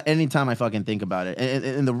 Anytime I fucking think about it.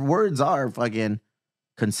 And the words are fucking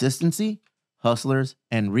consistency, hustlers,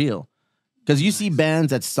 and real. Because you see bands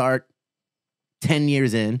that start 10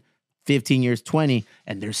 years in, 15 years, 20,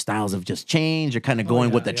 and their styles have just changed. They're kind of going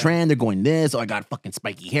with the trend. They're going this. Oh, I got fucking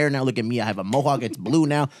spiky hair now. Look at me. I have a mohawk. It's blue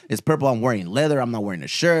now. It's purple. I'm wearing leather. I'm not wearing a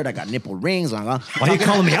shirt. I got nipple rings. Why are you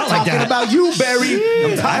calling me out like that? Talking about you,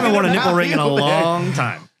 Barry. I haven't worn a nipple ring in a long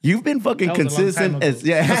time. You've been fucking consistent. It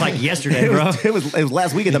was like yesterday, bro. It was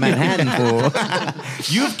last week at the Manhattan, fool.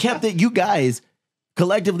 You've kept it. You guys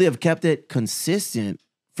collectively have kept it consistent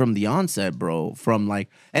from the onset, bro. From like,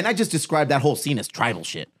 and I just described that whole scene as tribal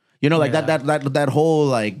shit. You know, like that whole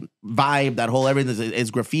like vibe, that whole everything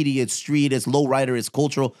is graffiti, it's street, it's lowrider, it's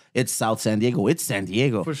cultural, it's South San Diego, it's San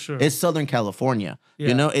Diego, for sure. It's Southern California. Yeah.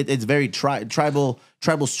 You know, it's very tribal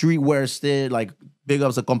streetwear still. Like big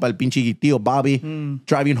ups to compa el pinche tío Bobby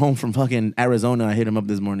driving home from fucking Arizona. I hit him up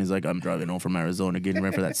this morning. He's like, I'm driving home from Arizona, getting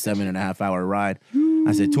ready for that 7.5 hour ride.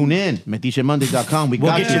 I said, tune in, MeticheMonday.com. We'll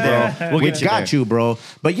got you, bro. We got you, bro.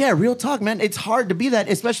 But yeah, real talk, man. It's hard to be that,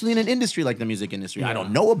 especially in an industry like the music industry. I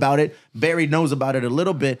don't know about it. Barry knows about it a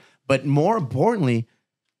little bit. But more importantly,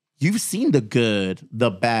 you've seen the good, the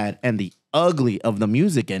bad, and the ugly of the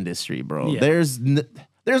music industry, bro. Yeah. There's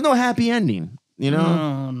no happy ending, you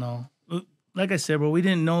know? No. Like I said, bro, we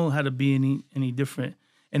didn't know how to be any different.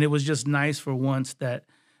 And it was just nice for once that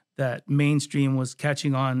mainstream was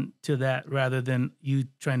catching on to that rather than you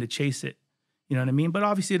trying to chase it. You know what I mean? But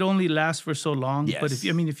obviously it only lasts for so long. Yes. But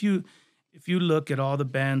if you look at all the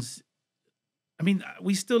bands, I mean,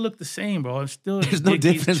 we still look the same, bro. There's no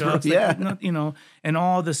difference, bro. Yeah. You know, and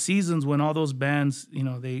all the seasons when all those bands, you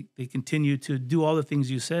know, they continue to do all the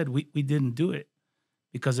things you said, we didn't do it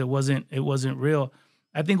because it wasn't real.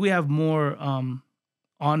 I think we have more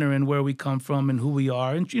honor in where we come from and who we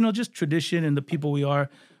are, and you know, just tradition and the people we are,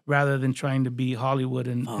 rather than trying to be Hollywood.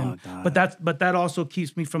 But that also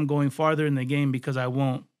keeps me from going farther in the game because I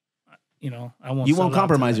won't. You won't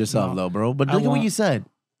compromise yourself though, bro. But look at what you said,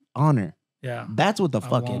 honor. Yeah, that's what the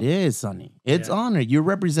fuck it is, Sonny. It's honor. You're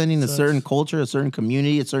representing a certain culture, a certain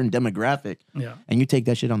community, a certain demographic. Yeah, and you take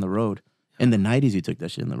that shit on the road. In the 90s, you took that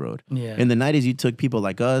shit on the road. Yeah. In the 90s, you took people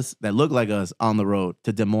like us that look like us on the road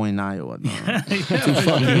to Des Moines, Iowa.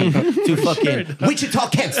 to fucking Wichita,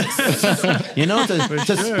 Kansas. You know,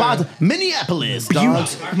 to spot Minneapolis,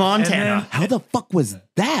 dogs. Montana. How the fuck was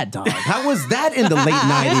that, dog? How was that in the late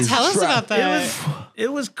 90s? Tell us about that.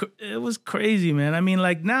 It was crazy, man. I mean,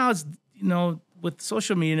 like now it's, you know, with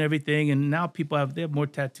social media and everything, and now people they have more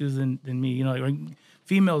tattoos than me, you know,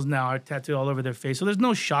 females now are tattooed all over their face. So there's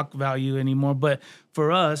no shock value anymore. But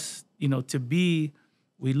for us, you know,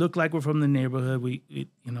 we look like we're from the neighborhood. We you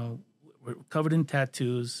know, we're covered in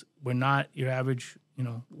tattoos. We're not your average, you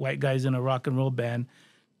know, white guys in a rock and roll band.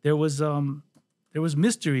 There was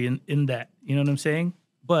mystery in that. You know what I'm saying?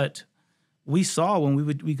 But we saw when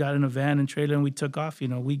we got in a van and trailer and we took off, you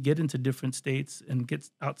know, we get into different states and get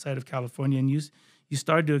outside of California and you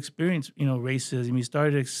started to experience, you know, racism. You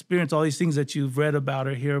started to experience all these things that you've read about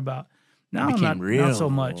or hear about. Now, not so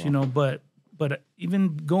much, you know. But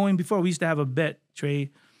even going before, we used to have a bet. Trey's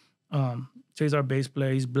our bass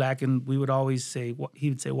player. He's black, and we would always say, he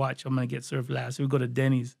would say, "Watch, I'm gonna get served last." So we go to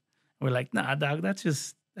Denny's. We're like, "Nah, dog, that's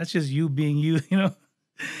just you being you," you know.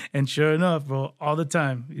 And sure enough, bro, all the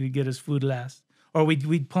time he'd get his food last. Or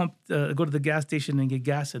we'd pump, go to the gas station and get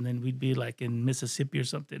gas, and then we'd be like in Mississippi or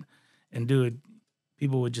something, and dude,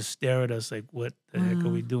 people would just stare at us like, what the heck are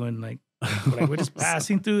we doing? Like we're just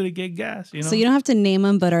passing through to get gas, you know? So you don't have to name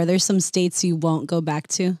them, but are there some states you won't go back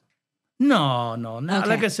to? No. Okay.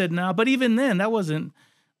 Like I said, now. But even then, that wasn't,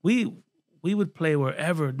 we would play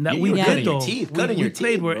wherever. Now, we cutting your teeth. We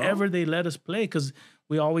played wherever they let us play because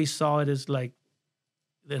we always saw it as like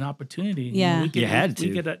an opportunity. Yeah. You had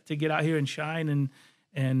to get out here and shine.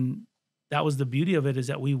 And that was the beauty of it, is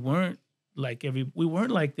that we weren't like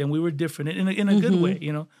them. We were different in a good way,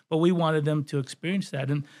 you know. But we wanted them to experience that,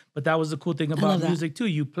 but that was the cool thing about music too.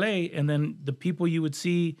 You play, and then the people you would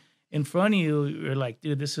see in front of you are like,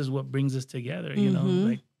 dude, this is what brings us together. You know,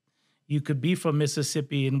 like you could be from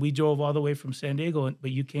Mississippi, and we drove all the way from San Diego,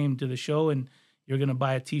 but you came to the show, and you're gonna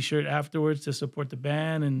buy a T-shirt afterwards to support the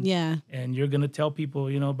band, and you're gonna tell people,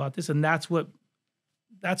 you know, about this, and that's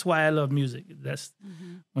why I love music. That's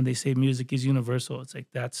when they say music is universal. It's like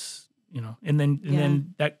that's. You know, and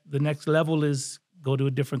then that the next level is go to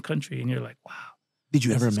a different country, and you're like, wow. Did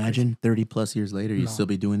you ever imagine 30 plus years later you'd still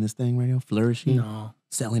be doing this thing right now, flourishing,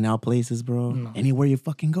 selling out places, bro? No. Anywhere you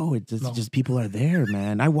fucking go, it's just people are there,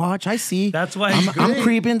 man. I watch, I see. That's why I'm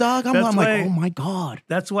creeping, dog. I'm like, oh my god.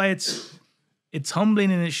 That's why it's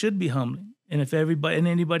humbling, and it should be humbling. And if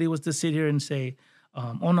anybody was to sit here and say,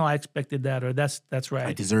 oh no, I expected that, or that's right,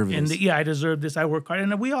 I deserve this. And I deserve this. I work hard,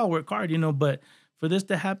 and we all work hard, you know, but. For this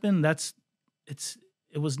to happen, it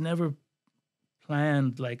was never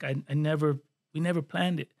planned. Like we never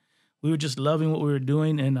planned it. We were just loving what we were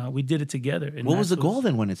doing, and we did it together. And What was the that's goal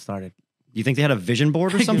then when it started? You think they had a vision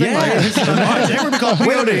board or something? Yeah. They were called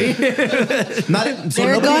P.O.D. They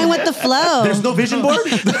were going with the flow. There's no vision board?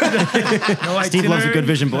 No Steve loves a good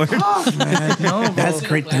vision board. Man, no, bro. That's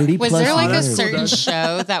great. 30 Was plus there like a years. certain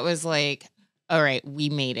show that was like, all right, we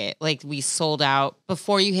made it. Like we sold out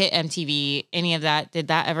before you hit MTV, any of that? Did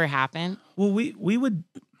that ever happen? Well, we would,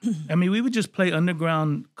 we would just play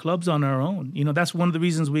underground clubs on our own. You know, that's one of the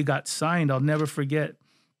reasons we got signed. I'll never forget.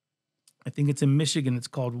 I think it's in Michigan. It's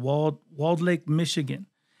called Walled Lake, Michigan.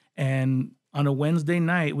 And on a Wednesday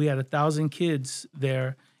night, we had 1,000 kids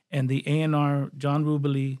there, and the A&R, John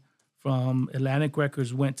Rubley from Atlantic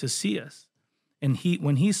Records, went to see us. And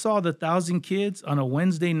when he saw the 1,000 kids on a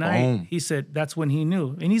Wednesday night, Boom. he said that's when he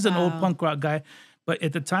knew. And he's an old punk rock guy. But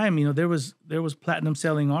at the time, you know, there was platinum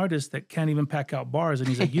selling artists that can't even pack out bars. And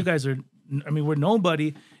he's like, you guys are, we're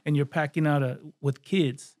nobody, and you're packing out with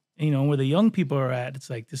kids. You know, where the young people are at, it's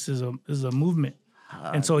like this is a movement,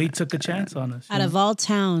 and so he took a chance on us. Out of all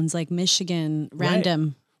towns, like Michigan, random.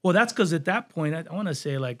 Right. Well, that's because at that point, I want to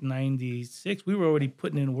say like '96, we were already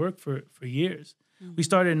putting in work for years. Mm-hmm. We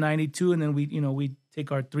started in '92, and then we'd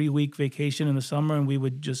take our 3-week vacation in the summer, and we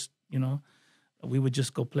would just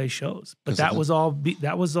go play shows. But that was all.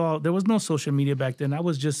 There was no social media back then. That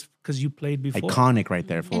was just because you played before. Iconic right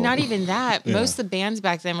there. And not even that. Most of the bands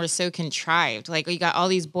back then were so contrived. Like you got all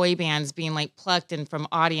these boy bands being like plucked in from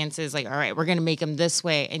audiences. Like, all right, we're gonna make them this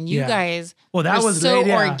way. And you guys, that were was so great,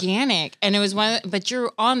 yeah. organic. And it was but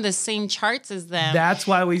you're on the same charts as them. That's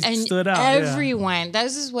why we and stood out. Everyone.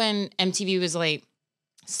 This is when MTV was like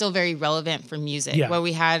still very relevant for music. Yeah. Where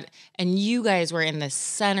we had, and you guys were in the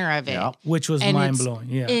center of it. Yeah. Which was And mind it's blowing.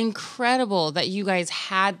 Yeah. incredible that you guys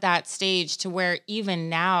had that stage to where even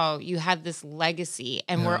now you have this legacy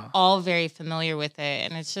and we're all very familiar with it.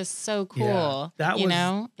 And it's just so cool. That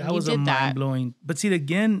was a mind blowing. But see,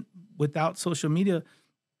 again, without social media,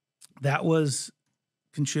 that was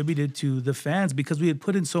contributed to the fans because we had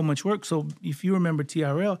put in so much work. So if you remember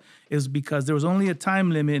TRL, it was because there was only a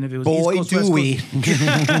time limit, and if it was Boy, East Coast, do West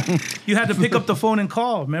Coast, you had to pick up the phone and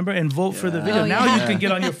call, remember, and vote for the video. Now you can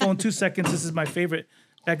get on your phone 2 seconds. This is my favorite.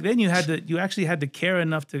 Back then, you actually had to care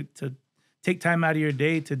enough to take time out of your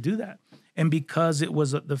day to do that. And because it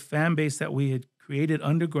was the fan base that we had created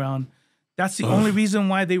underground, that's the only reason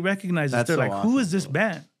why they recognized us. That's They're so like, awesome, who is this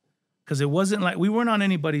band? Because it wasn't like we weren't on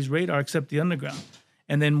anybody's radar except the underground.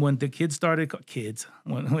 And then when the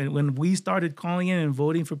when we started calling in and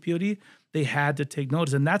voting for P.O.D, they had to take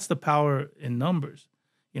notice, and that's the power in numbers.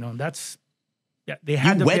 You know, they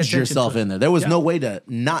had to pay wedged attention yourself to it. in there. There was no way to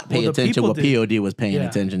not pay Well, the attention to people what did. P.O.D was paying Yeah.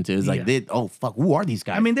 attention to. It's like, fuck, who are these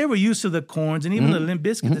guys? I mean, they were used to the Corns and even the Limp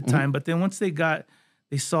Bizkit at the time, but then once they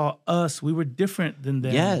saw us, we were different than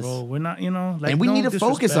them, Yes. bro. We're not, like, and we no need to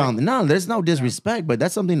focus disrespect. on. No, there's no disrespect, but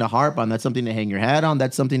that's something to harp on. That's something to hang your hat on.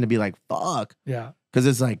 That's something to be like, fuck. Yeah. Because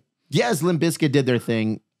it's like, yes, Limp Bizkit did their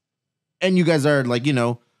thing, and you guys are like,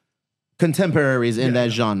 contemporaries in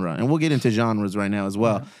that genre. And we'll get into genres right now as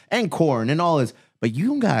well. And Korn and all this. But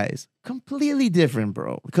you guys, completely different,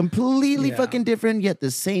 bro. Completely fucking different, yet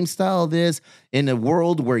the same style of this in a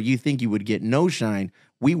world where you think you would get no shine.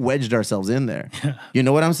 We wedged ourselves in there. You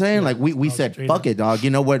know what I'm saying? Like we said, fuck it, dog.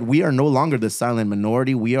 You know what? We are no longer the silent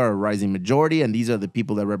minority. We are a rising majority, and these are the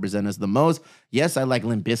people that represent us the most. Yes, I like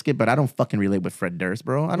Limp Bizkit, but I don't fucking relate with Fred Durst,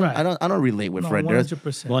 bro. I don't relate with Fred Durst.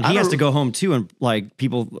 100%. Well, and he has to go home too, and like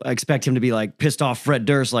people expect him to be like pissed off Fred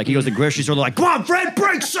Durst. Like he goes to the grocery store, they're like, "Come on, Fred,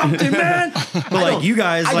 break something, man!" But like you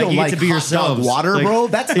guys, I like don't you like get to be hot yourselves. dog water, Like, bro.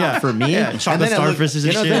 That's not for me. Yeah, chocolate And then I look- starfishes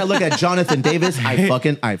and shit. Then I look at Jonathan Davis. I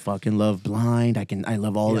fucking love Blind. I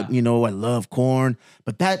love all the, I love Korn.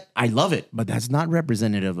 But I love it. But that's not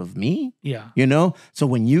representative of me. Yeah. So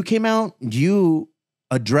when you came out, you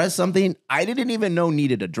addressed something I didn't even know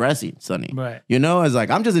needed addressing, Sonny. Right. I was like,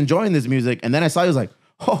 I'm just enjoying this music. And then I saw you, I was like,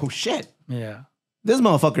 oh shit. Yeah. This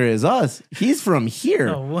motherfucker is us. He's from here.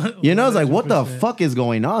 It's like, what the 100%. fuck is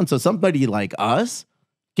going on? So somebody like us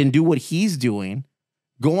can do what he's doing,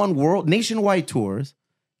 go on nationwide tours,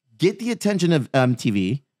 get the attention of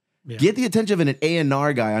MTV, get the attention of an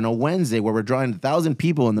A&R guy on a Wednesday where we're drawing 1,000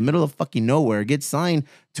 people in the middle of fucking nowhere, get signed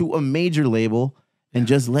to a major label, and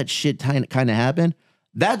just let shit kind of happen.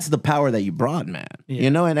 That's the power that you brought, man. Yeah.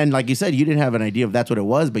 And like you said, you didn't have an idea if that's what it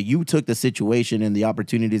was, but you took the situation and the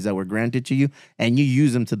opportunities that were granted to you, and you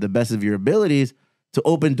used them to the best of your abilities to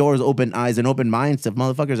open doors, open eyes, and open minds to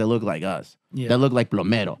motherfuckers that look like us. Yeah. That look like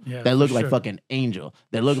Plomero. Yeah, that look for like sure. fucking Angel.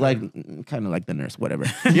 That look like kind of like the nurse, whatever.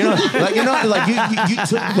 You know, you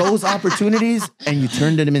took those opportunities and you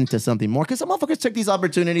turned them into something more. Because some motherfuckers took these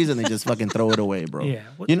opportunities and they just fucking throw it away, bro. Yeah.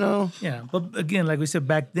 You know? Yeah, but again, like we said,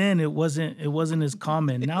 back then it wasn't as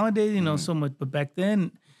common. Nowadays, you know, so much, but back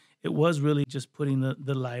then it was really just putting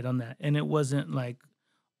the light on that. And it wasn't like,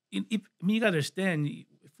 I mean, you gotta understand,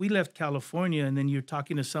 if we left California and then you're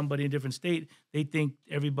talking to somebody in a different state, they think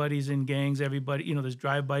everybody's in gangs, everybody, you know, there's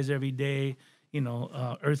drive-bys every day, you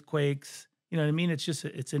know, earthquakes, you know what I mean? It's just,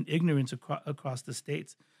 it's an ignorance across the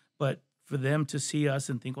states. But for them to see us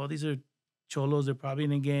and think, well, these are cholos, they're probably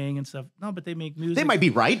in a gang and stuff. No, but they make music. They might be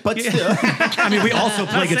right, but still. I mean, we also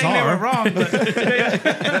play Not saying guitar. they were wrong,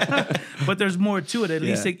 but there's more to it. At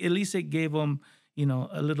least it gave them, you know,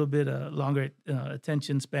 a little bit longer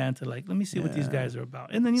attention span to like, let me see what these guys are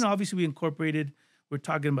about. And then, you know, obviously we incorporated. We're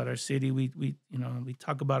talking about our city. We you know, we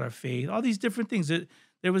talk about our faith. All these different things.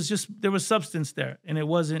 There was substance there, and it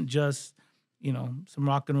wasn't just, you know, some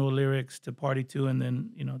rock and roll lyrics to party to, and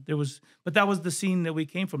then, you know, but that was the scene that we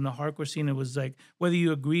came from, the hardcore scene. It was like, whether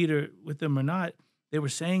you agreed with them or not, they were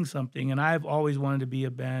saying something, and I've always wanted to be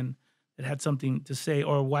a band that had something to say,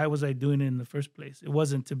 or why was I doing it in the first place? It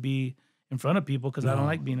wasn't to be in front of people, because I don't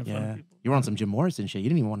like being in front of people. You were on some Jim Morrison shit. You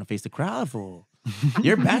didn't even want to face the crowd, fool.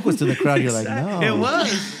 Your back was to the crowd. You're like, no. It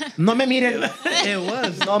was. No me miren. It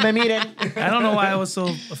was. No me miren. I don't know why I was so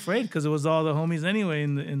afraid, because it was all the homies anyway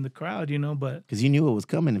in the crowd, you know. But Because you knew it was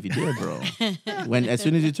coming if you did, bro. As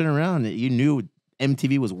soon as you turn around, you knew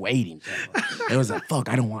MTV was waiting. It was like, fuck,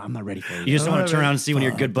 I'm not ready for it. You just want to turn around and see one of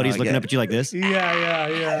your good buddies looking up at you like this? yeah.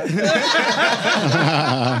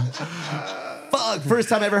 Fuck. First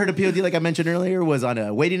time I ever heard of P.O.D., like I mentioned earlier, was on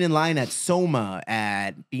a waiting in line at Soma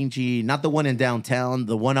at Pinchi, not the one in downtown,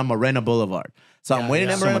 the one on Morena Boulevard. So I'm waiting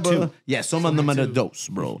at Morena Boulevard. Yeah, Soma numero dos,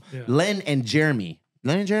 bro. Yeah. Len and Jeremy,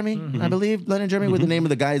 I believe. Len and Jeremy were the name of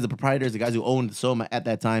the guys, the proprietors, the guys who owned Soma at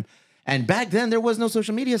that time. And back then, there was no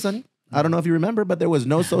social media, Sonny. I don't know if you remember, but there was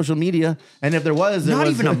no social media. And if there was, Not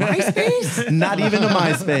even a MySpace? Not even a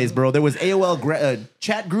MySpace, bro. There was AOL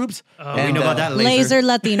chat groups. And we know about that later. Laser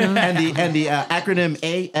Latino. And the acronym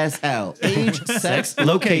ASL, age, sex,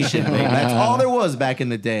 location. Bro. That's all there was back in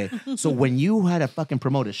the day. So when you had to fucking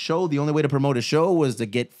promote a show, the only way to promote a show was to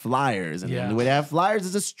get flyers. And the only way to have flyers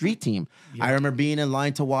is a street team. I remember being in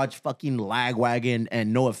line to watch fucking Lagwagon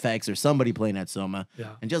and No Effects or somebody playing at Soma.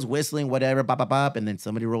 And just whistling, whatever, bop, bop, bop. And then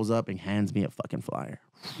somebody rolls up and hands me a fucking flyer.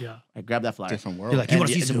 Yeah. I grab that flyer. Different world. You're like, you want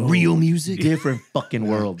to see some real music? Different fucking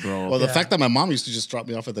world, bro. Well, the fact that my mom used to just drop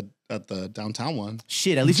me off at the downtown one.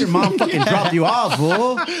 Shit, at least your mom fucking dropped you off,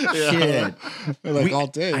 fool. Shit. Like all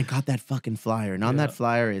day. I got that fucking flyer. And on that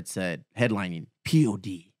flyer, it said headlining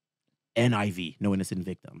P.O.D, NIV, No Innocent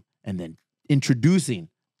Victim. And then introducing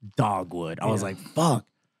Dogwood. I was like, fuck.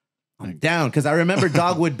 I'm down. Because I remember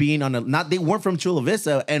Dogwood being on they weren't from Chula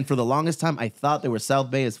Vista. And for the longest time, I thought they were South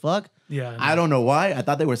Bay as fuck. Yeah. I don't know why. I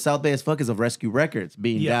thought they were South Bay as fuck because of Rescue Records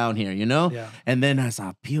being down here, you know? Yeah. And then I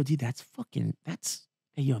saw P.O.D, hey,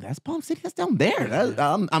 yo, that's Palm City. That's down there.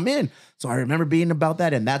 I'm in. So I remember being about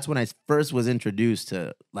that. And that's when I first was introduced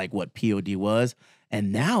to like what P.O.D was.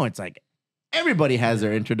 And now it's like everybody has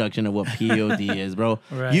their introduction of what P.O.D is, bro.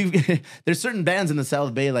 Right. There's certain bands in the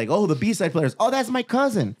South Bay like, oh, the B-side players. Oh, that's my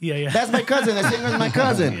cousin. Yeah. That's my cousin. That singer's my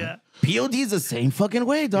cousin. Yeah. P.O.D is the same fucking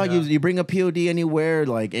way, dog. Yeah. You bring a P.O.D anywhere,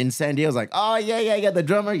 like in San Diego, it's like, oh, yeah, the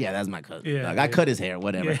drummer. Yeah, that's my cousin. Yeah, Dog. yeah. I cut his hair,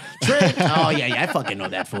 whatever. Yeah. Trey, oh, yeah, I fucking know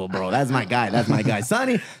that fool, bro. That's my guy.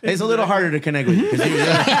 Sonny, it's a little harder to connect with you. 'Cause you're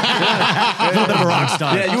A little bit of a rock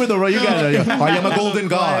star. yeah, you were you got it. I am a golden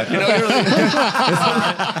god. You know,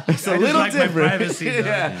 it's a I just little like my different. privacy, dog.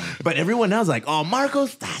 Yeah. But everyone else like, oh,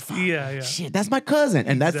 Marcos, that's Yeah. shit, that's my cousin.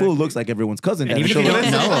 And that fool looks like everyone's cousin. And down even in if you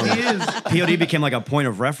Chula don't Vista. know, P.O.D became like a point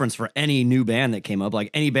of reference for any new band that came up. Like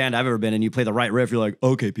any band I've ever been in, you play the right riff, you're like,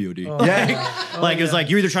 okay, P.O.D. Yeah. Like it's like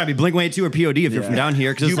you're either trying to be Blink-182 or P.O.D. if you're from down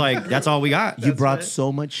here, because it's like that's all we got. You brought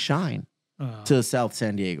so much shine to South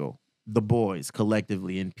San Diego. The boys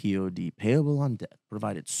collectively in P.O.D, Payable on Death,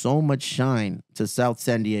 provided so much shine to South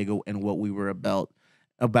San Diego and what we were about.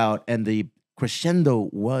 And the crescendo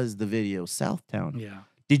was the video, Southtown. Yeah.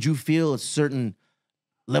 Did you feel a certain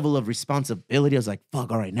level of responsibility? I was like,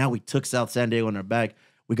 fuck, all right, now we took South San Diego on our back.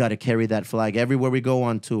 We got to carry that flag everywhere we go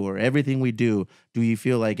on tour, everything we do. Do you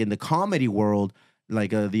feel like in the comedy world,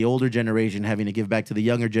 like the older generation having to give back to the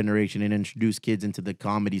younger generation and introduce kids into the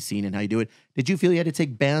comedy scene and how you do it? Did you feel you had to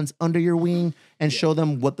take bands under your wing and show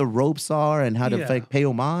them what the ropes are and how to like, pay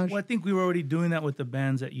homage? Well, I think we were already doing that with the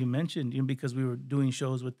bands that you mentioned, because we were doing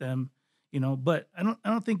shows with them, But I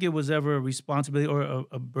don't think it was ever a responsibility or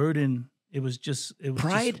a burden. It was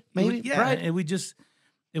pride, just, maybe? Pride? And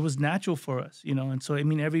it was natural for us, And so, I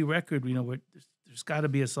mean, every record, there's got to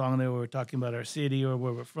be a song there where we're talking about our city or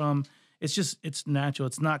where we're from. It's natural.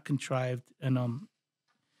 It's not contrived. And,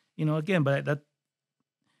 again, but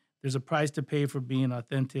there's a price to pay for being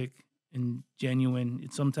authentic and genuine.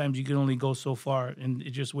 Sometimes you can only go so far, and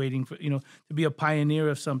it's just waiting for, to be a pioneer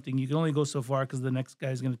of something. You can only go so far because the next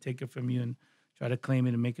guy's going to take it from you and try to claim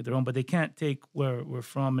it and make it their own. But they can't take where we're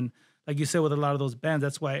from. And like you said, with a lot of those bands,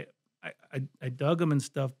 that's why I dug them and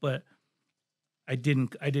stuff, but I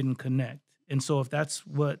didn't connect. And so if that's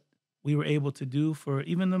what we were able to do for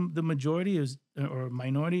even the majority or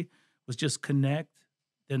minority was just connect,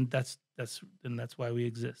 then that's why we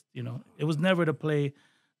exist. It was never to play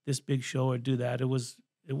this big show or do that. It was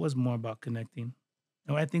more about connecting.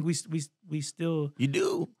 And I think we still, you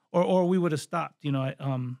do, or we would have stopped.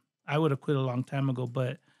 I would have quit a long time ago,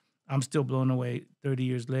 but I'm still blown away 30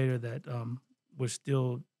 years later that we're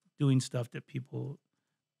still doing stuff that people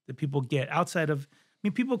get outside of. I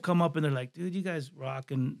mean, people come up and they're like, "Dude, you guys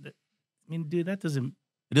rock," and dude, it doesn't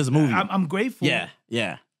move you. I'm grateful.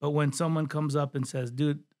 Yeah. But when someone comes up and says,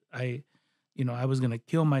 "Dude, I was gonna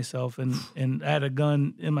kill myself and I had a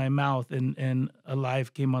gun in my mouth and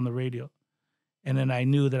Alive came on the radio, and then I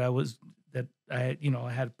knew that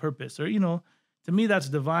I had purpose," or to me that's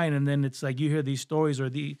divine. And then it's like you hear these stories or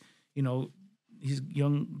these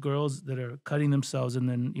young girls that are cutting themselves, and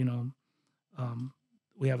then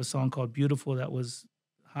we have a song called "Beautiful" that was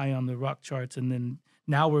high on the rock charts, and then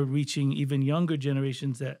now we're reaching even younger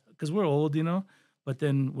generations because we're old, but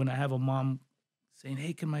then when I have a mom saying,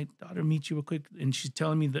 "Hey, can my daughter meet you real quick?" and she's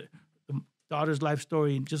telling me the daughter's life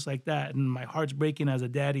story just like that, and my heart's breaking as a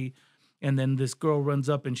daddy, and then this girl runs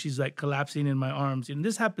up and she's like collapsing in my arms, and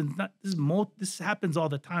this happens this happens all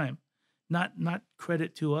the time. Not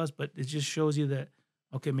credit to us, but it just shows you that,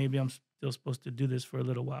 okay, maybe I'm still supposed to do this for a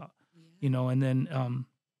little while, and then,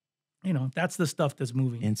 that's the stuff that's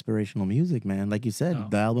moving. Inspirational music, man. Like you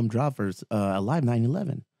said, the album dropped for Alive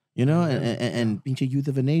 9/11, and Pinche Youth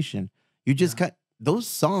of a Nation. You just cut those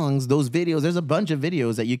songs, those videos. There's a bunch of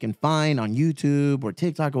videos that you can find on YouTube or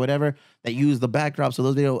TikTok or whatever that use the backdrops of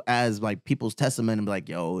those videos as like people's testament and be like,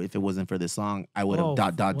 yo, if it wasn't for this song, I would have ...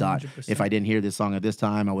 100%. If I didn't hear this song at this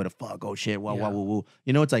time, I would have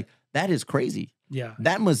It's like, that is crazy. Yeah.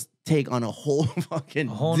 That must take on a whole fucking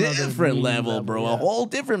different level, bro. Yeah. A whole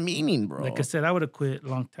different meaning, bro. Like I said, I would have quit a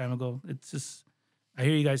long time ago. It's just, I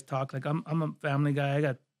hear you guys talk. Like, I'm a family guy. I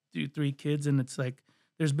got three kids, and it's like,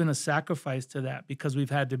 there's been a sacrifice to that because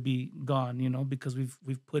we've had to be gone, because we've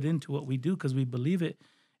put into what we do because we believe it.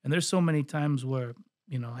 And there's so many times where,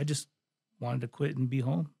 I just wanted to quit and be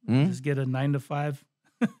home. Just get a 9 to 5.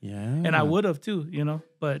 Yeah. And I would have too,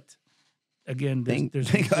 but again, there's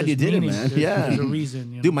thank God you did it, man. There's a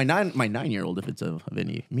reason. Dude, my 9-year-old, if it's of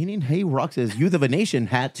any meaning, he rocks his Youth of a Nation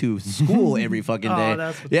hat to school every fucking day.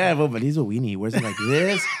 But he's a weenie. Wears it like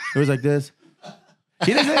this. It was like this.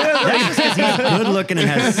 He doesn't. That's just because he's good looking and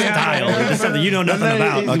has style. It's something you know nothing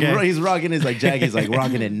about. He's rocking his He's like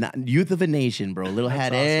rocking it. Youth of a Nation, bro. Little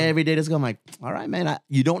hat awesome. Every day to school. I'm like, all right, man.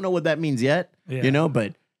 You don't know what that means yet,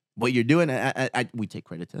 but what you're doing, we take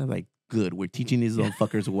credit to that. Like, good. We're teaching these little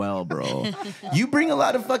fuckers well, bro. You bring a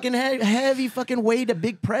lot of fucking heavy fucking weight, a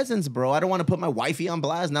big presence, bro. I don't want to put my wifey on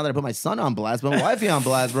blast now that I put my son on blast, but my wifey on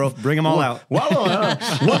blast, bro. Bring them all out. Well,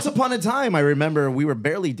 once upon a time, I remember we were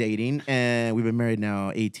barely dating, and we've been married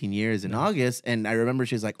now 18 years in August, and I remember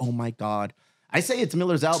she's like, oh my God. I say it's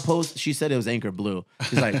Miller's Outpost. She said it was Anchor Blue.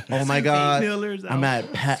 She's like, oh my God. I'm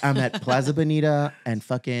at Plaza Bonita and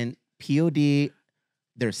fucking P.O.D.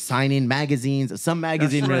 They're signing magazines, some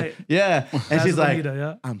magazine. Right. Yeah. And That's she's like,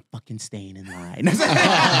 Bonita, I'm fucking staying in line. I was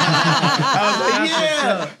like,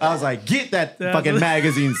 yeah. I was like, get that fucking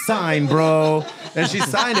magazine signed, bro. And she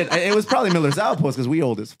signed it. It was probably Miller's Outpost because we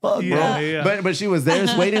old as fuck, bro. Yeah. But she was there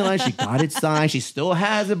waiting in line. She got it signed. She still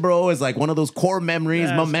has it, bro. It's like one of those core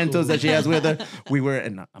memories, mementos that she has with her. We were,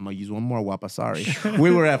 and I'm going to use one more wapa, sorry.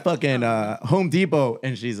 We were at fucking Home Depot,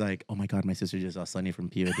 and she's like, oh my God, my sister just saw Sonny from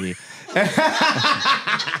P.O.D.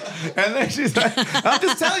 And then she's like, I'm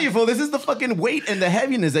just telling you, fool, this is the fucking weight and the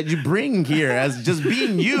heaviness that you bring here as just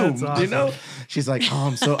being you. That's awesome. she's like,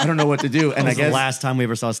 oh, I don't know what to do. And I That was the guess last time we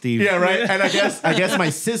ever saw Steve. yeah, right. And I guess my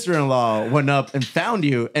sister-in-law went up and found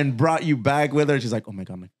you and brought you back with her. She's like, oh my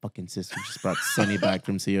god, my fucking sister just brought Sonny back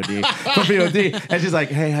from COD, from POD, and she's like,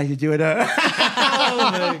 hey, how you doing? Oh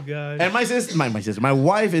my god. And my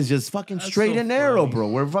wife is just fucking straight and narrow, bro.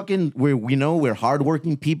 We're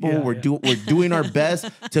hardworking people. Yeah, we're doing our best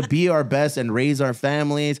to be our best and raise our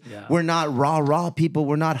families. Yeah. We're not raw people.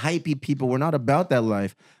 We're not hypey people. We're not about that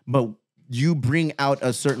life. But you bring out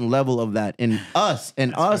a certain level of that in us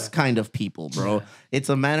and us kind of people, bro. Yeah. It's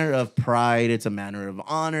a matter of pride. It's a matter of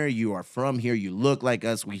honor. You are from here. You look like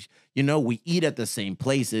us. We eat at the same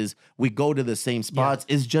places. We go to the same spots.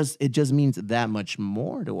 It just means that much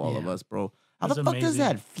more to all of us, bro. How That's the fuck does amazing.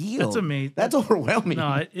 that feel? That's amazing. That's overwhelming.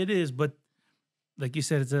 No, it is. But like you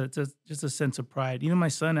said, it's just a sense of pride. My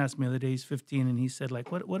son asked me the other day, he's 15, and he said, like,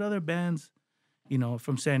 what other bands,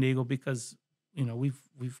 from San Diego? Because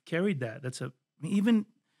we've carried that. Even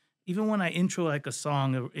when I intro like a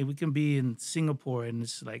song, we can be in Singapore, and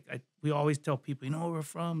it's like we always tell people, where we're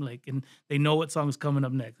from, like, and they know what song is coming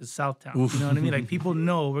up next. It's Southtown. Oof. You know what I mean? Like people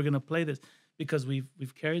know we're gonna play this because we've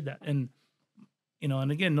carried that. And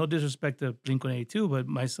and again, no disrespect to Blink-182, but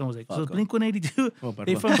my son was like, so Blink-182,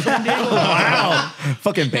 they from San Diego. Wow.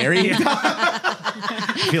 Fucking Barry.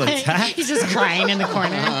 Feel attacked. He's just crying in the corner.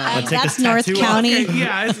 Let's take That's this North tattoo County. off.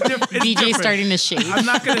 Yeah, it's different. DJ starting to shake. I'm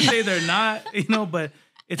not gonna say they're not, but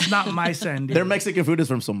it's not my San Diego. Their Mexican food is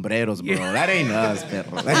from sombreros, bro. Yeah. That ain't us,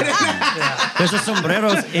 perro. There's a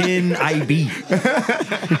sombreros in IB.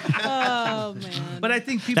 Oh man. But I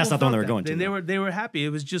think people That's not the one felt they were that. going to, And though. they were happy. It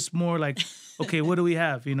was just more like, okay, what do we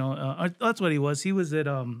have? That's what he was. He was at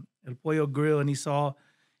El Pollo Grill, and he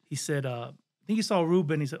said, I think he saw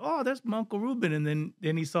Ruben. He said, oh, that's my Uncle Ruben. And then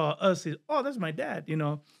he saw us. He said, oh, that's my dad.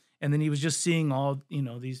 And then he was just seeing all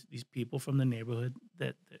these people from the neighborhood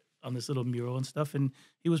that on this little mural and stuff, and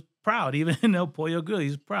he was proud. Even in El Pollo Grill, he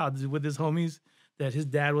was proud with his homies that his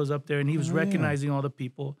dad was up there, and he was recognizing all the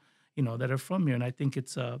people that are from here. And I think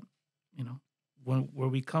it's where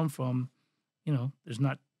we come from, there's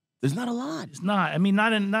not a lot. It's not. I mean,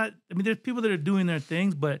 there's people that are doing their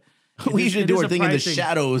things, but We usually do our thing in the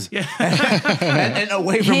shadows and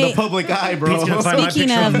away from the public eye, bro. Pete's gonna find my Speaking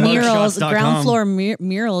picture of on murals, mugshots.com. ground floor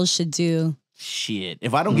murals should do. Shit.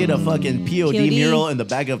 If I don't get a fucking POD POD. mural in the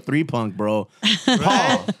back of 3 Punk, bro.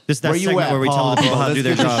 Paul, This is that where you segment at, where we tell Paul? the people how to Let's do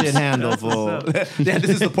their get this jobs. shit handled, fool. Yeah, this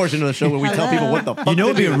is the portion of the show where we tell people what the fuck You know,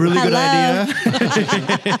 it'd be a really good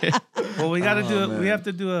Hello. idea. Well, we got to do. man. We have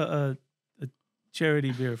to do a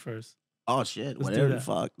charity beer first. Oh shit! Let's Whatever do the that.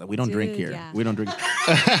 fuck. We don't drink Dude, here. yeah. We don't drink.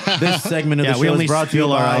 This segment of Yeah, the we show only is brought to you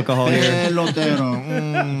steal our by alcohol here. Pelotero.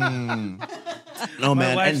 Mm. No My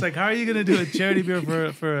man. wife's and- like, "How are you gonna do a charity beer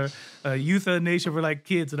for a youth of the nation for like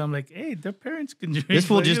kids?" And I'm like, "Hey, their parents can drink." This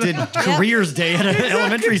fool but, just you did know, careers day at an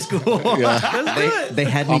elementary school. they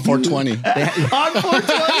had me On 420.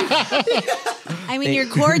 I mean, your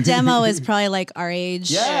core demo is probably like our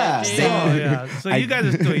age. Yeah. Oh, yeah. So you guys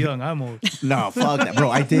are still young. I'm old. No, fuck that, bro.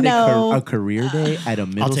 I did No. a career day at a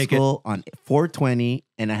middle take it. school on 420,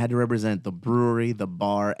 and I had to represent the brewery, the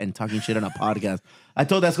bar, and talking shit on a podcast. I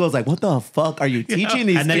told that school, I was like, "What the fuck are you teaching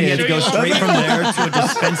these And then he had kids?" to go straight from there to a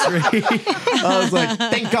dispensary. I was like,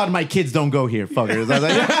 "Thank God my kids don't go here, fuckers." I was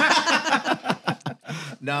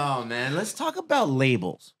like, "No, man. Let's talk about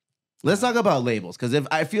labels. Let's talk about labels, because if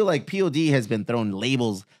I feel like POD has been throwing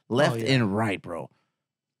labels left and right, bro.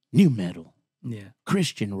 New metal, Yeah.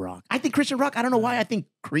 Christian rock. I think Christian rock. I don't know why. I think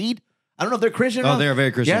Creed. I don't know if they're Christian. Oh, rock. they're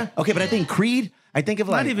very Christian. Yeah. Okay, but I think Creed. I think of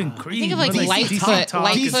like Not even Creed. Think of like but Lightfoot. Top.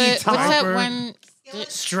 Lightfoot. What's Top. that one?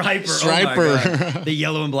 Striper. Striper. Oh my God. The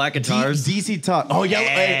yellow and black guitars. DC Talk. Oh yeah,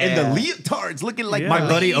 and the leotards looking like Yeah. My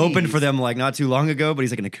buddy ladies. opened for them like not too long ago, but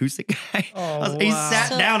he's like an acoustic guy. Oh, He wow.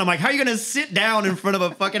 sat down. I'm like, how are you gonna sit down in front of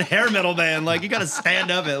a fucking hair metal band? Like, you gotta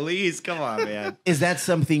stand up at least. Come on, man. Is that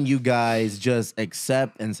something you guys just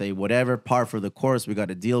accept and say, whatever, par for the course, we got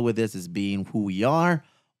to deal with this as being who we are?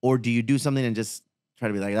 Or do you do something and just try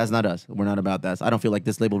to be like, that's not us. We're not about that. I don't feel like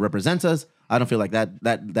this label represents us. I don't feel like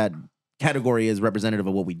that category is representative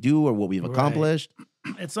of what we do or what we've Right. accomplished.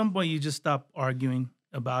 At some point you just stop arguing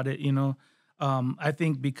about it, I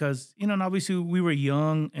think because, and obviously we were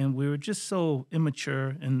young and we were just so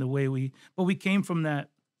immature in the way but we came from that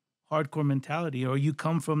hardcore mentality, or you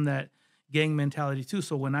come from that gang mentality too.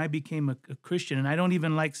 So when I became a Christian, and I don't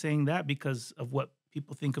even like saying that because of what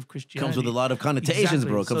people think of Christianity. Comes with a lot of connotations,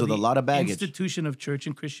 Exactly. bro. It comes So with a the lot of baggage. Institution of church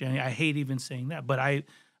and Christianity, I hate even saying that, but I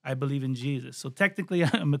believe in Jesus. So technically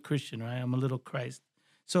I'm a Christian, right? I'm a little Christ.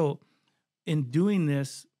 So in doing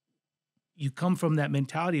this, you come from that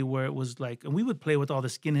mentality where it was like, and we would play with all the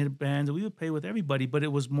skinhead bands, and we would play with everybody, but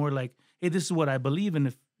it was more like, hey, this is what I believe, and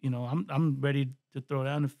if I'm ready to throw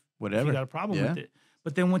down if you got a problem with it.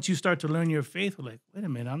 But then once you start to learn your faith, we're like, wait a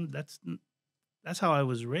minute, that's how I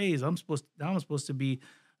was raised. I'm supposed to be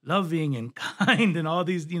loving and kind and all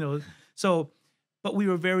these, So, but we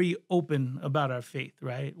were very open about our faith,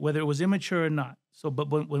 right? Whether it was immature or not. So, but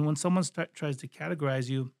when someone tries to categorize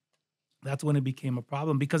you, that's when it became a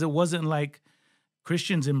problem, because it wasn't like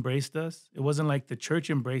Christians embraced us. It wasn't like the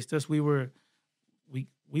church embraced us. We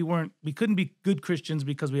couldn't be good Christians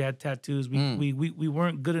because we had tattoos. We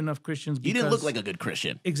weren't good enough Christians because You didn't look like a good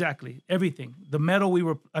Christian. Exactly. Everything. The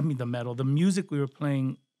music we were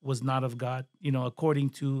playing was not of God,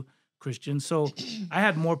 according to Christians. So I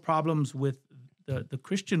had more problems with the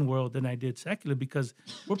Christian world than I did secular, because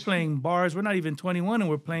we're playing bars. We're not even 21 and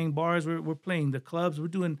we're playing bars. We're playing the clubs.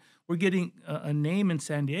 We're getting a name in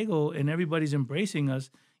San Diego and everybody's embracing us.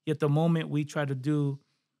 Yet the moment we try to do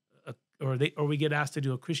or we get asked to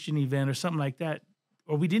do a Christian event or something like that,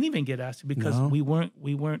 or we didn't even get asked to because we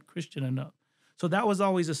weren't Christian enough. So that was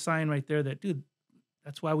always a sign right there that, dude,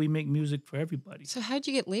 that's why we make music for everybody. So how'd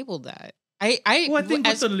you get labeled that? I think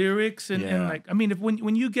with the lyrics and like, I mean,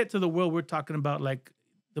 when you get to the world, we're talking about like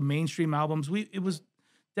the mainstream albums. It was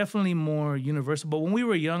definitely more universal. But when we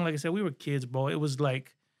were young, like I said, we were kids, bro. It was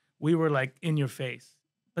like we were like in your face.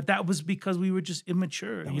 But that was because we were just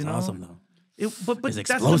immature. That was awesome though. But that's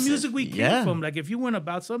the music we came from. Like if you weren't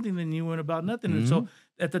about something, then you weren't about nothing. And so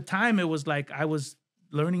at the time, it was like I was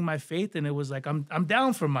learning my faith, and it was like I'm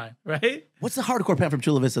down for mine, right? What's the hardcore band from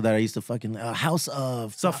Chula Vista that I used to fucking House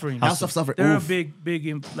of Suffering? House of Suffering. They're Oof. a big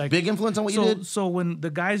influence on what you did. So when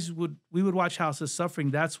the guys we would watch House of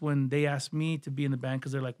Suffering, that's when they asked me to be in the band,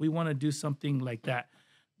 because they're like, we want to do something like that.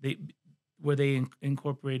 Where they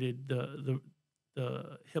incorporated the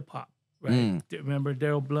hip hop, right? Remember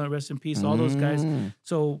Daryl Blunt, rest in peace, all those guys.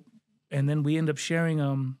 So, and then we end up sharing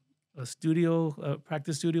a studio,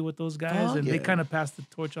 practice studio with those guys, and they kind of passed the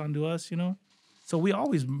torch on to us, So we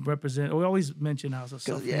always mention House of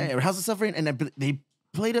Suffering. Yeah, House of Suffering, and they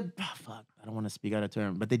played a fuck. I don't want to speak out of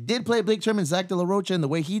turn, but they did play Blake Sherman, Zach De La Rocha, and the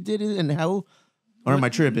way he did it, and how. Or am I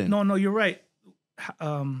tripping? No, you're right.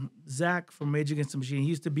 Zach from Rage Against the Machine, he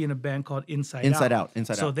used to be in a band called Inside Out.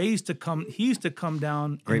 So they used to come. He used to come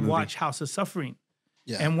down and watch House of Suffering.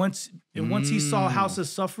 Yeah. And once he saw House of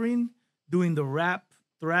Suffering doing the rap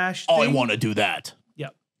thrash thing, I want to do that. Yeah.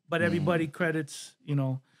 But everybody credits,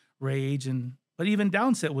 Rage, but even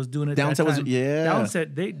Downset was doing it. Downset was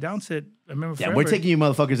Downset. I remember. Yeah, forever. we're taking you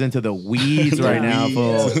motherfuckers into the weeds right now,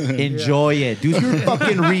 fool. Enjoy it. Do your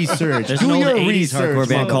fucking research. There's an old 80s hardcore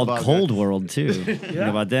band called Cold World, too. You know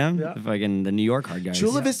about them? Yeah. Fucking the New York hard guys.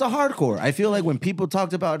 Chula Vista hardcore. I feel like when people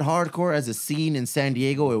talked about hardcore as a scene in San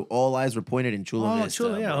Diego, all eyes were pointed in Chula Vista.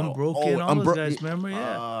 Unbroken, all those guys, remember?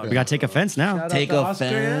 Yeah. We got to take offense now. Take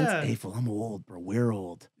offense. Hey, fool, I'm old, bro. We're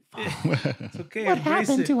old. It's okay. What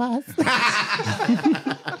happened to us?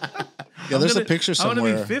 Yeah, there's a picture somewhere.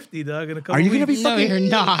 I'm gonna be 50, dog. In a couple Are you gonna be weeks. fucking? No, you're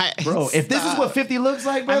not, bro. If this is what 50 looks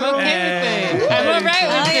like, bro, I'm okay with it. I'm all right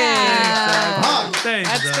with it. Thanks,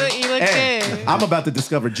 That's good. You look good. I'm about to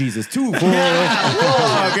discover Jesus too, fool.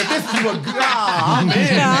 If this is what God,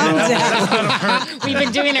 We've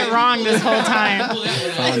been doing it wrong this whole time.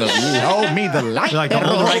 Hold me the light. Like the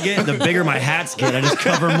older I get, the bigger my hats get. I just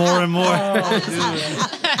cover more and more.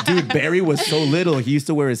 Dude, Barry was so little. He used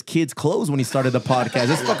to wear his kids' clothes when he started the podcast.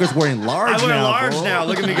 This fucker's wearing large now. I wear large bro. now.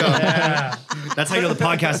 Look at me go. Yeah. That's how you know the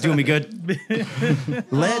podcast is doing me good.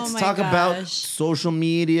 Let's talk about social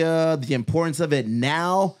media, the importance of it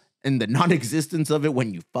now, and the non-existence of it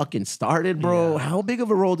when you fucking started, bro. Yeah. How big of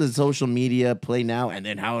a role does social media play now? And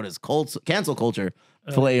then how does cancel culture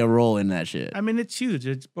play a role in that shit? I mean, it's huge.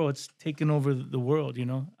 It's taken over the world,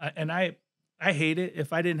 I hate it.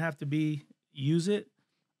 If I didn't have to use it,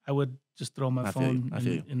 I would just throw my phone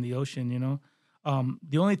in the ocean,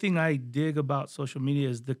 The only thing I dig about social media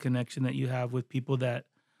is the connection that you have with people that,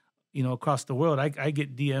 across the world. I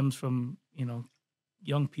get DMs from,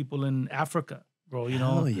 young people in Africa, bro,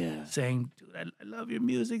 saying, dude, I love your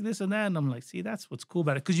music, this and that. And I'm like, see, that's what's cool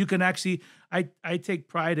about it. Because you can actually, I take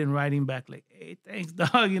pride in writing back like, hey, thanks,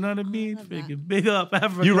 dog. You know what I mean? Big up,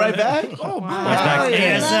 Africa. You write back? Oh, wow. That's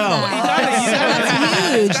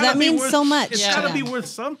huge. That means so much. It's got to be worth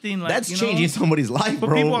something. Like, that's changing somebody's life, but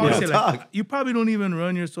bro. People always say, like, you probably don't even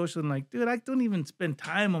run your social. And like, dude, I don't even spend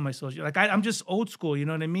time on my social. Like, I'm just old school. You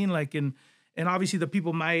know what I mean? Like, and And obviously, the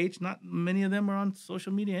people my age, not many of them are on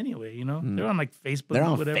social media anyway. You know, they're on like Facebook. They're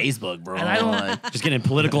on whatever. Facebook, bro. And I don't Just getting in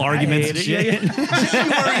political arguments and shit.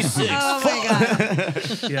 Oh my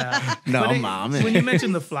god. Yeah. No, But mom. When you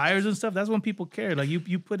mention the flyers and stuff, that's when people care. Like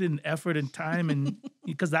you put in effort and time, and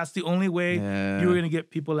because that's the only way Yeah. you were gonna get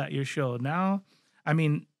people at your show. Now, I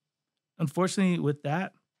mean, unfortunately, with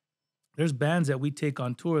that, there's bands that we take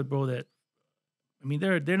on tour, bro. That I mean,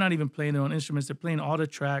 they're not even playing their own instruments. They're playing all the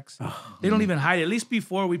tracks. They don't even hide it. At least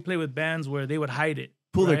before we play with bands where they would hide it.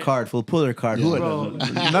 Pull their right? card, fool. Pull their card. Who Bro. no.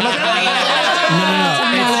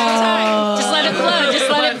 Just let it flow. Just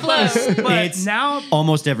let it flow. But It's now,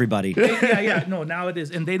 almost everybody. yeah. No, now it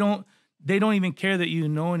is, and they don't even care that you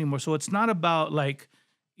know anymore. So it's not about like,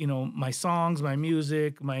 you know, my songs, my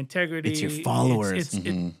music, my integrity. It's your followers.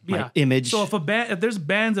 Yeah. image. So if there's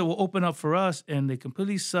bands that will open up for us and they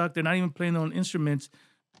completely suck, they're not even playing their own instruments,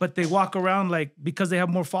 but they walk around like because they have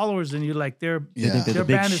more followers than you, like their Yeah. They're the their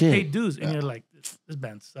big band is shit. paid dues, and you're like, this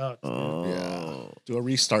band sucks. Yeah. Do a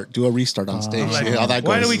restart on stage. Like, See how that goes.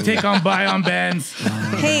 why do we take on bands?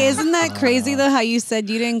 Hey, isn't that crazy though? How you said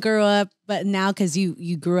you didn't grow up, but now because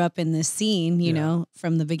you grew up in this scene, you know,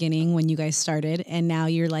 from the beginning when you guys started, and now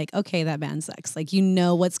you're like, okay, that band sucks. Like you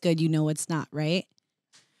know what's good, you know what's not, right?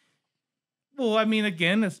 Well, I mean,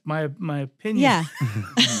 again, it's my opinion. Yeah,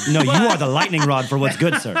 No, you are the lightning rod for what's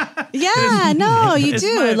good, sir. yeah. No, you It's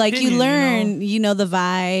do. my Like opinion, you you learn, you know the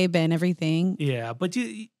vibe and everything. Yeah, but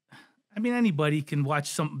I mean, anybody can watch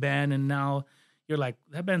some band and now you're like,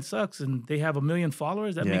 that band sucks, and they have 1 million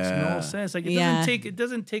followers. That makes Yeah. no sense. Like it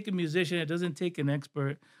doesn't take a musician, it doesn't take an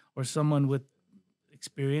expert or someone with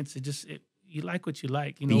experience. You like what you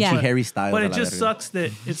like, you know. Yeah. But, Harry Styles. but a it la just verga. sucks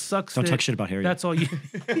that Don't talk shit about Harry. That's all you.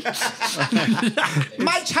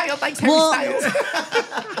 My child likes Well, Harry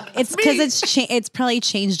Styles. It's because it's probably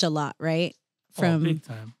changed a lot, right? From big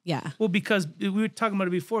time. yeah. Well, because we were talking about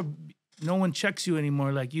it before, no one checks you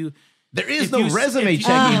anymore. Like you. There is if no you- resume if you-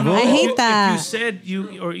 checking, bro. I hate If that. you said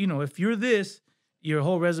if you're this, your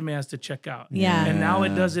whole resume has to check out. Yeah. And now it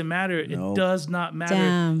doesn't matter. Nope. It does not matter.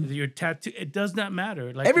 Damn. Your tattoo. It does not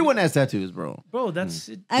matter. Like Everyone has tattoos, bro. bro. That's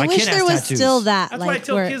I My wish kid has there was tattoos. still that. that's like why I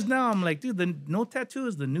tell where- kids now. I'm like, dude, the no tattoo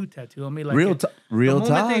is the new tattoo. I mean, like Real the real moment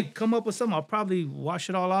talk. they come up with something, I'll probably wash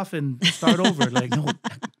it all off and start over. Like no,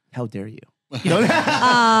 How dare you?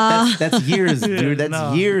 That's years, dude. That's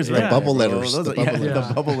No. years, The right? bubble there, bro. letters. Those The are- bubble yeah, letters.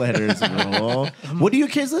 the bubble letters, bro. What do your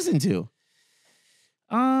kids listen to?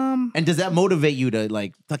 And does that motivate you to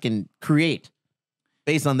like fucking create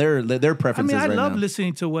based on their I preferences? mean, I right love now?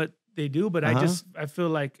 listening to what they do, but I feel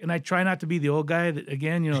like, and I try not to be the old guy that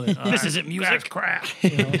again, you know, that, This isn't music. That's crap.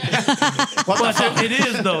 You know? But it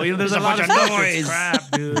is though. You know, there's a lot of stuff that's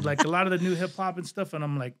crap, dude. Like a lot of the new hip hop and stuff, and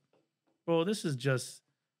I'm like, bro, this is just.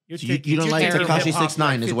 You don't like Tekashi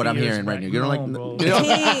 6ix9ine is what I'm hearing right now. You don't like bro. Hey,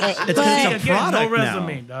 It's but, a product no now.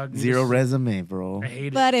 resume, dog. You zero just- resume, bro. I hate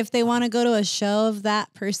it. but if they want to go to a show of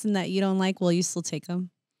that person that you don't like, will you still take them?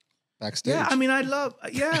 Backstage. Yeah, I mean, I love, I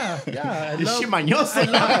love, Mañoso. I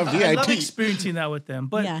love VIP. experiencing that with them.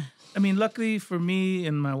 But Yeah. I mean, luckily for me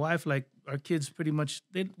and my wife, like our kids, pretty much,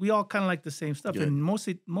 we all kind of like the same stuff, and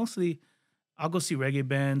mostly, I'll go see reggae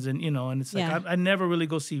bands, and you know, and it's like Yeah. I never really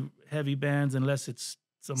go see heavy bands unless it's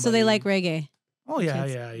somebody. So they like reggae. Oh yeah,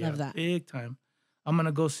 kids yeah, love that. big time. I'm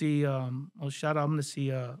gonna go see. Shout out! I'm gonna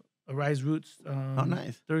see Arise Roots.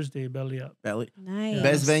 Nice. Thursday, Belly Up. Belly. Nice.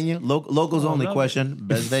 Best venue. Locals Oh, only love it. question.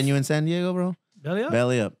 Best venue in San Diego, bro. Belly Up.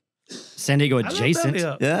 Belly up. San Diego I love adjacent. Belly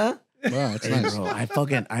Up. Yeah. Wow, it's Hey, nice. bro. I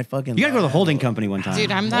fucking. You gotta go to the holding company one time.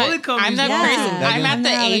 Dude, I'm Holy that company's I'm that awesome. person. Yeah. I'm at I'm the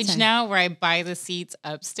there all the age time. now where I buy the seats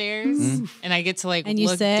upstairs and I get to like And you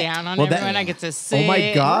look sit? down on Well, that- everyone. I get to sit. Oh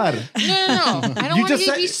my god. No. I don't You want just to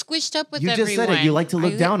said- be squished up with you just everyone. said it. You like to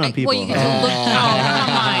look down on people. Well, you get to look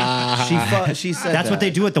down. Come on. She said That's what they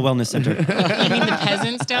do at the wellness center. You mean the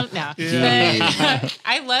peasants don't? No. But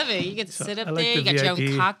I love it. You get to sit up I like there. You the got your own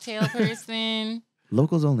VIP. cocktail person.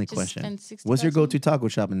 Locals only Just question. spend 60 What's your bucks go-to taco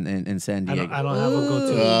shop in San I Diego? don't have a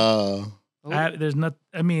go-to. There's not.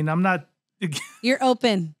 I mean, I'm not. You're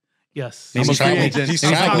open. Yes. I'm a free agent. He's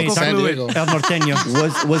I'm traveling taco San fluid. Diego. El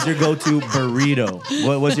Norteño. Was your go-to burrito?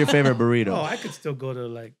 What was your favorite burrito? Oh, I could still go to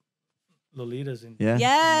like Lolitas and Yeah.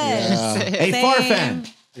 Yes. Hey, Same.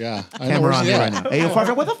 Farfan. Yeah. I know Camera where's on he you at. right now. Hey, yo,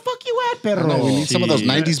 Farfan, where the fuck you at, I perro? know, we need some of those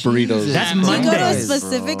 90s burritos. That's Do you go to Mondays,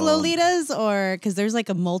 specific bro. Lolitas or because there's like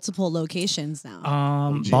a multiple locations now?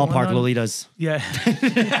 Ballpark one on- Lolitas. Yeah.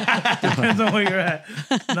 Depends on where you're at.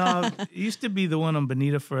 No, it used to be the one on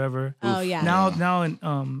Bonita Forever. Oh yeah. Now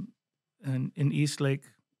in East Lake,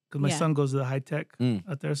 because my Yeah. son goes to the high tech Mm.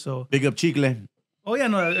 out there. So Big up Chicle. Oh yeah,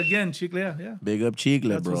 no. Again, Chicle, yeah. Big up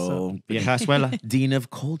Chicle, That's what's bro. Vieja escuela. Dean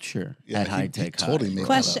of Culture at High Tech. Totally made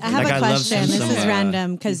Question. that I up. have That a guy loves question. This some, is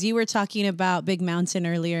random because you were talking about Big Mountain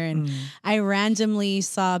earlier, and I randomly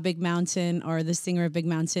saw Big Mountain or the singer of Big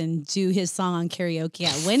Mountain do his song on karaoke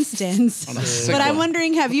at Winston's. But I'm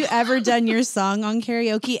wondering, have you ever done your song on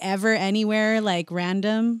karaoke ever anywhere like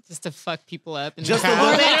random? Just to fuck people up. In Just the a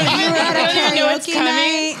crowd. little- Like if you were at a You know what's karaoke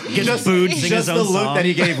coming? night. Gets food, sing Just his the own look song. that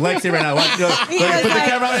he gave Lexi right now. Watch, He was put the like,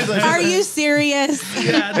 camera on. He's like, are you serious?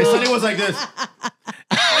 Yeah, Hey, Sonny was like this.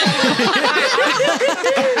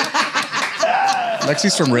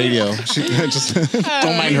 Lexi's from radio. She just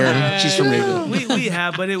don't mind her. She's from radio. we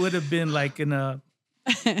have, but it would have been like in a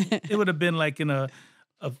In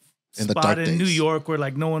the spot dark in New days. York where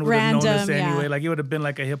like no one would have known us Random, yeah. anyway. Like it would have been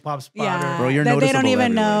like a hip hop spot. Yeah, Bro, you're that they don't noticeable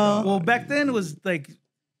even everywhere, know. Well, back then it was like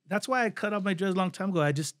that's why I cut off my dreads a long time ago.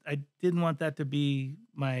 I didn't want that to be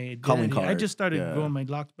my identity. Calling I card. just started Yeah. growing my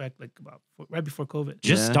locks back like right before COVID.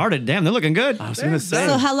 Just Yeah. started. Damn, they're looking good. I was gonna say.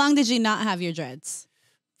 So how long did you not have your dreads?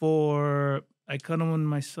 I cut them when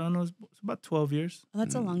my son was about 12 years. Oh,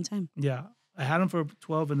 that's a long time. Yeah. I had them for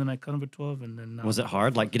 12 and then I cut them for 12 and then now. Was it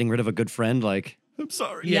hard, like getting rid of a good friend? Like, I'm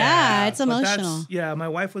sorry. Yeah, it's but that's- emotional. Yeah, my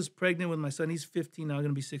wife was pregnant with my son. He's 15 now,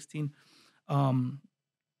 gonna be 16.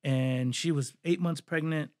 And she was 8 months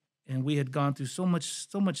pregnant, and we had gone through so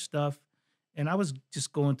much stuff. And I was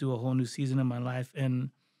just going through a whole new season in my life. And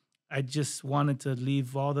I just wanted to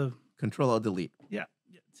leave all the Control or delete. yeah,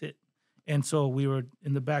 that's it. And so we were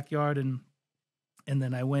in the backyard and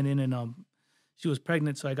then I went in and she was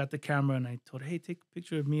pregnant, so I got the camera and I told her, hey, take a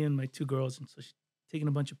picture of me and my two girls. And so she's taking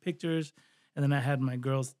a bunch of pictures. And then I had my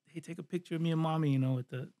girls, hey, take a picture of me and mommy, you know,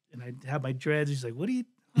 and I had my dreads. She's like, what are you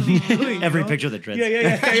doing? Every You know? picture of the dreads.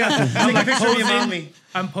 Yeah. I'm like picture of your posing. mommy.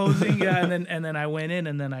 I'm posing, yeah. And then I went in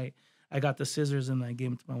and then I got the scissors and I gave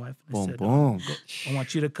them to my wife. And I Boom, said, boom. I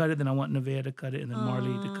want you to cut it, then I want Nevaeh to cut it, and then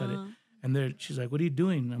Marley to cut it. And she's like, what are you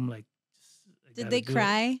doing? And I'm like, I Did gotta they do it.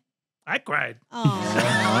 cry? I cried.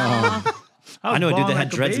 Oh. I know a dude bawling that had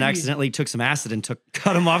like a dreads and baby. accidentally took some acid and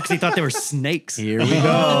cut them off because he thought they were snakes. Here we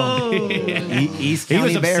go. East He was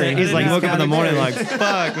County upset. Bear. He's like, East woke up in the County morning Bear. like,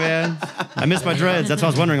 fuck, man. I miss my dreads. That's why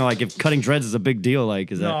I was wondering, like, if cutting dreads is a big deal.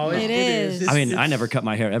 Like, is that? No, It is. I mean, I never cut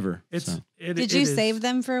my hair ever. It's. so. Did you save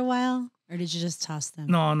them for a while, or did you just toss them?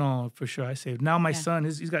 No, for sure. I saved. Now my Yeah. son,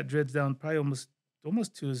 he's got dreads down, probably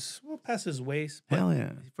almost to past his waist. but Hell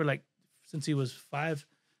yeah. For like since he was 5,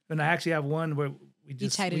 and I actually have one where we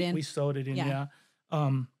just tied it in? We sewed it in. Yeah.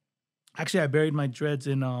 Yeah. Actually, I buried my dreads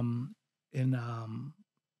in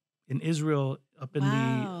Israel up in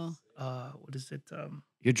Wow. the what is it?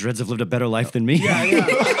 Your dreads have lived a better life than me. Yeah.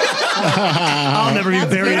 I'll never be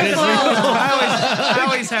That's buried in beautiful. Israel. I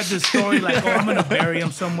always had this story like, oh, I'm gonna bury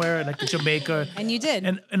him somewhere, like in Jamaica. And you did.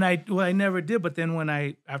 And I never did. But then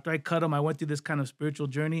after I cut him, I went through this kind of spiritual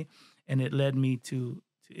journey, and it led me to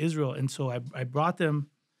Israel. And so I brought them,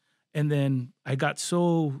 and then I got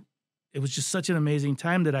so. It was just such an amazing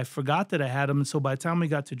time that I forgot that I had them. And so by the time we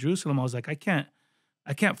got to Jerusalem, I was like, I can't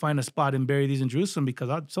find a spot and bury these in Jerusalem because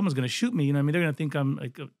someone's gonna shoot me. You know what I mean? They're gonna think I'm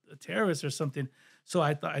like a terrorist or something. So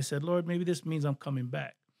I said, Lord, maybe this means I'm coming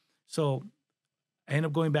back. So I ended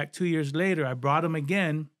up going back 2 years later. I brought them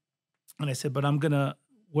again, and I said, but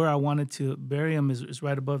where I wanted to bury him is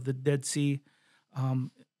right above the Dead Sea.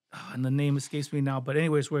 And the name escapes me now. But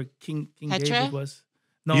anyways, where King Petra? David was.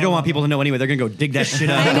 No, You don't want no, people to know anyway. They're gonna go dig that shit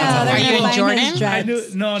I know. up. they're Are you gonna in find Jordan? his I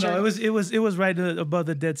dreads. knew, no. It was right above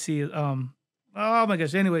the Dead Sea. Oh my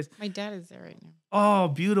gosh. Anyways, My dad is there right now. oh,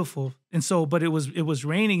 beautiful. And so, but it was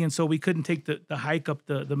raining, and so we couldn't take the hike up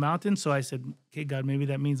the mountain. So I said, okay, God, maybe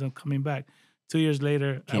that means I'm coming back. 2 years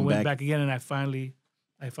later, I Came went back. back again, and I finally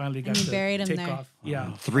got you to buried him take there. off.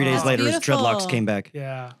 Yeah. 3 days That's later, beautiful. his dreadlocks came back.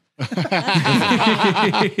 Yeah. I'd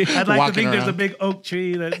like to Walking think there's a around. big oak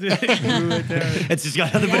tree that grew right there. It's just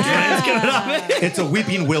got nothing but dreads coming off it. It's a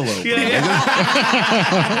weeping willow. It's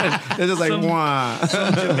just like, Some- wah.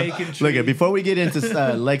 Some Jamaican tree. Look, at before we get into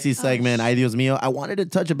Lexi's segment, Ay Dios Mío, I wanted to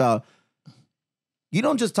touch about, you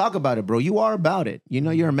don't just talk about it, bro. You are about it. You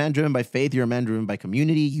know, you're a man driven by faith. You're a man driven by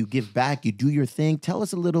community. You give back. You do your thing. Tell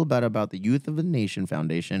us a little bit about the Youth of the Nation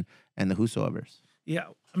Foundation and the Whosoevers. Yeah,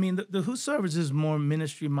 I mean, the Whosoevers is more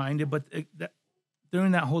ministry minded, but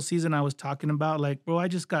during that whole season I was talking about, like, bro, I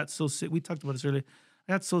just got so sick. We talked about this earlier.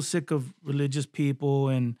 I got so sick of religious people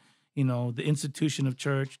and, you know, the institution of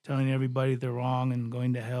church telling everybody they're wrong and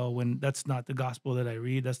going to hell when that's not the gospel that I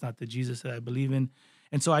read. That's not the Jesus that I believe in.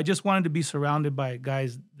 And so I just wanted to be surrounded by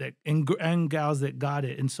guys that and gals that got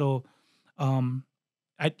it. And so,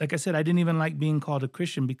 like I said, I didn't even like being called a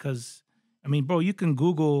Christian because, I mean, bro, you can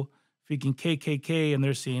Google freaking KKK and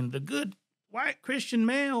they're seeing the good white Christian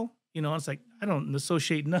male. You know, it's like, I don't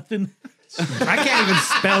associate nothing. I can't even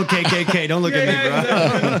spell KKK. Don't look at me, bro.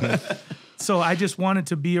 Exactly. So I just wanted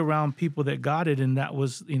to be around people that got it. And that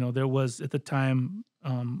was, you know, there was at the time,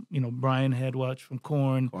 you know, Brian Headwatch from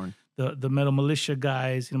Korn. The Metal Militia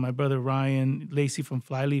guys, you know, my brother Ryan, Lacey from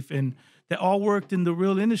Flyleaf, and they all worked in the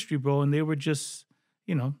real industry, bro. And they were just,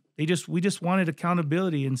 you know, we just wanted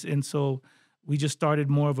accountability. And so we just started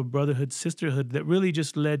more of a brotherhood, sisterhood that really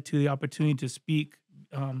just led to the opportunity to speak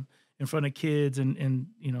in front of kids and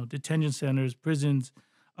you know, detention centers, prisons,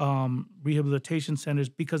 rehabilitation centers,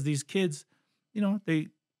 because these kids, you know, the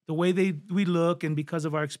way we look, and because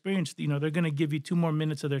of our experience, you know, they're going to give you 2 more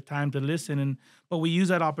minutes of their time to listen. But we use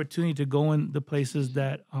that opportunity to go in the places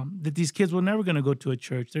that these kids were never going to go to a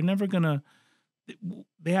church. They're never going to.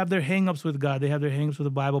 They have their hangups with God. They have their hangups with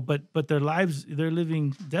the Bible. But their lives, they're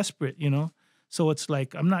living desperate. You know. So it's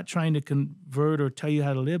like, I'm not trying to convert or tell you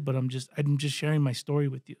how to live, but I'm just sharing my story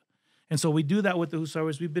with you. And so we do that with the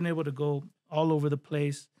Hussars. We've been able to go all over the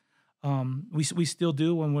place. We still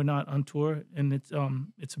do when we're not on tour, and it's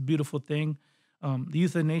a beautiful thing. The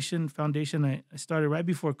Youth of the Nation Foundation, I started right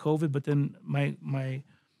before COVID, but then my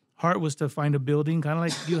heart was to find a building, kind of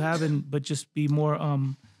like you have, but just be more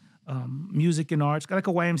music and arts, got like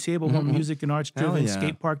a YMCA, but more music and arts driven,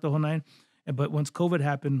 skate park, the whole nine. But once COVID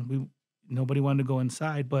happened, nobody wanted to go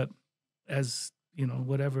inside. But as you know,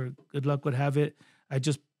 whatever, good luck would have it, I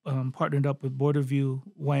just partnered up with Borderview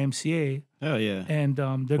YMCA. Oh yeah, with and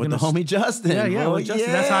they're gonna the homie Justin. Yeah, with Justin.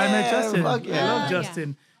 Yeah, that's how I met Justin. fuck yeah. I love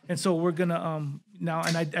Justin. And so we're gonna now,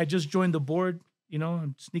 and I just joined the board. You know,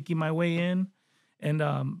 I'm sneaking my way in, and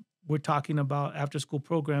we're talking about after school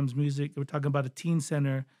programs, music. We're talking about a teen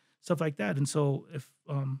center, stuff like that. And so if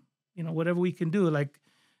you know, whatever we can do, like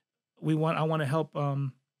I want to help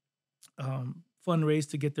fundraise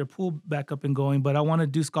to get their pool back up and going, but I want to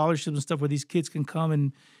do scholarships and stuff where these kids can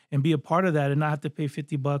come and be a part of that and not have to pay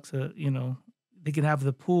 $50. You know, they can have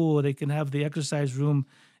the pool, they can have the exercise room.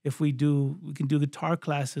 If we can do guitar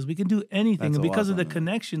classes, we can do anything. That's And because awesome, of the man.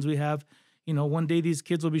 connections we have, you know, one day these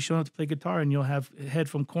kids will be showing up to play guitar, and you'll have Head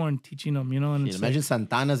from Korn teaching them. You know, and Shit, it's imagine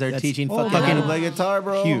Santana's there teaching oh, fucking yeah. to play guitar,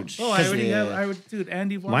 bro. Huge. oh, I already have. Dude,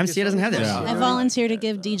 Andy. Vargas. YMCA doesn't have that. Yeah. I volunteer to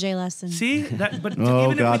give DJ lessons. See that, but Oh,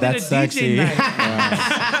 even God, if we did that's a sexy. DJ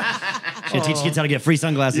night, Should teach kids how to get free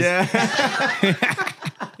sunglasses. yeah.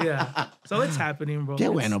 So it's happening, bro. Qué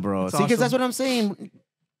It's- bueno, bro. it's See, because that's awesome. what I'm saying.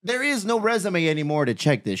 There is no resume anymore to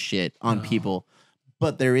check this shit on people,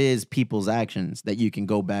 but there is people's actions that you can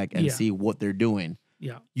go back and Yeah. see what they're doing.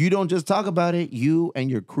 Yeah. You don't just talk about it. You and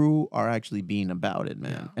your crew are actually being about it,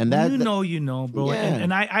 man. And When that you know, bro. Yeah.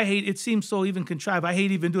 And I hate, it seems so even contrived. I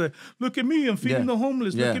hate even doing it. Look at me, I'm feeding Yeah. the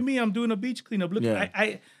homeless. Yeah. Look at me, I'm doing a beach cleanup. Look, Yeah.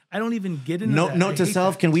 I don't even get into that. note I to hate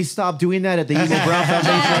self: that. can we stop doing that at the Emo Brown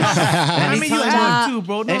Foundation? I mean, you have to,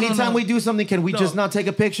 bro. No, anytime no. we do something, can we just not take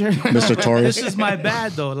a picture? Mr. Torres. This is my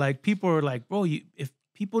bad though. Like people are like, bro, if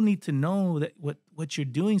people need to know that what you're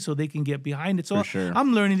doing so they can get behind it. So For sure.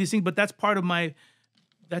 I'm learning these things, but that's part of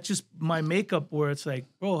that's just my makeup where it's like,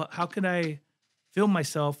 bro, how can I film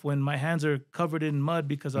myself when my hands are covered in mud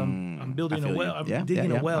because I'm building a feel well, you. I'm Yeah,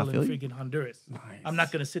 digging yeah, a well I in feel you. freaking Honduras. I'm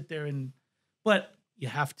not gonna sit there but you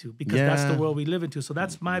have to because that's the Yeah. world we live into. So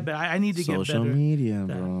that's my bad. I need to get Social better. media,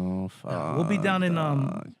 that. bro. Yeah, we'll be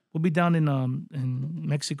down in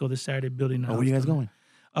Mexico this Saturday building. Oh, where are you guys going?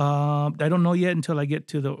 I don't know yet until I get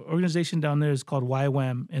to the organization down there. Is called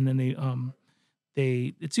YWAM, and then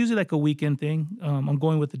it's usually like a weekend thing. I'm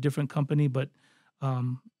going with a different company, but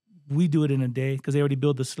we do it in a day because they already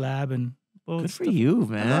build the slab and. Well, Good for you,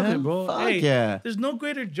 man. I love it, bro. Fuck Hey, yeah. There's no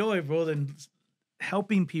greater joy, bro, than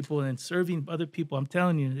helping people and serving other people. I'm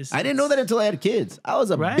telling you, I didn't know that until I had kids. I was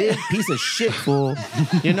a Right? big piece of shit, fool.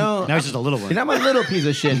 You know? Now he's just a little one. And I'm a little piece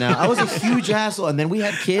of shit now. I was a huge asshole, and then we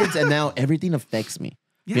had kids, and now everything affects me.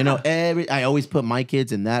 You know, I always put my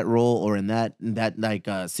kids in that role or in that like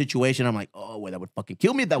situation. I'm like, oh, well, that would fucking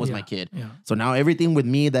kill me if that was my kid. Yeah. So now everything with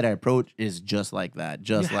me that I approach is just like that,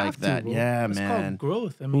 just You like have to, that. bro. Yeah, It's man. called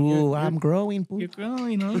growth. I mean, Ooh, I'm growing. Boo. You're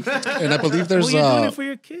growing, you know. And I believe there's Well, you're doing it for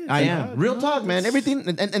your kids. I yeah, am. Real you know, talk, man. it's- Everything,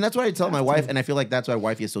 and that's why I tell my wife, and I feel like that's why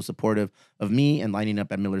wifey is so supportive of me and lining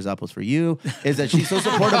up at Miller's Apples for you, is that she's so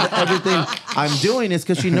supportive of everything I'm doing, is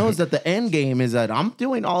because she knows that the end game is that I'm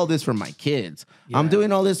doing all this for my kids. I'm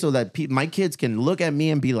doing all this so that my kids can look at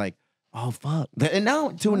me and be like, oh, fuck. And now,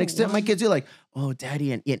 to an extent, my kids are like, oh,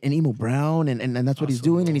 daddy, and Emo Brown, and that's what he's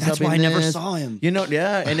doing, and he's That's helping why I never this. saw him. You know,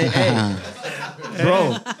 yeah, and hey,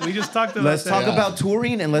 bro, We just talked about let's that. talk about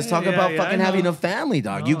touring and let's talk Yeah, about yeah, I fucking know. having a family,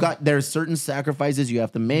 dog. There's certain sacrifices you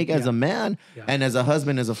have to make as a man and as a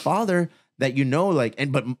husband, as a father, that you know, like,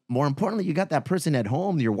 but more importantly, you got that person at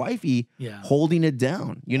home, your wifey, holding it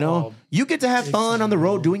down. You know, you get to have fun on the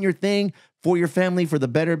road, doing your thing for your family, for the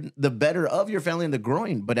better of your family and the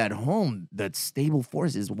growing. But at home, that stable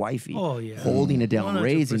force is wifey. Holding it down,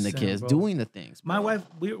 raising the kids, doing the things. My wife,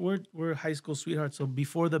 we're high school sweethearts. So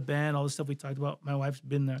before the band, all the stuff we talked about, my wife's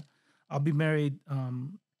been there. I'll be married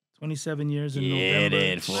 27 years in November.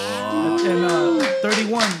 And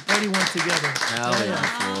 31 together. Hell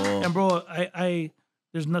yeah. And bro, I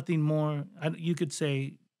there's nothing more. You could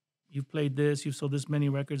say you've played this, you've sold this many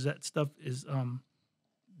records. That stuff is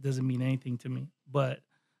doesn't mean anything to me. But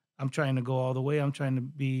I'm trying to go all the way. I'm trying to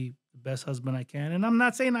be the best husband I can. And I'm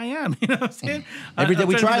not saying I am. You know what I'm saying? Every day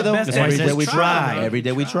we try, though. Every day we try. Every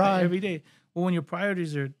day we try. Every day. Well, when your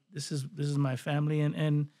priorities are, this is my family.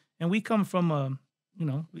 And we come from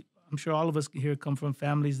I'm sure all of us here come from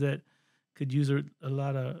families that could use a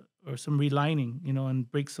lot of, or some relining, and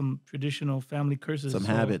break some traditional family curses. Some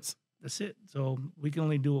habits. That's it. So we can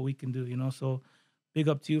only do what we can do, So big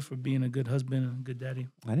up to you for being a good husband and a good daddy.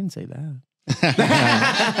 I didn't say that.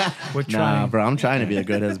 We're trying. Nah, bro, I'm trying to be a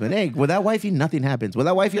good husband. Hey, without wifey, nothing happens.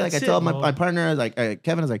 Without wifey, like That's I tell it, my partner, like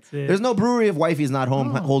Kevin is like, there's no brewery if wifey's not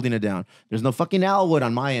home holding it down. There's no fucking Alwood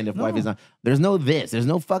on my end if wifey's not. There's no this. There's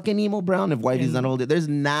no fucking Emo Brown if wifey's not holding it. There's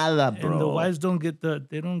nada, bro. And the wives don't get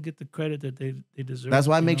the credit that they deserve. That's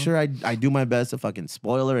why I make sure I do my best to fucking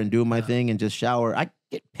spoil her and do my thing and just shower. I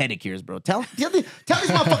get pedicures, bro. Tell these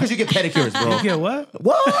motherfuckers you get pedicures, bro. You get what?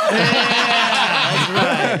 What? Yeah, that's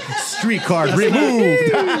right. Street card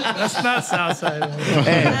removed. That's not Southside.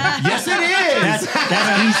 Yes, it is. That's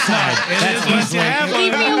East Side. That's East Side.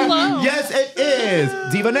 Leave me alone. Yes, it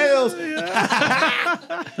is. Diva Nails.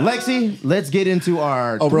 Lexi, let's get into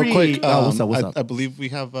our real quick. What's up? I believe we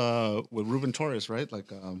have with Ruben Torres, right?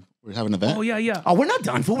 Like we have an event. Oh yeah. Oh, we're not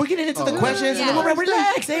done, fool. We're getting into the questions. Yeah. And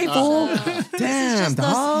relax, hey, fool. Damn,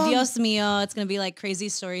 dog. Dios mío. It's going to be like crazy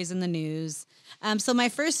stories in the news. So my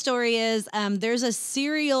first story is there's a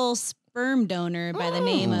serial sperm donor by the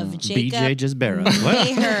name of Jacob BJ Gisbera.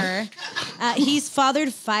 Maher. He's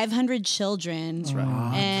fathered 500 children. That's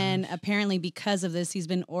right. And apparently because of this, he's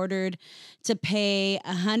been ordered to pay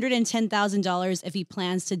 $110,000 if he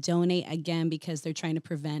plans to donate again because they're trying to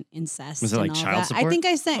prevent incest. Was it like and all child that. support? I think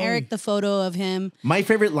I sent Eric the photo of him. My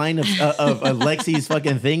favorite line of Lexi's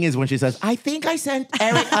fucking thing is when she says, "I think I sent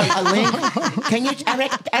Eric a link. Can you,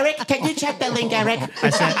 Eric? Can you check the link, Eric?" I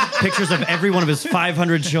sent pictures of every one of his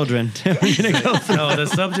 500 children. No, the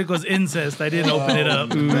subject was incest. I didn't open it up.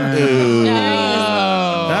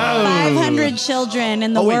 500 children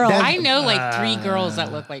in the world. I know like 3 girls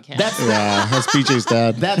that look like him. That's PJ's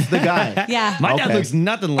dad. That's the guy. Yeah. My dad looks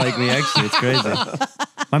nothing like me, actually. It's crazy.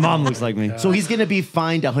 My mom looks like me. So he's going to be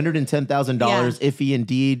fined $110,000 if he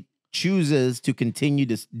indeed chooses to continue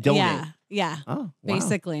to donate. Yeah. Oh, wow.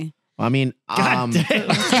 Basically. I mean, That's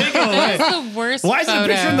the worst. Why is the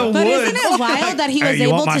picture in the But woods? isn't it wild that he was Hey, you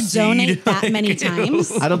able want my to donate seed? that many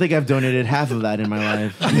times? I don't think I've donated half of that in my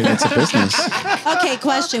life. Maybe it's a business. Okay,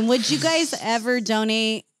 question. Would you guys ever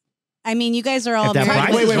donate? I mean, you guys are all If that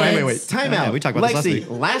American price is Wait. kids. Time Yeah, out. we talked about this Lexi,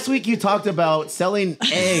 last week you talked about selling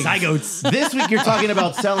eggs. Zygotes. This week you're talking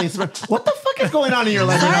about selling sperm. What the fuck is going on in your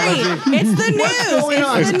life? Sorry, Lexi? it's the news. going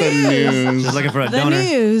on? It's the news. Just looking for a The donor.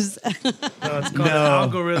 news. It's called an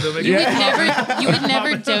algorithm. You would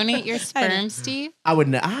never donate your sperm, Steve? I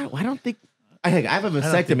would. I don't think. I have a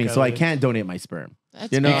vasectomy, so I can't donate my sperm.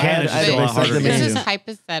 That's You know, bad. I had a But vasectomy. this is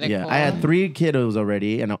hypothetical. Yeah, I had 3 kiddos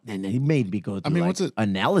already, and he made me go through what's it?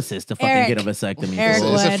 analysis to fucking Eric. get a vasectomy. Eric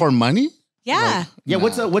fool. Is it for money? Yeah. Yeah,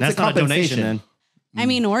 what's the That's not a compensation? donation, then. I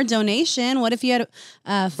mean, or donation. What if you had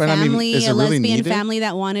a But I mean, family, is it a really lesbian needed? family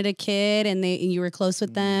that wanted a kid and you were close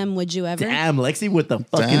with them? Would you ever? Damn, Lexi with the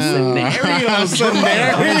fucking Damn. scenarios. Put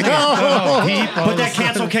that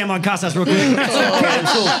cancel cam on Casas real quick.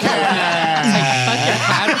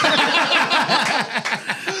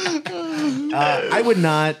 I would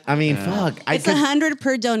not. I mean, fuck. It's 100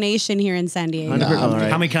 per donation here in San Diego.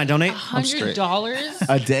 How many can I donate? $100?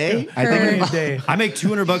 A day? I think a day. I make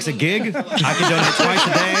 $200 a gig. I can donate twice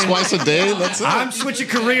a day. Twice a day? That's it. I'm switching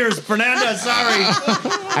careers, Fernanda. Sorry.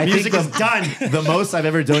 I Music think is done. the most I've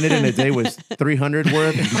ever donated in a day was 300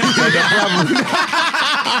 worth.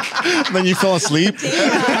 Then you fell asleep.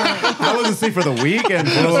 I was asleep for the weekend.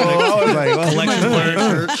 Bro. I was like, oh, Collection plate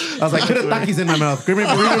church. I was like, put a takis in my mouth.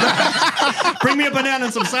 Bring me a banana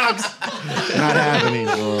and some socks. Not happening.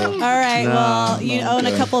 Bro. All right. Well, you own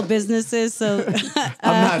a couple businesses, so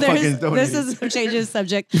I'm not fucking donating. this is changes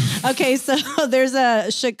subject. Okay, so there's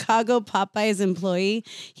a Chicago Popeyes employee.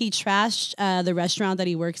 He trashed the restaurant that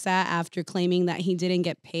he works at after claiming that he didn't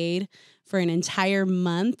get paid for an entire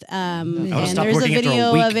month. And stopped there's a working after a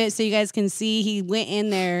video week. of it so you guys can see. He went in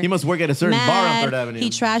there. He must work at a certain bar on Third Avenue. He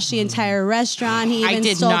trashed the entire restaurant. He I even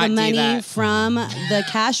did stole not the do money that. from the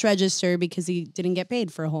cash register because he didn't get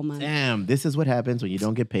paid for a whole month. Damn, this is what happens when you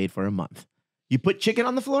don't get paid for a month. You put chicken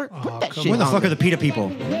on the floor? Put that shit Where the on fuck there. are the PETA people?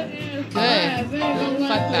 Good. Fuck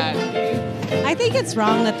that. I think it's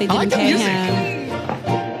wrong that they I like didn't the pay music. him.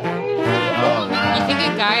 You think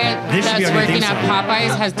a guy This should be that's our new working theme at song.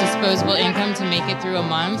 Popeyes has disposable income to make it through a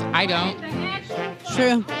month? I don't.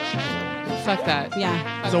 True. Fuck that.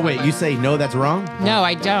 Yeah. So wait, you say no, that's wrong? No,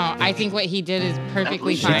 I don't. I think what he did is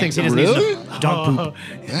perfectly She fine. thinks he just needs to dog poop.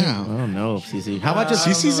 Yeah. Oh no, Cece. How about just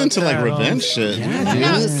Cece's into like revenge shit.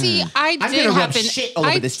 No, see, I I'm did gonna rub happen. shit all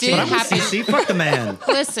over I this did chick. happen. See, fuck the man.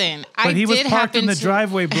 Listen, I But he was did parked in happen the to.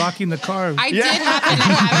 driveway blocking the car. I did happen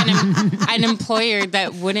to have an employer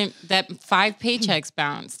that 5 paychecks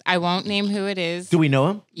bounced. I won't name who it is. do we know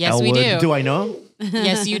him? Yes, we do. Do I know him?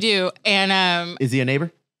 Yes, you do. And Is he a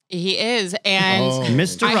neighbor? he is. And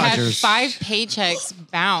Mr. I had Rogers. 5 paychecks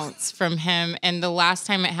bounce from him, and the last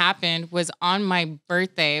time it happened was on my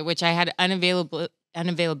birthday, which I had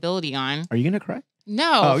unavailability on. Are you gonna cry?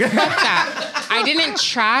 No, okay. fuck that. I didn't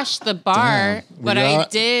trash the bar, Damn. but We I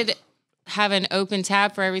got- did have an open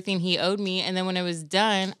tab for everything he owed me. And then when it was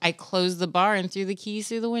done, I closed the bar and threw the keys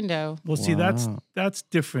through the window. Well, see, that's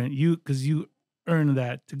different. Because you earned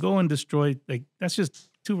that. To go and destroy, like, that's just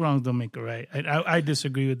two wrongs don't make a right. I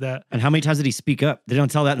disagree with that. And how many times did he speak up? They don't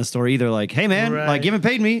tell that in the story either. Like, hey man, Right. like you haven't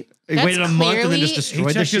paid me. He That's waited a month and then just clearly- He destroyed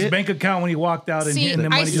the checked his shit. bank account when he walked out, and, See, and the I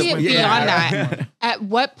money see just it went beyond Yeah. that. At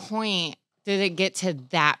what point did it get to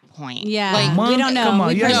that point? Yeah. Like, Month? we don't know. Come on,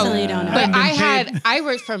 We you guys- personally don't know. But Haven't been I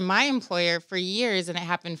worked for my employer for years, and it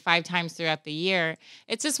happened 5 times throughout the year.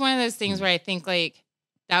 It's just one of those things where I think like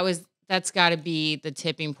that's got to be the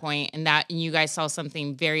tipping point, and you guys saw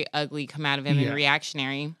something very ugly come out of him Yeah. and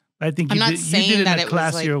reactionary. I think I'm you not did, saying you did it that in a it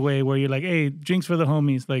was classier way where you're like, hey, drinks for the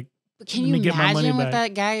homies. Like, But can let you me get my money imagine what back.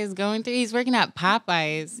 that guy is going through? He's working at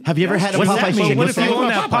Popeyes. Have you ever had a What's that Popeye mean? chicken? What if you sandwich? own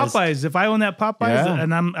that Popeyes? If I own that Popeyes Yeah.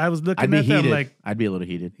 and I was looking I'd be at them heated. like, I'd be a little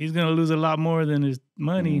heated. he's gonna lose a lot more than his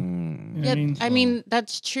money. You know what Yeah, I mean? I mean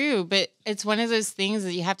that's true, but it's one of those things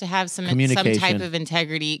that you have to have some type Communication. of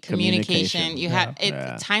integrity, Communication. communication. You have it.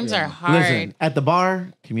 Yeah. Times are hard. Listen, at the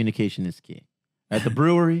bar, communication is key. At the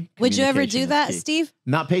brewery, Would you ever communication do is that, key. Steve?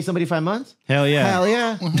 Not pay somebody 5 months? Hell yeah. Hell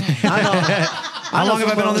yeah. I know. How long have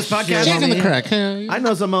I been on this podcast? Kicking the homie. crack. I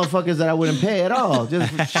know some motherfuckers that I wouldn't pay at all.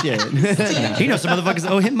 Just for shit. He knows some motherfuckers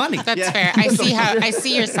that owe him money. That's Yeah. fair. I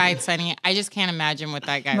see your side, Sonny. I just can't imagine what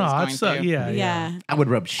that guy was No, going it's through. Yeah. I would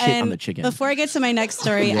rub shit on And the chicken. Before I get to my next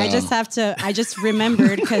story, I just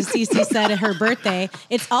remembered because Cece said her birthday.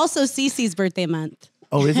 It's also Cece's birthday month.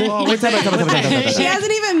 Oh, is it? Wait, time out. She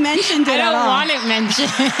hasn't even mentioned it I at don't all. want it mentioned.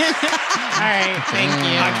 All right, thank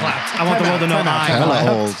you. I clapped. I want the world to know Time out, I time out. clapped.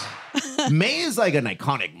 Hella old. May is like an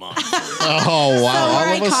iconic month. Oh wow! So we're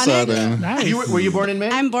All of a iconic. sudden, Nice. Were you born in May?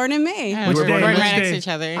 I'm born in May. Yeah, Which we're day? born Which right next day? to each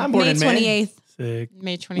other. I'm born May in May. 28th. Sick.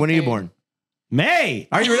 May 23rd. When are you born? May.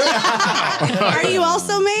 Are you really? Are you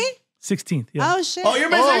also May? 16th. Yeah. Oh shit. Oh, you're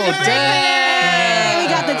May. Hey, we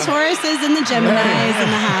got the Tauruses and the Geminis in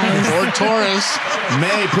the house. or Taurus.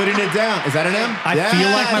 May, putting it down. Is that an M? I feel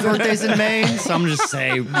like my birthday's in May, so I'm just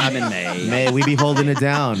say I'm in May. May, we be holding it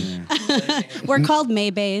down. We're called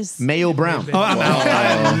Maybays. Mayo Brown. Oh, I'm out.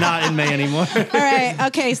 I'm not in May anymore. All right.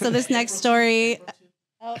 Okay. So this next story.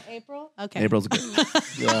 Oh, April. Okay. April's good.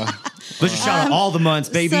 Yeah. Let's just shout out all the months,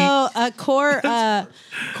 baby. So,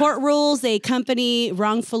 court rules a company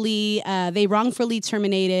wrongfully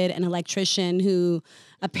terminated an electrician who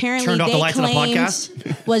apparently Turned off the they lights on the claimed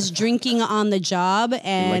podcast? was drinking on the job,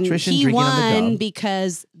 and Electrician he drinking on the won job.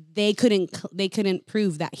 because they couldn't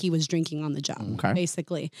prove that he was drinking on the job. Okay.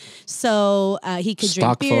 Basically, so he could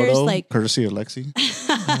Stock drink beers photo, like. courtesy of Lexi.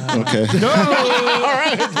 Okay. All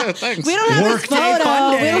right, thanks. We don't have his Workday, photo.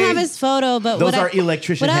 fun We don't day. have his photo, but Those what are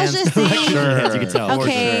electrician what I was hands. just saying. Sure, you can tell.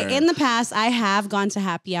 Okay, in the past, I have gone to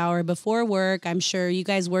happy hour before work. I'm sure you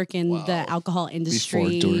guys work in the alcohol Before,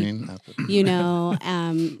 industry. during, after. You know,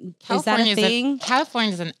 is that a thing?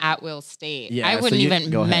 California's an at-will state. Yeah, I so wouldn't you- even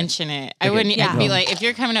go ahead. mention it. I Okay. wouldn't Yeah. I'd be like, if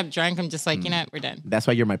you're coming up drunk, I'm just like, you know what, we're done. That's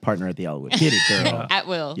why you're my partner at the Elwood. Get it, girl. At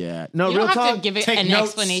will. Yeah. No, You real don't have talk. to give it Take an notes.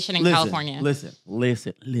 explanation in Listen, California. Listen,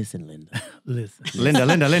 Linda. Listen.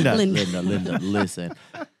 Linda, listen.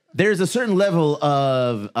 There's a certain level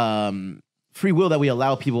of free will that we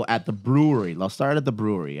allow people at the brewery. I'll start at the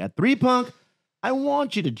brewery. At 3 Punk, I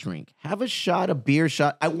want you to drink. Have a shot, a beer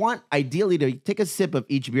shot. I want ideally to take a sip of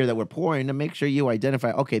each beer that we're pouring to make sure you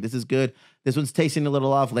identify, okay, this is good. This one's tasting a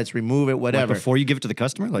little off. Let's remove it, whatever. Like before you give it to the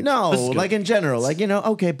customer? Like, no, this is good. like in general. Like,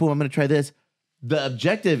 okay, boom, I'm going to try this. The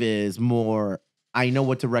objective is more, I know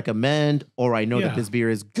what to recommend, or I know that this beer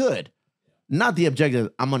is good. Not the objective,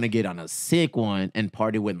 I'm going to get on a sick one and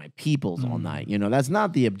party with my peoples all night. That's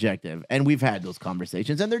not the objective. And we've had those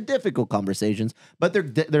conversations, and they're difficult conversations, but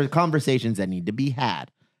they're conversations that need to be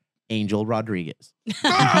had. Angel Rodriguez.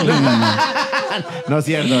 No,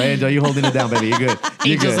 cierto, Angel. You holding it down, baby. You're good.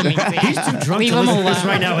 You're Angel's good. amazing. He's too drunk Leave to him listen to this alone.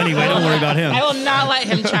 right now anyway. Don't worry about him. I will not let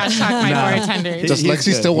him trash talk my bartender. Does He's Lexi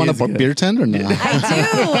good. still want He's a good. beer tent or not?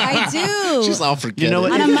 I do. She's all forget. You know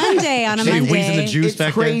what? On a Monday. On a Maybe wings in the Monday. juice It's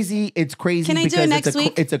back there. crazy. It's crazy. Can I do because it next it's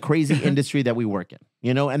week? It's a crazy industry that we work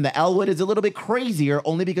in, and the Elwood is a little bit crazier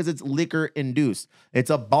only because it's liquor induced. It's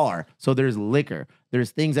a bar, so there's liquor.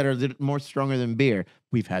 There's things that are a little more stronger than beer.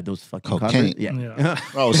 We've had those fucking Cocaine. Yeah.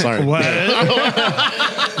 Oh, sorry. What?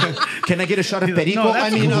 Can I get a shot of perico? No,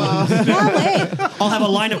 that's No way. I'll have a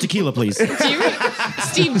line of tequila, please.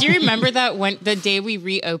 Steve, do you remember that when the day we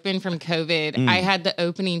reopened from COVID, I had the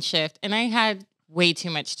opening shift and I had way too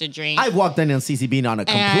much to drink. I walked in on CC being on a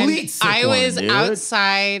complete and sick I was one, dude.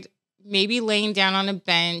 outside, maybe laying down on a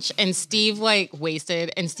bench, and Steve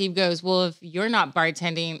wasted. And Steve goes, "Well, if you're not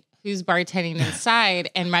bartending, who's bartending inside?"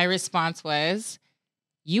 And my response was,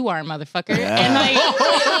 "You are, motherfucker."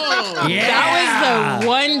 And that was the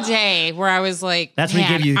one day where I was like, That's when he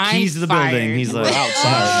 "Man, gave you the I'm keys to the fired." building. He's like,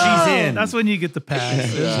 she's in. That's when you get the pass.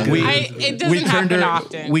 It's good. It doesn't happen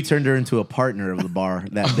often. We turned her into a partner of the bar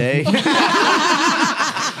that day.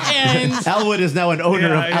 And Elwood is now an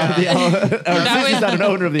owner of the Elwood. She's not an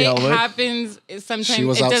owner of the it Elwood. happens sometimes. She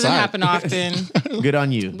was It doesn't outside. happen often. Good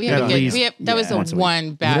on you. We have a Good on good. you. That was the Once a week.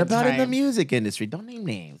 one bad You're about time. in the music industry. Don't name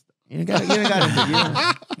names. You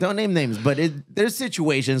don't name names. But there's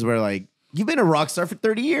situations where like you've been a rock star for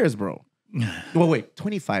 30 years, bro. Well, wait,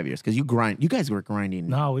 25 years because you grind. You guys were grinding.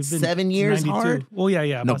 No, we've been 7 years 92. hard. Well, yeah.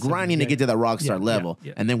 No, about 7 grinding to years, get to that rock star Yeah, level.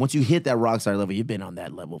 yeah. And then once you hit that rock star level, you've been on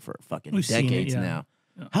that level for fucking We've seen it, decades yeah. now.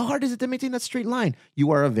 Yeah. How hard is it to maintain that straight line?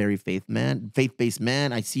 You are a very faith-based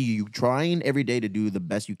man. I see you trying every day to do the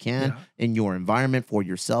best you can in your environment for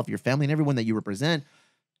yourself, your family, and everyone that you represent.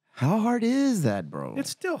 How hard is that, bro? It's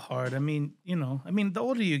still hard. I mean, the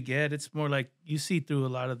older you get, it's more like you see through a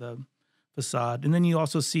lot of the facade, and then you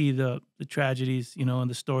also see the tragedies, and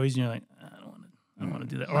the stories, and you're like, I don't want to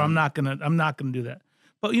do that, or I'm not gonna do that.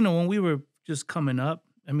 But when we were just coming up,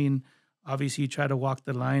 I mean, obviously you try to walk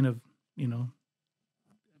the line of,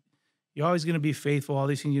 you're always gonna be faithful. All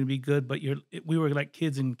these things are gonna be good, but we were like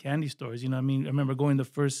kids in candy stores. I mean, I remember going to the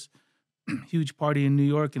first huge party in New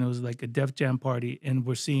York, and it was like a Def Jam party, and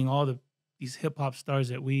we're seeing all these hip hop stars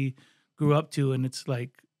that we grew up to, and it's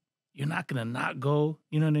like you're not gonna not go.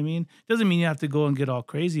 You know what I mean? Doesn't mean you have to go and get all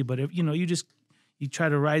crazy, but if you try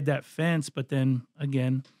to ride that fence, but then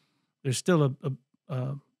again, there's still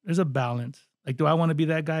there's a balance. Like, do I want to be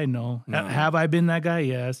that guy? No. Have I been that guy?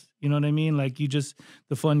 Yes. You know what I mean? Like,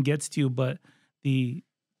 the fun gets to you, but the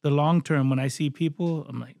long term, when I see people,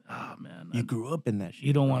 I'm like, oh man, you grew up in that shit.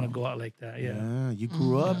 you don't want to go out like that. Yeah. You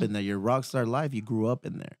grew up in there. Your rock star life, you grew up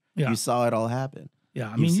in there. Yeah. You saw it all happen. Yeah.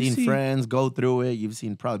 I You've mean, seen friends go through it. You've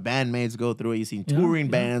seen probably bandmates go through it. You've seen touring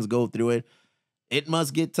bands go through it. It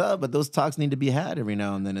must get tough, but those talks need to be had every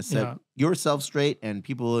now and then to set yourself straight and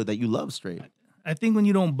people that you love straight. I think when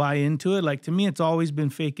you don't buy into it, like to me, it's always been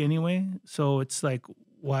fake anyway. So it's like,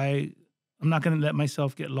 why? I'm not gonna let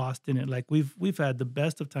myself get lost in it. Like we've had the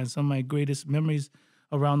best of times. Some of my greatest memories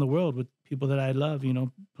around the world with people that I love.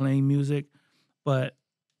 Playing music. But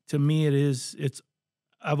to me, it's.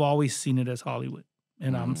 I've always seen it as Hollywood,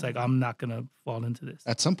 and I'm just like, I'm not gonna fall into this.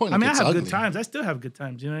 At some point, I mean, I it's have ugly. good times. I still have good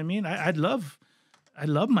times. You know what I mean? I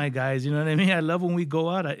love my guys. You know what I mean? I love when we go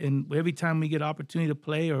out and every time we get opportunity to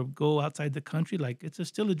play or go outside the country, like it's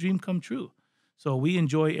still a dream come true. So we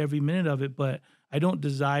enjoy every minute of it, but I don't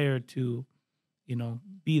desire to,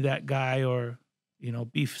 be that guy or,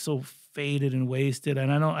 be so faded and wasted.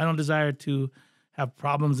 And I don't desire to have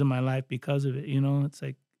problems in my life because of it. It's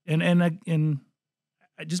like, and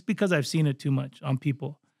just because I've seen it too much on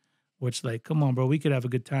people, which like, come on, bro, we could have a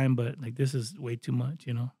good time, but like, this is way too much,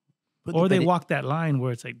 Or they walk that line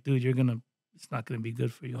where it's like, dude, it's not gonna be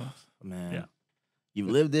good for you. Man, Yeah. You've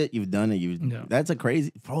lived it. You've done it. That's a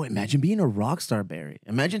crazy, bro. Imagine being a rock star, Barry.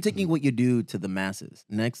 Imagine taking what you do to the masses,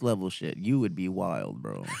 next level shit. You would be wild,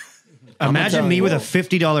 bro. Imagine me with a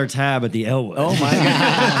 $50 tab at the Elwood. Oh my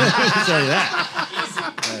god! Sorry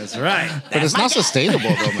that. That's right. But it's not sustainable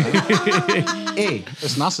though, man. Hey,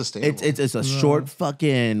 It's not sustainable. it's a short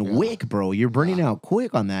fucking wick, bro. You're burning out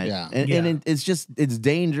quick on that. Yeah. And it's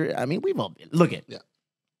dangerous. I mean, we've all look at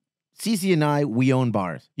Cece and I, we own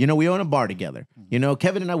bars. You know, we own a bar together. You know,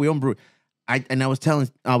 Kevin and I, we own brewery. I was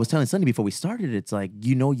telling Sonny before we started, it's like,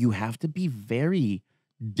 you know, you have to be very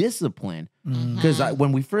disciplined. Because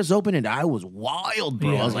when we first opened it, I was wild,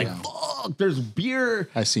 bro. I was like, fuck, there's beer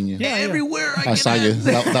I seen you. everywhere. I saw you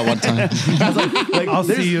that one time. I was like I'll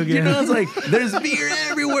there's- see you again. You know, it's like there's beer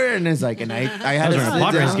everywhere, and it's like, and I had was to during a sit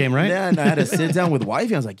Padres down. game, right? Yeah, and I had to sit down with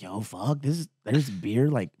wifey. I was like, yo, fuck, there's beer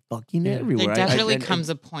like fucking everywhere. There definitely and- comes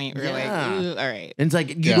a point where Yeah. like, ooh, all right. and it's like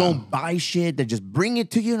you don't buy shit; they just bring it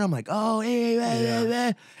to you, and I'm like, oh,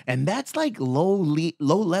 hey, and that's like low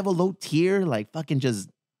level, low tier, like fucking just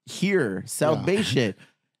here South Bay shit.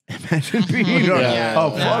 Imagine being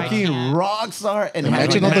a fucking rock star and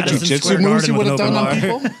Imagine all the Madison jujitsu Square moves you would Garden have with done an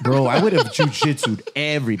on open people. bro, I would have jujitsu'd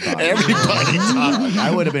everybody.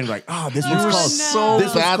 I would have been like, oh, this was were called so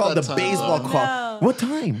this was bad called that the time. baseball call. What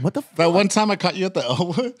time? What the fuck? That one time I caught you at the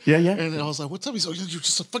elbow. Yeah. And I was like, what's up? He's like, you're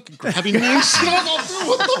just a fucking grabbing me and shit. I was like,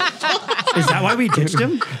 what the fuck? Is that why we ditched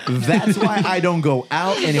him? That's why I don't go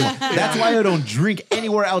out anymore. That's why I don't drink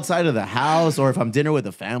anywhere outside of the house or if I'm dinner with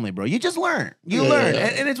the family, bro. You just learn. You learn.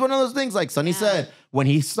 And it's one of those things, like Sonny said, when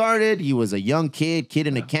he started, he was a young kid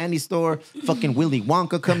in a candy store. Fucking Willy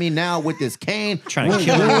Wonka coming now with this cane. Trying to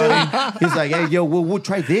kill everybody. He's like, hey, yo, we'll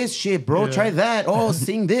try this shit, bro. Try that. Oh,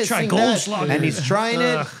 sing this. Try sing Goldschlager. that. And he's trying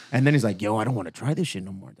it. And then he's like, yo, I don't want to try this shit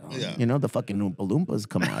no more, dog. You know, the fucking Oompa Loompas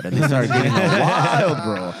come out and they start getting wild,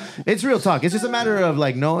 bro. It's real talk. It's just a matter of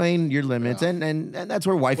like knowing your limits. And that's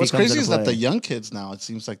where wifey What's comes crazy into is that play. the young kids now, it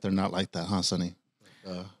seems like they're not like that, huh, Sonny?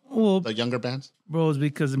 Well, The younger bands? bro, it's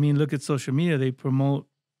because I mean, look at social media. They promote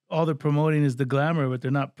all they're promoting is the glamour, but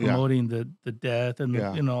they're not promoting the death and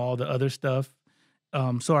the, you know, all the other stuff.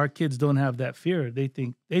 So our kids don't have that fear. They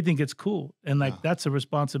think it's cool, and like that's a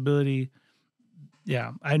responsibility.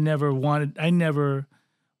 Yeah, I never.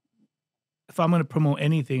 If I'm going to promote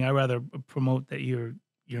anything, I rather promote that you're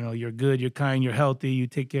good, you're kind, you're healthy, you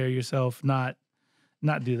take care of yourself, not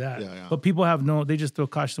do that. But people they just throw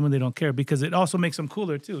caution when they don't care, because it also makes them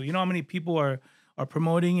cooler too. You know how many people are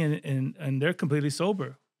promoting and they're completely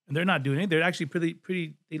sober and they're not doing it. They're actually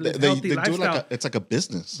pretty they live healthy do lifestyle. it's like a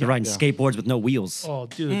business. They're riding skateboards with no wheels. Oh,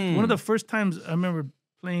 dude. One of the first times I remember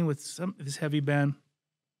playing with this heavy band,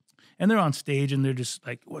 and they're on stage and they're just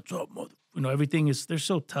like, what's up, mother? You know, they're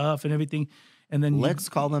so tough and everything. And then Let's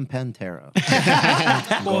call them Pantera.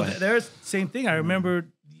 well, there's the same thing. I remember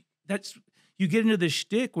you get into this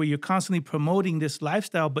shtick where you're constantly promoting this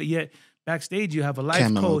lifestyle, but yet backstage you have a life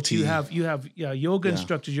Chamomile coach, tea. you have yoga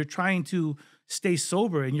instructors. You're trying to stay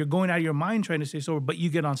sober and you're going out of your mind trying to stay sober, but you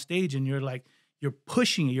get on stage and you're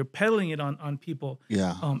pushing it, you're peddling it on people.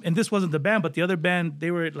 Yeah. And this wasn't the band, but the other band,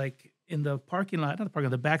 they were like in the parking lot, not the parking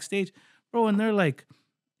lot, the backstage, bro. And they're like,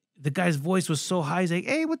 the guy's voice was so high. He's like,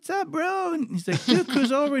 hey, what's up, bro? And he's like, dude,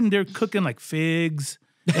 cruise over. And they're cooking like figs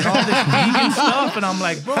and all this vegan stuff. And I'm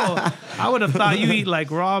like, bro, I would have thought you eat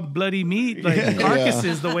like raw bloody meat, like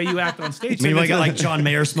carcasses, the way you act on stage. Maybe I got like John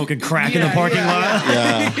Mayer smoking crack in the parking lot.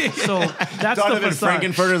 Yeah. So that's Donovan the facade.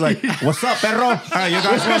 Frankenfurter's like, what's up, perro? All right, you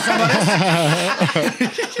guys want some of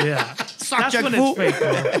this? Yeah. That's when it's fake,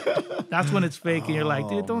 bro. That's when it's fake, and you're like,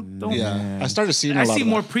 dude, don't. Yeah. I started seeing a I lot see of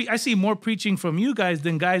more that. I see more preaching from you guys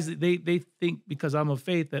than guys that they think because I'm of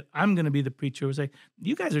faith that I'm gonna be the preacher. It's like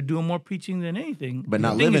you guys are doing more preaching than anything. But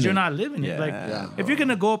not the thing living is you're it. not living it. Like if you're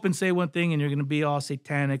gonna go up and say one thing and you're gonna be all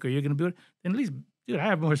satanic or you're gonna be, then at least, dude, I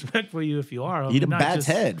have more respect for you if you are. Eat a not bat's just-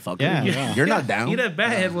 head, fucker. Yeah. You're not down. Eat a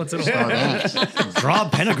bat head once in a while. Draw a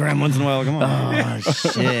pentagram once in a while. Come on. Oh,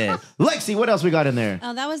 shit. Lexi, what else we got in there?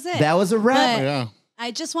 Oh, that was it. That was a wrap. But Yeah. I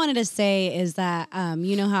just wanted to say is that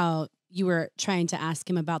you know how you were trying to ask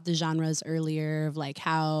him about the genres earlier of like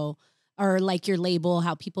how or like your label,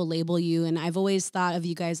 how people label you. And I've always thought of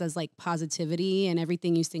you guys as like positivity and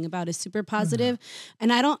everything you sing about is super positive.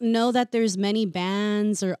 And I don't know that there's many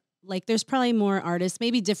bands or like there's probably more artists,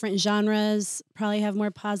 maybe different genres probably have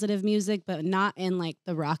more positive music, but not in like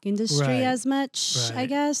the rock industry Right. as much, I Right.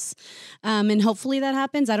 guess. And hopefully that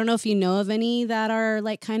happens. I don't know if you know of any that are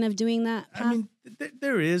like kind of doing that path. I mean,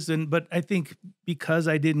 there is, but I think because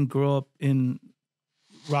I didn't grow up in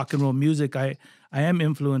rock and roll music, I am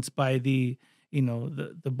influenced by the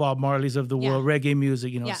the Bob Marleys of the world, reggae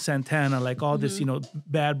music, Yeah. Santana, like all this,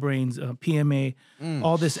 Bad Brains, PMA,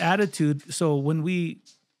 all this attitude. So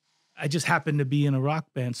I just happened to be in a rock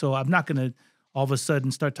band, so I'm not gonna all of a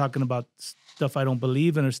sudden start talking about stuff I don't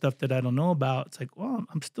believe in or stuff that I don't know about, it's like, well,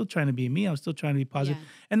 I'm still trying to be me. I'm still trying to be positive. Yeah.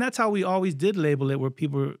 And that's how we always did label it, where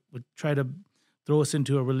people would try to throw us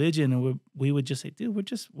into a religion, and we would just say, dude,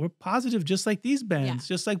 we're positive, just like these bands,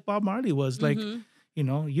 just like Bob Marley was. Like, you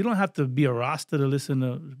know, you don't have to be a Rasta to listen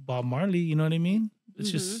to Bob Marley. You know what I mean?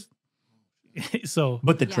 It's just so.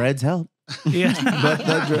 But the dreads help. Yeah.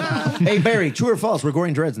 Hey, Barry, true or false? We're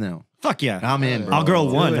growing dreads now. Fuck yeah. I'm in, bro. I'll grow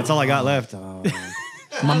one. That's all I got left.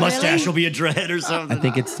 My mustache Really? will be a dread or something. I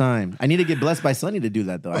think it's time. I need to get blessed by Sonny to do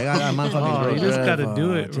that, though. I'm fucking Oh, grow you just dreads. gotta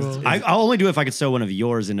do it, bro. I'll only do it if I could sew one of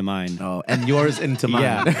yours into mine. Oh, and yours into mine.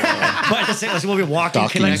 Yeah. But at the same time, we'll be walking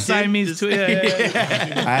Docking. Like connected. Siamese too.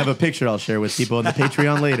 Yeah. I have a picture I'll share with people on the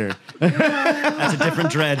Patreon later. That's a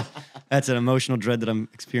different dread. That's an emotional dread that I'm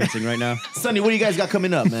experiencing right now. Sonny, what do you guys got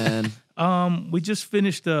coming up, man? We just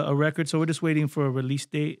finished a record, so we're just waiting for a release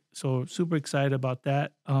date. So super excited about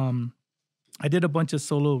that. I did a bunch of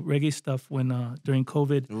solo reggae stuff when during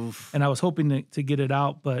COVID, and I was hoping to get it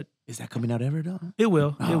out, but Is that coming out ever, though? it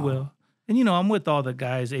will. It will. And you know, I'm with all the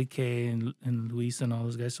guys, AK and Luis and all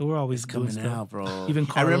those guys, so we're always doing Coming stuff. out, bro. Even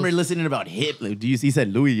I remember Karlos. listening about Hitler. Do you see? He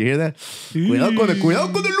said Louis. You hear that? Cuidado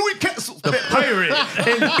con el Louis Castles. The pirate.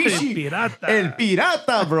 El pinche. Pirata. El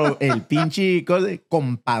pirata, bro. El pinche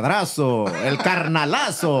compadrazo. El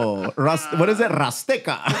carnalazo. What is it?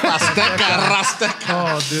 Rasteca.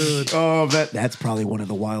 Oh, dude. Oh, that's probably one of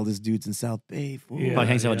the wildest dudes in South Bay. Fool. Yeah. Probably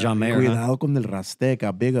hangs out with John Mayer. Huh? Cuidado con el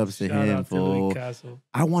Rasteca. Big ups to Shout him, out to Louis fool. Castle.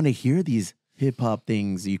 I want to hear these hip hop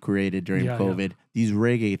things you created during Yeah, COVID. These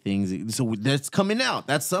reggae things. So that's coming out.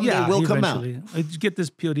 That's something that will come out. eventually. I just get this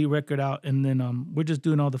P.O.D. record out, and then we're just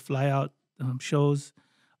doing all the fly out shows.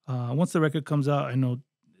 Once the record comes out, I know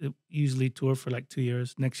it usually tour for like 2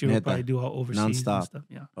 years. Next year we'll Neta. probably do all overseas Non-stop. and stuff.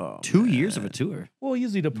 Yeah. Oh, 2 man. years of a tour. Well,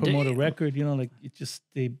 usually to promote a record, you know, like you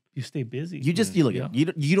stay busy. You look. Yeah.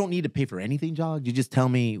 You don't need to pay for anything, Jog. You just tell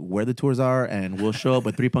me where the tours are, and we'll show up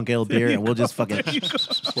with 3 Punk Ale beer, and we'll just fucking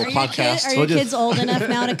We'll podcast. Are your kids old enough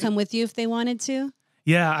now to come with you if they wanted to?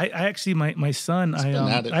 Yeah, I actually my son been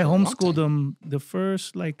at it I for a long homeschooled time. him the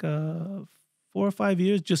first like 4 or 5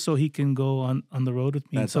 years just so he can go on the road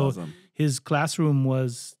with me. That's so awesome. his classroom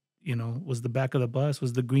was the back of the bus,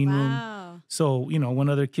 was the green room. Wow. So, when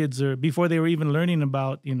other kids before they were even learning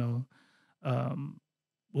about,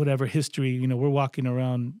 whatever history, we're walking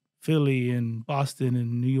around Philly and Boston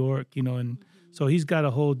and New York, and so he's got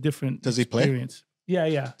a whole different Does he play? experience.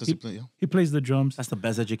 Yeah. Does he play? He plays the drums. That's the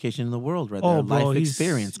best education in the world, right Oh, there. bro, Life he's-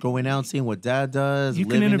 experience, going out, seeing what dad does. You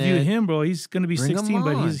can living interview it. him, bro. He's gonna be Bring him 16,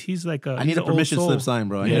 but on. he's like I need he's a an old permission soul. slip sign,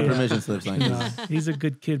 bro. I need a permission slip sign. Nah, he's a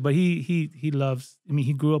good kid, but he loves. I mean,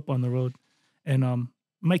 he grew up on the road, and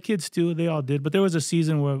my kids too. They all did, but there was a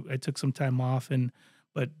season where I took some time off,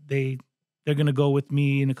 but they're gonna go with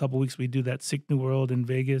me in a couple weeks. We do that Sick New World in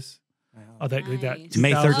Vegas. Oh, that Nice.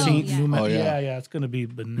 May 2000 13th? New Oh, yeah. yeah, it's gonna be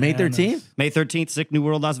bananas. May 13th? May 13th, Sick New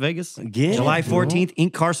World, Las Vegas. Get July it, bro. 14th,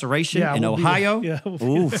 Incarceration Yeah, in we'll be- Ohio. yeah, we'll be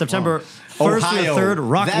Ooh. there. September 1st through Ohio. the 3rd,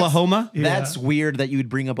 Rocklahoma. That's weird that you would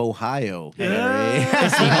bring up Ohio.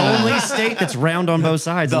 It's the only state that's round on both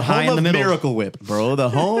sides The and high home in the of middle. Miracle Whip, bro. The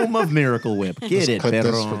home of Miracle Whip. Get it, clip this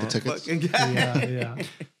perro. for the tickets. Yeah.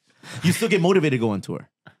 You still get motivated to go on tour.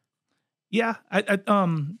 Yeah, I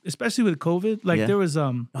especially with COVID, like Yeah. there was It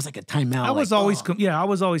was like a timeout. I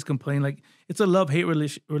was always complaining. Like it's a love-hate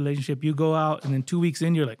relationship. You go out and then 2 weeks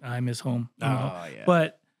in, you're like, I miss home. You know? yeah.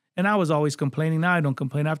 And I was always complaining. Now I don't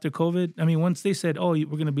complain after COVID. I mean, once they said, "Oh, we're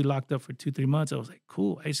going to be locked up for 2-3 months," I was like,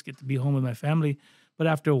 "Cool, I just get to be home with my family." But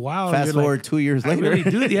after a while, Fast you're forward like, 2 years I later. really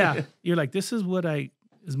do. Yeah, you're like, this is what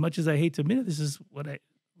as much as I hate to admit it, this is what I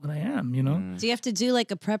am. You know. Do you have to do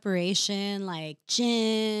like a preparation, like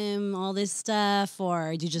gym, all this stuff,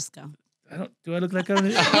 or do you just go? Do I look like a? What are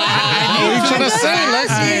you trying to say,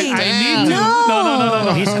 Lexi? I need to. No.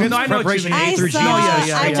 No. He's No, I know what you preparation mean. A I through G. saw.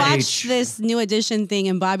 yeah, I yeah. watched this New Edition thing,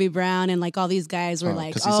 and Bobby Brown and like all these guys were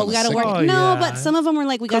like, 'cause he's "Oh, on we a gotta sick work." leave. No, Oh, yeah. but some of them were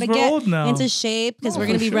like, "We gotta 'Cause we're get old now. into shape because we're for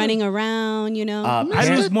gonna be sure. running around." You know,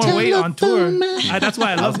 I lose more weight on tour. That's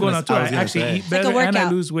why I love going on tour. I gonna actually say. eat like a better and I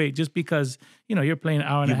workout. lose weight just because you're playing an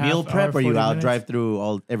hour and You a half. meal prep hour, or you 40 out minutes. drive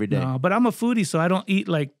through every day? No, but I'm a foodie, so I don't eat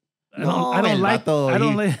like. I don't el like. vato, I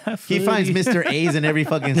don't he- like. He finds Mr. A's in every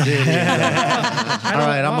fucking city. All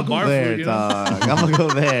right, I'm gonna want go bar there, food, you know? dog. I'm gonna go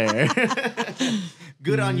there.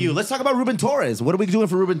 Good on you. Let's talk about Ruben Torres. What are we doing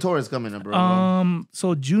for Ruben Torres coming up, bro?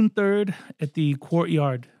 So June 3rd at the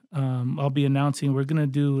Courtyard, I'll be announcing. We're gonna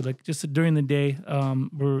do like just during the day.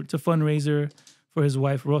 It's a fundraiser for his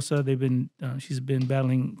wife Rosa. She's been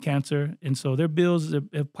battling cancer, and so their bills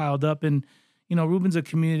have piled up. And Ruben's a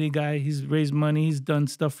community guy. He's raised money. He's done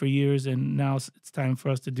stuff for years, and now it's time for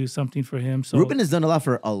us to do something for him. So Ruben has done a lot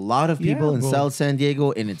for a lot of people in bro. South San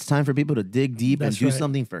Diego, and it's time for people to dig deep and That's do right.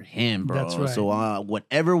 something for him, bro. That's right. So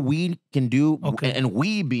whatever we can do, Okay. and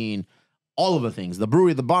we being all of the things, the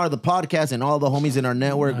brewery, the bar, the podcast, and all the homies in our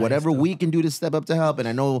network, Nice, whatever though. we can do to step up to help. And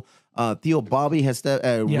I know Theo Bobby has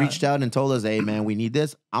reached out and told us, hey, man, we need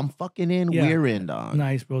this. I'm fucking in. Yeah. We're in, dog.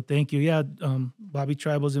 Nice, bro. Thank you. Yeah, Bobby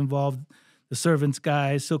Tribal's involved. The Servants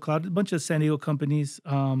guys, Silk Cloud, a bunch of San Diego companies.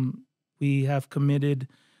 We have committed.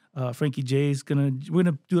 Frankie J's we're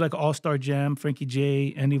gonna do like an all-star jam. Frankie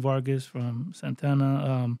J, Andy Vargas from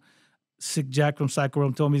Santana, Sick Jack from Psycho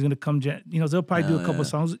Realm told me he's gonna come jam. They'll probably do a couple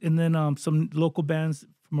songs, and then some local bands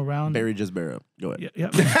from around. Barry just Barry up. Go ahead. Yeah.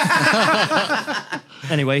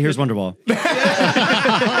 Anyway, here's Wonderball.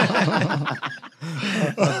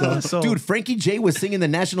 So, Dude, Frankie J was singing the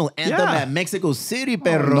national anthem Yeah. at Mexico City,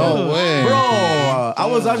 perro. No way. Bro, I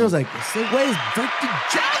was like, where's Frankie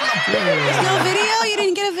J? There's no video? You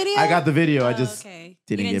didn't get a video? I got the video. I just okay.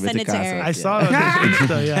 didn't You give didn't it send to it to Casa. Eric. I saw it on his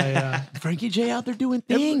Insta. Yeah. Frankie J out there doing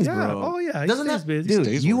things, yeah. bro. Oh, yeah. He Doesn't stays that, busy. dude?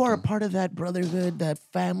 Stays You are a working. part of that brotherhood, that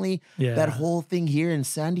family, Yeah. that whole thing here in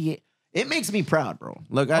San Diego. It makes me proud, bro.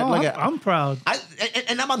 Look, I'm proud.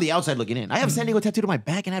 and I'm on the outside looking in. I have San Diego tattooed on my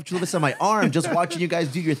back, and I have Chulibis on my arm, just watching you guys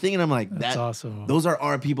do your thing, and I'm like, That's awesome. Those are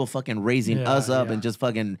our people fucking raising Yeah, us up yeah. and just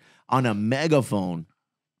fucking on a megaphone,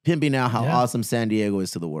 pimping out how Yeah. awesome San Diego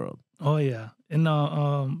is to the world. Oh yeah, and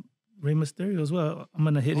Rey Mysterio as well. I'm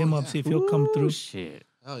gonna hit him up, see if he'll come through. Shit.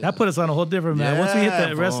 That put us on a whole different man. Once we hit Yeah,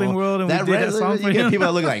 the bro. wrestling world and we did that wrestling- song you for get him. people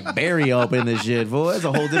that look like Barry up in this shit, boy. It's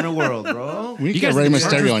a whole different world, bro. We You get guys Rey did the Mysterio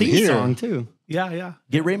Chargers on theme here. song too. Yeah.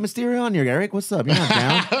 Get Rey Mysterio on here, Eric. What's up? You're not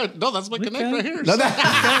down? No, that's my connect Okay. right here. No,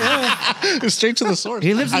 that- Straight to the source.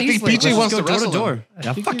 He lives in I think Eastlake. PG Let's wants go to door wrestle to door. him.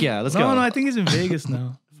 Yeah, think fuck he- yeah, let's no, go. No, I think he's in Vegas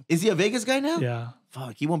now. Is he a Vegas guy now? Yeah.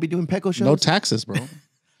 Fuck, he won't be doing Pecco shows? No taxes, bro.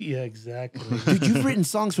 Yeah, exactly. Dude, you've written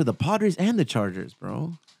songs for the Padres and the Chargers,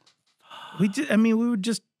 bro. we were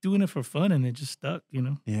just doing it for fun and it just stuck,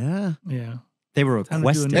 Yeah. Yeah. They were Time to do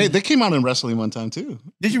requested. it. Hey, they came out in wrestling one time too.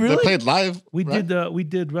 Did you really? They played live. We right?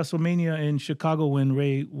 did WrestleMania in Chicago when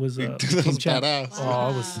Ray was That became was champ. badass. Oh,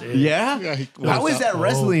 it was sick. Yeah? Yeah, he How was is that Oh.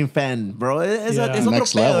 wrestling fan, bro? It's Yeah. otro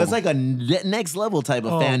Next pedo. level. It's like a next level type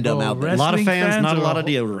of Oh, fandom bro, out there. A lot of Wrestling fans, fans not a are lot a of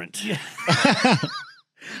deodorant.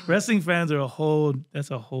 Wrestling fans are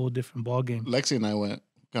that's a whole different ballgame. Lexi and I went.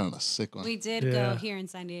 Kind of a sick one. We did Yeah. go here in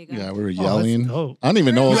San Diego. Yeah, we were that's yelling. dope. I don't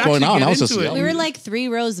even know what was You going actually on. get I was just into it. yelling. We were like 3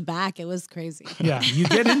 rows back. It was crazy. Yeah, you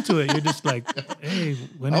get into it. You're just like, hey,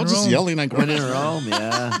 when I in was just Rome. yelling. I When in Rome,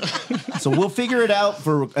 yeah. So we'll figure it out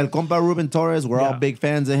for El Compa Ruben Torres. We're all Yeah. big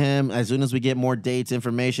fans of him. As soon as we get more dates,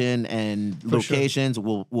 information, and For sure. locations,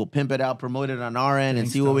 we'll pimp it out, promote it on our end, and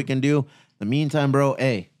Thanks, see what dog. we can do. In the meantime, bro,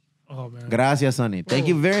 hey, Oh man. gracias, Sonny. Thank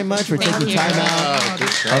you very much for Thank taking you. time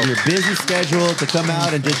out of your busy schedule to come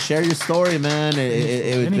out and just share your story, man.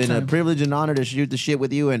 It's been a Anytime. privilege and honor to shoot the shit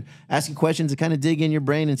with you and ask you questions to kind of dig in your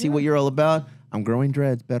brain and see what you're all about. I'm growing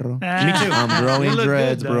dreads, perro. Me too. I'm growing You look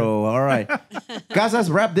dreads, good, dog. bro. All right. Guys, let's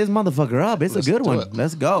wrap this motherfucker up. It's Let's a good do one. it.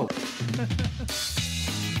 Let's go.